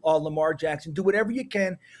let Lamar Jackson do whatever you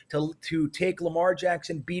can to take Lamar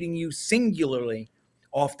Jackson beating you singularly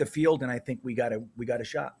off the field. And I think we got a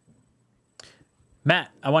shot.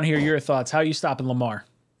 Matt, I want to hear your thoughts. How are you stopping Lamar?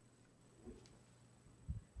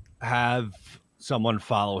 Have someone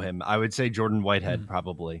follow him. I would say Jordan Whitehead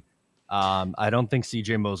probably. I don't think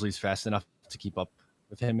CJ Mosley's fast enough to keep up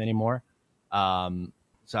with him anymore.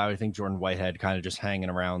 So I would think Jordan Whitehead kind of just hanging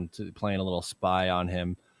around, playing a little spy on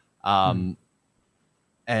him. And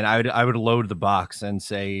I would load the box and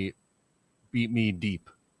say, beat me deep.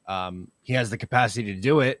 He has the capacity to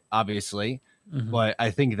do it, obviously, but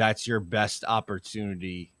I think that's your best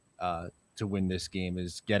opportunity to win this game,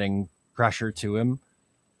 is getting pressure to him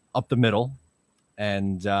up the middle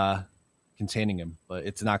and containing him. But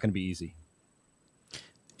it's not going to be easy.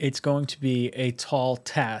 It's going to be a tall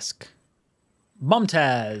task.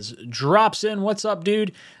 Mumtaz drops in. What's up,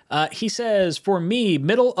 dude? He says, for me,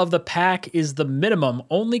 middle of the pack is the minimum.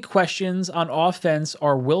 Only questions on offense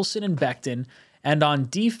are Wilson and Becton, and on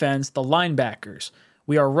defense, the linebackers.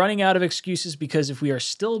 We are running out of excuses because if we are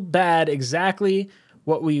still bad, if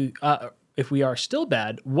we are still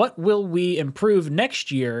bad, what will we improve next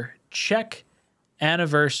year? Check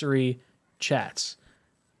anniversary chats.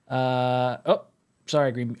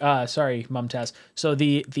 Sorry, Mumtaz. So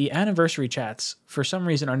the anniversary chats, for some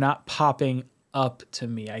reason, are not popping up to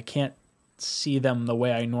me. I can't see them the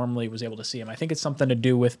way I normally was able to see them. I think it's something to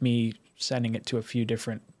do with me sending it to a few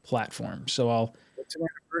different platforms. So What's an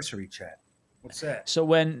anniversary chat? What's that? So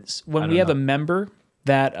when we have a member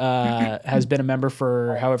that has been a member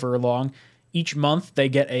for however long, each month they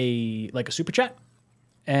get a super chat,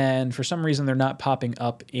 and for some reason they're not popping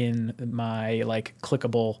up in my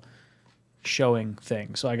clickable showing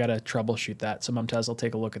thing. So I got to troubleshoot that. So Mumtaz will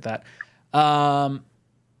take a look at that.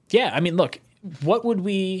 Look, what would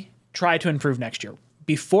we try to improve next year?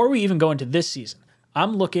 Before we even go into this season,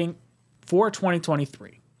 I'm looking for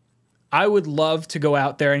 2023. I would love to go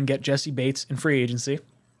out there and get Jesse Bates in free agency.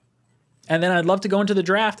 And then I'd love to go into the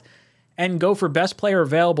draft and go for best player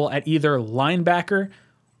available at either linebacker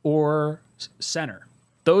or center.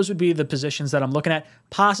 Those would be the positions that I'm looking at.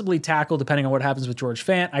 Possibly tackle, depending on what happens with George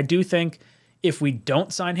Fant. I do think if we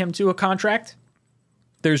don't sign him to a contract,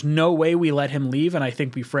 there's no way we let him leave, and I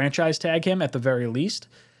think we franchise tag him at the very least.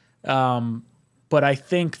 But I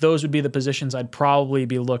think those would be the positions I'd probably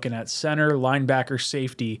be looking at: center, linebacker,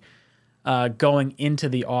 safety, going into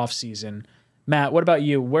the offseason. Matt, what about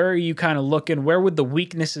you? Where are you kind of looking? Where would the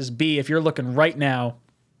weaknesses be if you're looking right now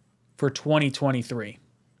for 2023?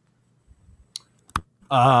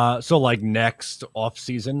 Next off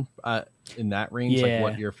season, in that range,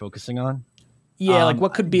 what you're focusing on? Yeah,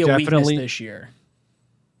 what could be a weakness this year?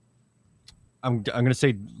 I'm going to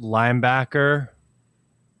say linebacker,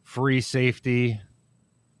 free safety,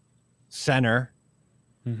 center,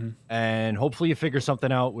 and hopefully you figure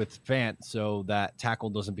something out with Fant so that tackle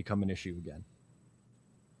doesn't become an issue again.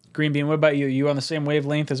 Green Bean, what about you? Are you on the same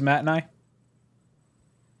wavelength as Matt and I?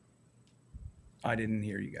 I didn't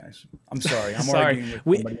hear you guys. I'm sorry. I'm arguing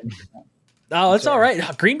with somebody. Oh, it's all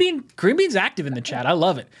right. Green Bean's active in the chat. I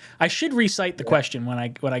love it. I should recite the question when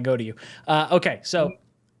I go to you. Okay, so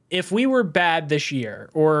if we were bad this year,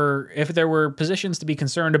 or if there were positions to be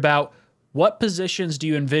concerned about, what positions do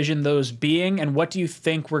you envision those being, and what do you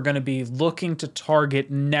think we're going to be looking to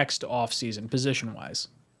target next offseason, position-wise?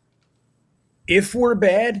 If we're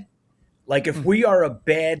bad, if we are a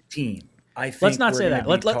bad team, I think let's not say that.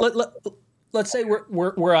 Let's say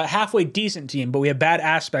we're a halfway decent team, but we have bad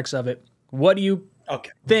aspects of it. What do you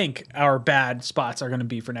think our bad spots are going to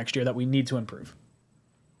be for next year that we need to improve?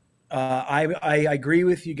 I agree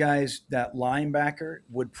with you guys that linebacker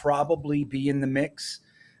would probably be in the mix.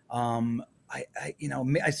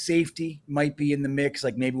 A safety might be in the mix.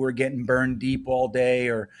 Like maybe we're getting burned deep all day,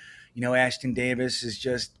 or Ashton Davis is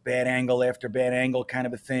just bad angle after bad angle kind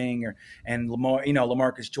of a thing, and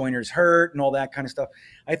Lamarcus Joyner's hurt and all that kind of stuff.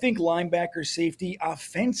 I think linebacker, safety,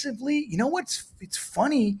 offensively, it's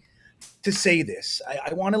funny to say this.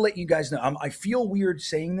 I want to let you guys know. I feel weird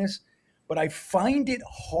saying this, but I find it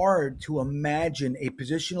hard to imagine a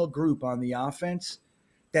positional group on the offense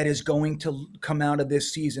that is going to come out of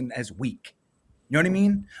this season as weak. You know what I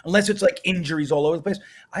mean? Unless it's injuries all over the place.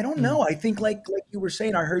 I don't know. I think like you were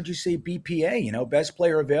saying, I heard you say BPA, best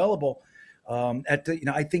player available.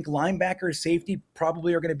 I think linebacker, safety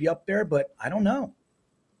probably are going to be up there, but I don't know.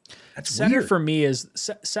 That's center weird. for me is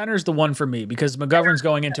center's the one for me because McGovern's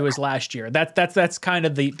going into his last year. That's kind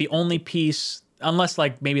of the only piece, unless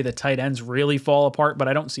like maybe the tight ends really fall apart, but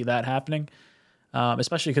I don't see that happening.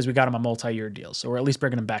 Especially because we got him a multi-year deal, so we're at least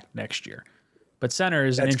bringing him back next year. But center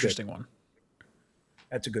is an interesting one.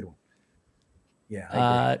 That's a good one. Yeah.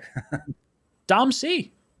 I agree. Dom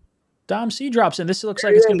C drops in. This looks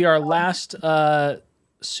like it's going to be our last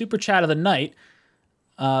super chat of the night.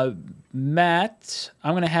 Matt,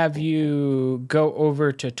 I'm going to have you go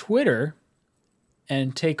over to Twitter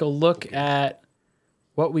and take a look at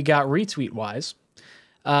what we got retweet wise.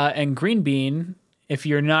 And Green Bean, if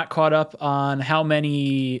you're not caught up on how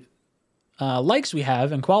many likes we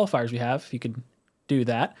have and qualifiers we have, if you could do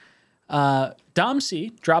that. Dom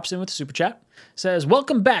C drops in with the super chat, says,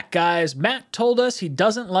 "Welcome back, guys. Matt told us he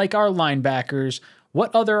doesn't like our linebackers.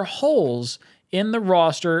 What other holes in the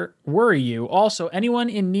roster worry you? Also, anyone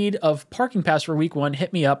in need of parking pass for week 1,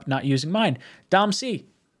 hit me up, not using mine." Dom C,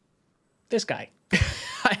 this guy.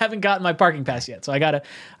 I haven't gotten my parking pass yet, so I gotta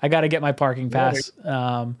get my parking pass.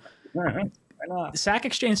 Sack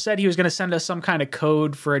Exchange said he was going to send us some kind of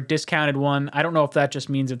code for a discounted one. I don't know if that just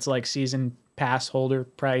means it's like season pass holder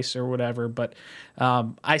price or whatever, but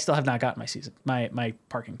I still have not gotten my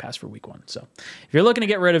parking pass for week 1. So if you're looking to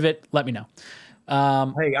get rid of it, let me know.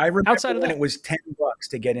 Hey, I remember outside of when it was $10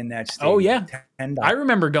 to get in that stadium. Oh yeah, $10. I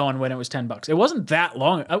remember going when it was $10. It wasn't that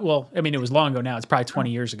long. Well, I mean, it was long ago now. It's probably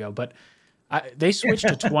 20 years ago, but they switched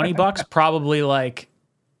to $20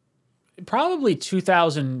 probably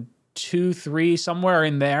 2002, 3, somewhere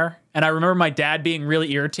in there. And I remember my dad being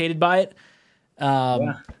really irritated by it.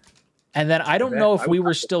 And then I don't know if we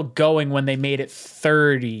were still going when they made it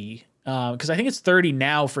 30, because I think it's 30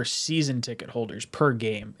 now for season ticket holders per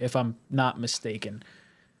game, if I'm not mistaken.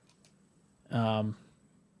 I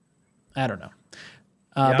don't know.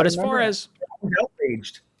 But as far as I was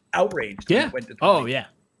outraged. Yeah. When it went to 20. Oh yeah,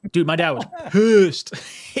 dude, my dad was pissed.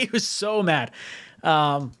 He was so mad.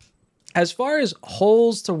 As far as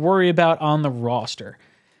holes to worry about on the roster,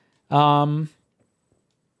 I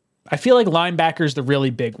feel like linebacker is the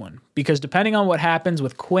really big one because depending on what happens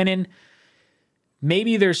with Quinnen,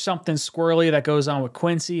 maybe there's something squirrely that goes on with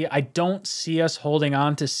Quincy. I don't see us holding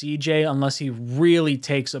on to CJ unless he really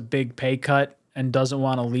takes a big pay cut and doesn't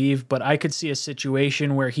want to leave. But I could see a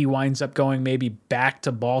situation where he winds up going maybe back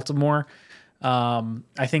to Baltimore.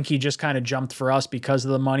 I think he just kind of jumped for us because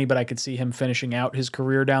of the money, but I could see him finishing out his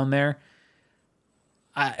career down there.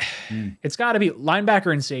 It's got to be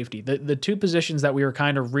linebacker and safety. The two positions that we were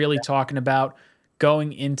kind of really talking about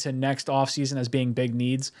going into next offseason as being big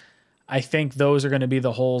needs. I think those are going to be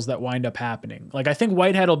the holes that wind up happening. Like, I think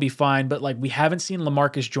Whitehead will be fine, but like we haven't seen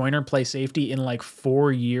LaMarcus Joyner play safety in like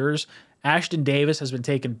 4 years. Ashton Davis has been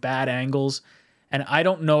taking bad angles, and I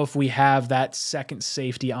don't know if we have that second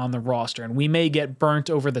safety on the roster. And we may get burnt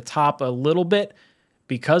over the top a little bit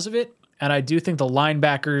because of it. And I do think the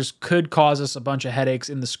linebackers could cause us a bunch of headaches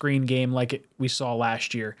in the screen game like we saw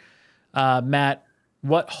last year. Matt,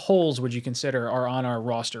 what holes would you consider are on our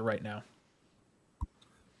roster right now?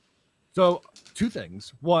 So, two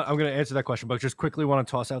things. One, I'm going to answer that question, but just quickly want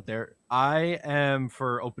to toss out there. I am,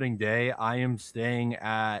 for opening day, I am staying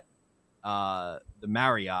at the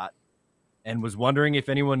Marriott and was wondering if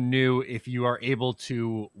anyone knew if you are able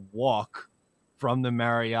to walk from the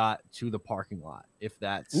Marriott to the parking lot, if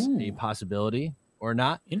that's a possibility or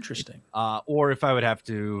not. Interesting. Or if I would have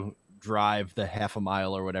to drive the half a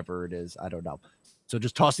mile or whatever it is. I don't know. So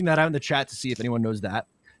just tossing that out in the chat to see if anyone knows that.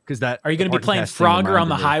 Are you going to be playing Frogger on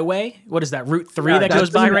the highway? What is that, Route 3 that goes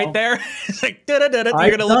by right there? It's like, da-da-da-da. You're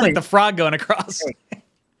going to look like the frog going across.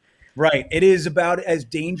 Right. It is about as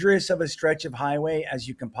dangerous of a stretch of highway as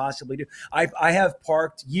you can possibly do. I have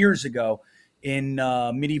parked years ago in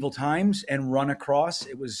medieval times and run across.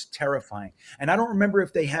 It was terrifying. And I don't remember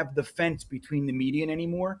if they have the fence between the median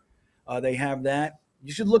anymore. They have that.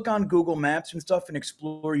 You should look on Google Maps and stuff and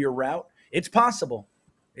explore your route. It's possible.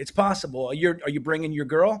 It's possible. Are you bringing your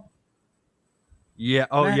girl? Yeah.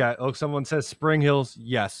 Oh, Matt? Yeah. Oh, someone says Spring Hills.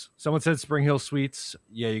 Yes. Someone said Spring Hill Suites.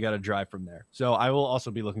 Yeah, you got to drive from there. So I will also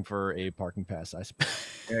be looking for a parking pass, I suppose.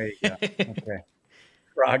 There you go. Okay.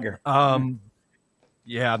 Frogger.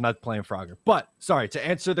 Yeah, I'm not playing Frogger. But sorry, to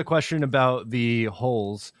answer the question about the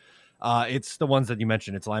holes, it's the ones that you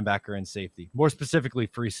mentioned. It's linebacker and safety. More specifically,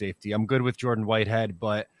 free safety. I'm good with Jordan Whitehead,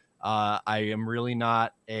 but I am really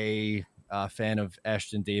not a fan of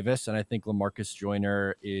Ashton Davis, and I think LaMarcus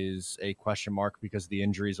Joyner is a question mark because of the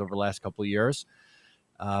injuries over the last couple of years.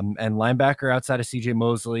 And linebacker outside of CJ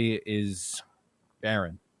Mosley is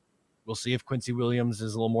barren. We'll see if Quincy Williams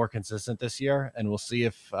is a little more consistent this year, and we'll see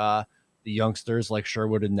if the youngsters like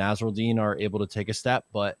Sherwood and Nasruddin are able to take a step.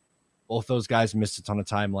 But both those guys missed a ton of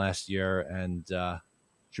time last year, and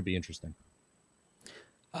should be interesting.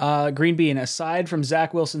 Green Bean, aside from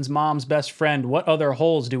Zach Wilson's mom's best friend, what other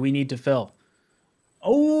holes do we need to fill?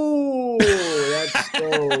 Oh, that's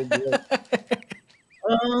so good.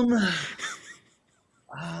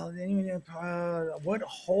 What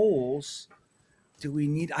holes do we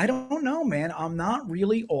need? I don't know, man. I'm not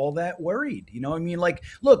really all that worried. You know what I mean? Like,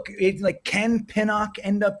 look, can Pinnock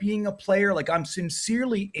end up being a player? Like, I'm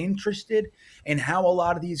sincerely interested in how a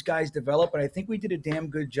lot of these guys develop, and I think we did a damn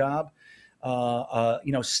good job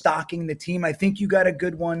stocking the team. I think you got a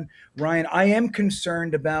good one, Ryan. I am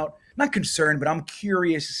concerned about, not concerned, but I'm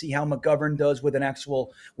curious to see how McGovern does with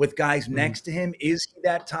with guys next to him. Is he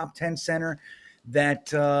that top 10 center that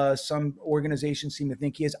some organizations seem to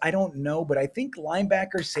think he is? I don't know, but I think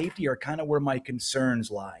linebacker, safety are kind of where my concerns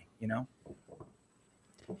lie, you know?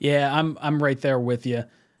 Yeah, I'm right there with you.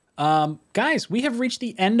 Guys, we have reached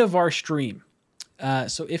the end of our stream.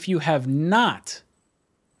 So if you have not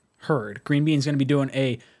heard, Green Bean's going to be doing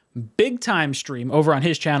a big time stream over on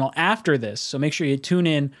his channel after this. So make sure you tune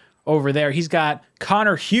in over there. He's got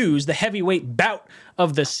Connor Hughes, the heavyweight bout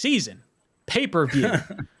of the season, pay-per-view.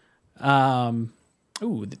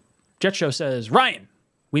 The Jet Show says, Ryan,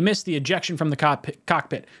 we missed the ejection from the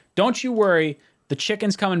cockpit. Don't you worry. The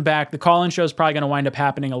chicken's coming back. The call-in show is probably going to wind up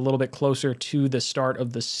happening a little bit closer to the start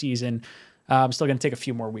of the season. I'm still going to take a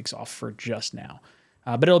few more weeks off for just now,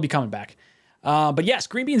 but it'll be coming back. But yes,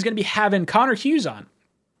 Green Bean's going to be having Connor Hughes on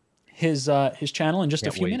his channel in just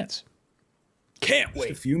a few minutes. Can't wait.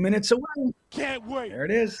 Just a few minutes away. Can't wait. There it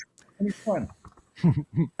is. It's fun.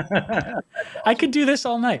 I could do this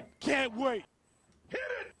all night. Can't wait.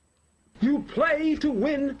 You play to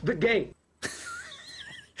win the game.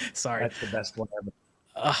 Sorry. That's the best one ever.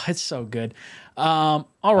 It's so good. All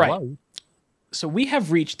right. Hello. So we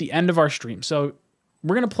have reached the end of our stream. So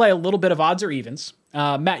we're going to play a little bit of odds or evens.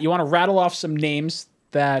 Matt, you want to rattle off some names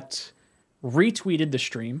that retweeted the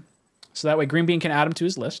stream so that way Green Bean can add them to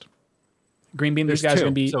his list. Green Bean, these guys are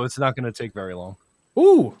going to be... So it's not going to take very long.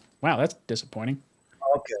 Ooh, wow, that's disappointing.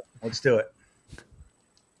 Okay, let's do it.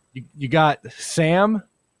 You got Sam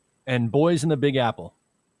and Boys in the Big Apple.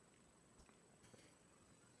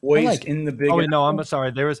 Boys in the Big Apple? Oh, wait, no, I'm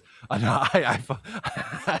sorry. There was... I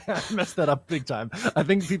messed that up big time. I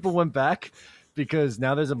think people went back because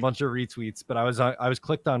now there's a bunch of retweets, but I was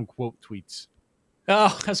clicked on quote tweets.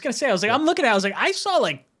 Oh, I was going to say, I'm looking at it, I was like, I saw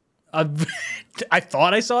I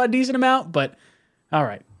thought I saw a decent amount, but all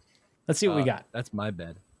right. Let's see what we got. That's my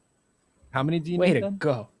bad. How many do you need? Way to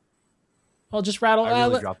go. Well, just rattle. I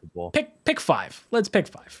really dropped the ball. Pick 5. Let's pick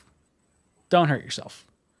 5. Don't hurt yourself.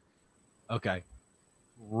 Okay.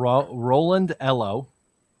 Roland Ello.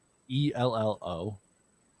 ELLO.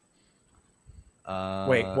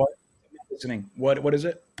 Wait, what? I'm not listening. What is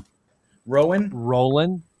it? Roland?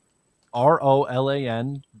 Roland.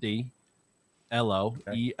 ROLAND. LO.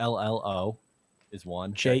 Okay. ELLO is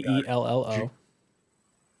one. JELLO.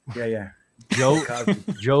 Yeah.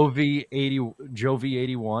 Jovi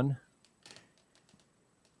 81.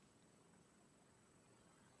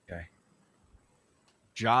 Okay.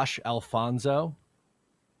 Josh Alfonso.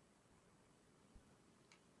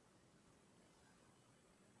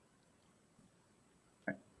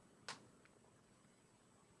 Okay.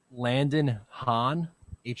 Landon Hahn,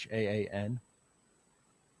 HAAN.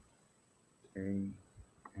 A-N-N.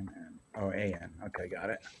 Oh, A-N. Okay, got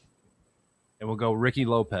it. And we'll go Ricky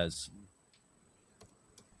Lopez.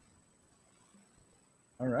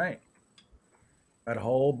 All right. Got a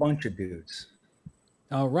whole bunch of dudes.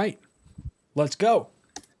 All right. Let's go.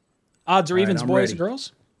 Odds or evens, boys and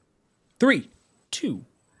girls? 3, 2,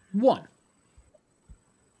 1.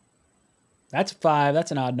 That's 5.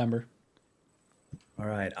 That's an odd number. All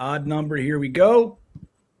right. Odd number. Here we go.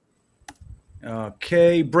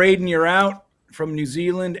 Okay. Braden, you're out from New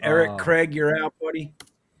Zealand. Eric Craig, you're out, buddy.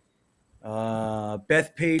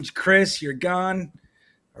 Beth Page, Chris, you're gone.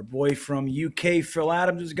 Our boy from UK, Phil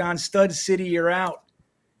Adams, is gone. Stud City, you're out.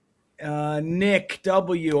 Nick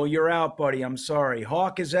W, you're out, buddy. I'm sorry.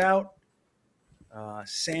 Hawk is out.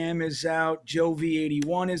 Sam is out. Joe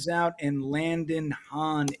V81 is out. And Landon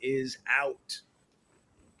Hahn is out.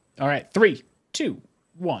 All right. 3, 2,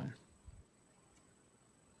 1.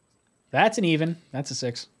 That's an even. That's a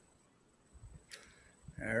 6.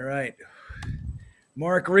 All right.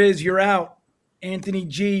 Mark Riz, you're out. Anthony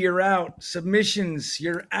G, you're out. Submissions,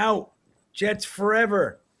 you're out. Jets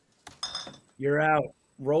Forever, you're out.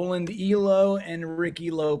 Roland Elo and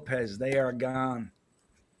Ricky Lopez, they are gone.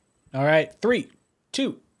 All right. 3,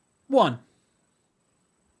 2, 1.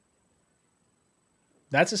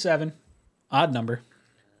 That's a 7. Odd number.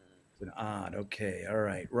 It's an odd. Okay. All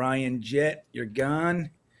right. Ryan Jet, you're gone.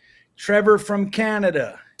 Trevor from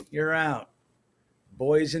Canada, you're out.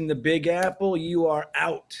 Boys in the Big Apple, you are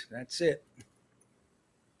out. That's it.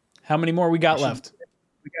 How many more we got left?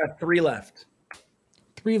 We got 3 left.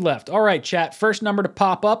 3 left. All right, chat. First number to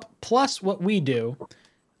pop up, plus what we do.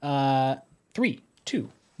 3, 2,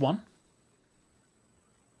 1.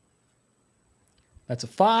 That's a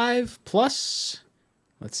 5 plus.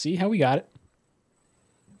 Let's see how we got it.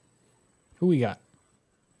 Who we got?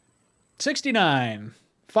 69.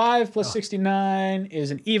 5 plus 69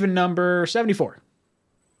 is an even number, 74.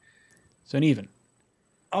 So an even.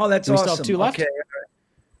 Oh, that's Do we awesome. still have 2 left? Okay.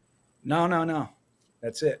 No.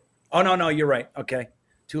 That's it. Oh, no, you're right. Okay.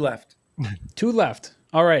 2 left. 2 left.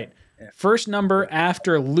 All right. Yeah. First number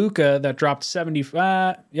after Luca that dropped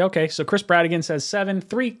 75. Yeah, okay, so Chris Bradigan says 7.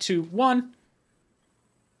 3, 2, 1.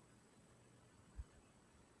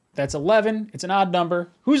 That's 11. It's an odd number.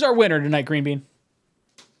 Who's our winner tonight, Green Bean?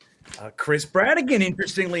 Chris Bradigan,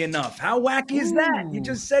 interestingly enough. How wacky is that? You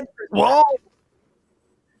just said Chris Whoa!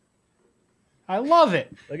 I love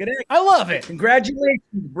it. Look at it. I love it. Congratulations,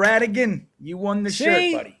 Bradigan. You won the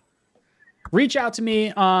shirt, buddy. Reach out to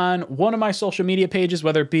me on one of my social media pages,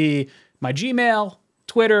 whether it be my Gmail,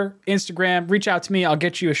 Twitter, Instagram. Reach out to me. I'll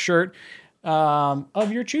get you a shirt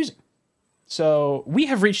of your choosing. So we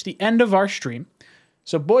have reached the end of our stream.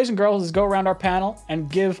 So boys and girls, let's go around our panel and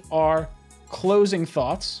give our closing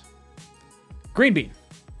thoughts. Green Bean,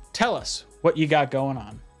 tell us what you got going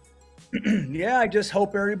on. Yeah, I just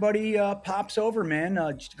hope everybody pops over, man.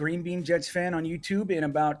 Green Bean Jets fan on YouTube in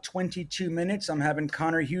about 22 minutes. I'm having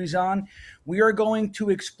Connor Hughes on. We are going to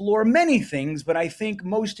explore many things, but I think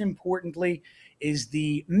most importantly is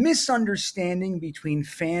the misunderstanding between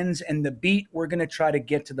fans and the beat. We're going to try to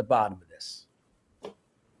get to the bottom of this.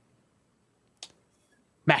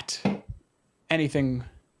 Matt, anything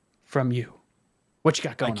from you? What you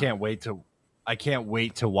got going I can't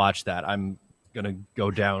wait to watch that. I'm gonna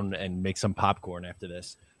go down and make some popcorn after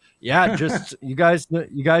this. Yeah, just you guys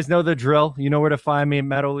know the drill. You know where to find me,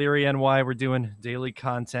 Matt O'Leary NY. We're doing daily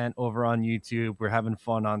content over on YouTube. We're having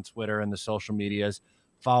fun on Twitter and the social medias.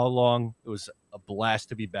 Follow along. It was a blast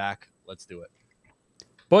to be back. Let's do it.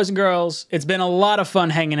 Boys and girls, it's been a lot of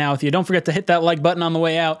fun hanging out with you. Don't forget to hit that like button on the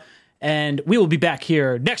way out. And we will be back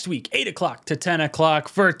here next week, 8 o'clock to 10 o'clock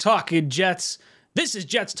for Talking Jets. This is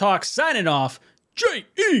Jets Talk signing off.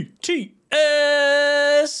 Jets.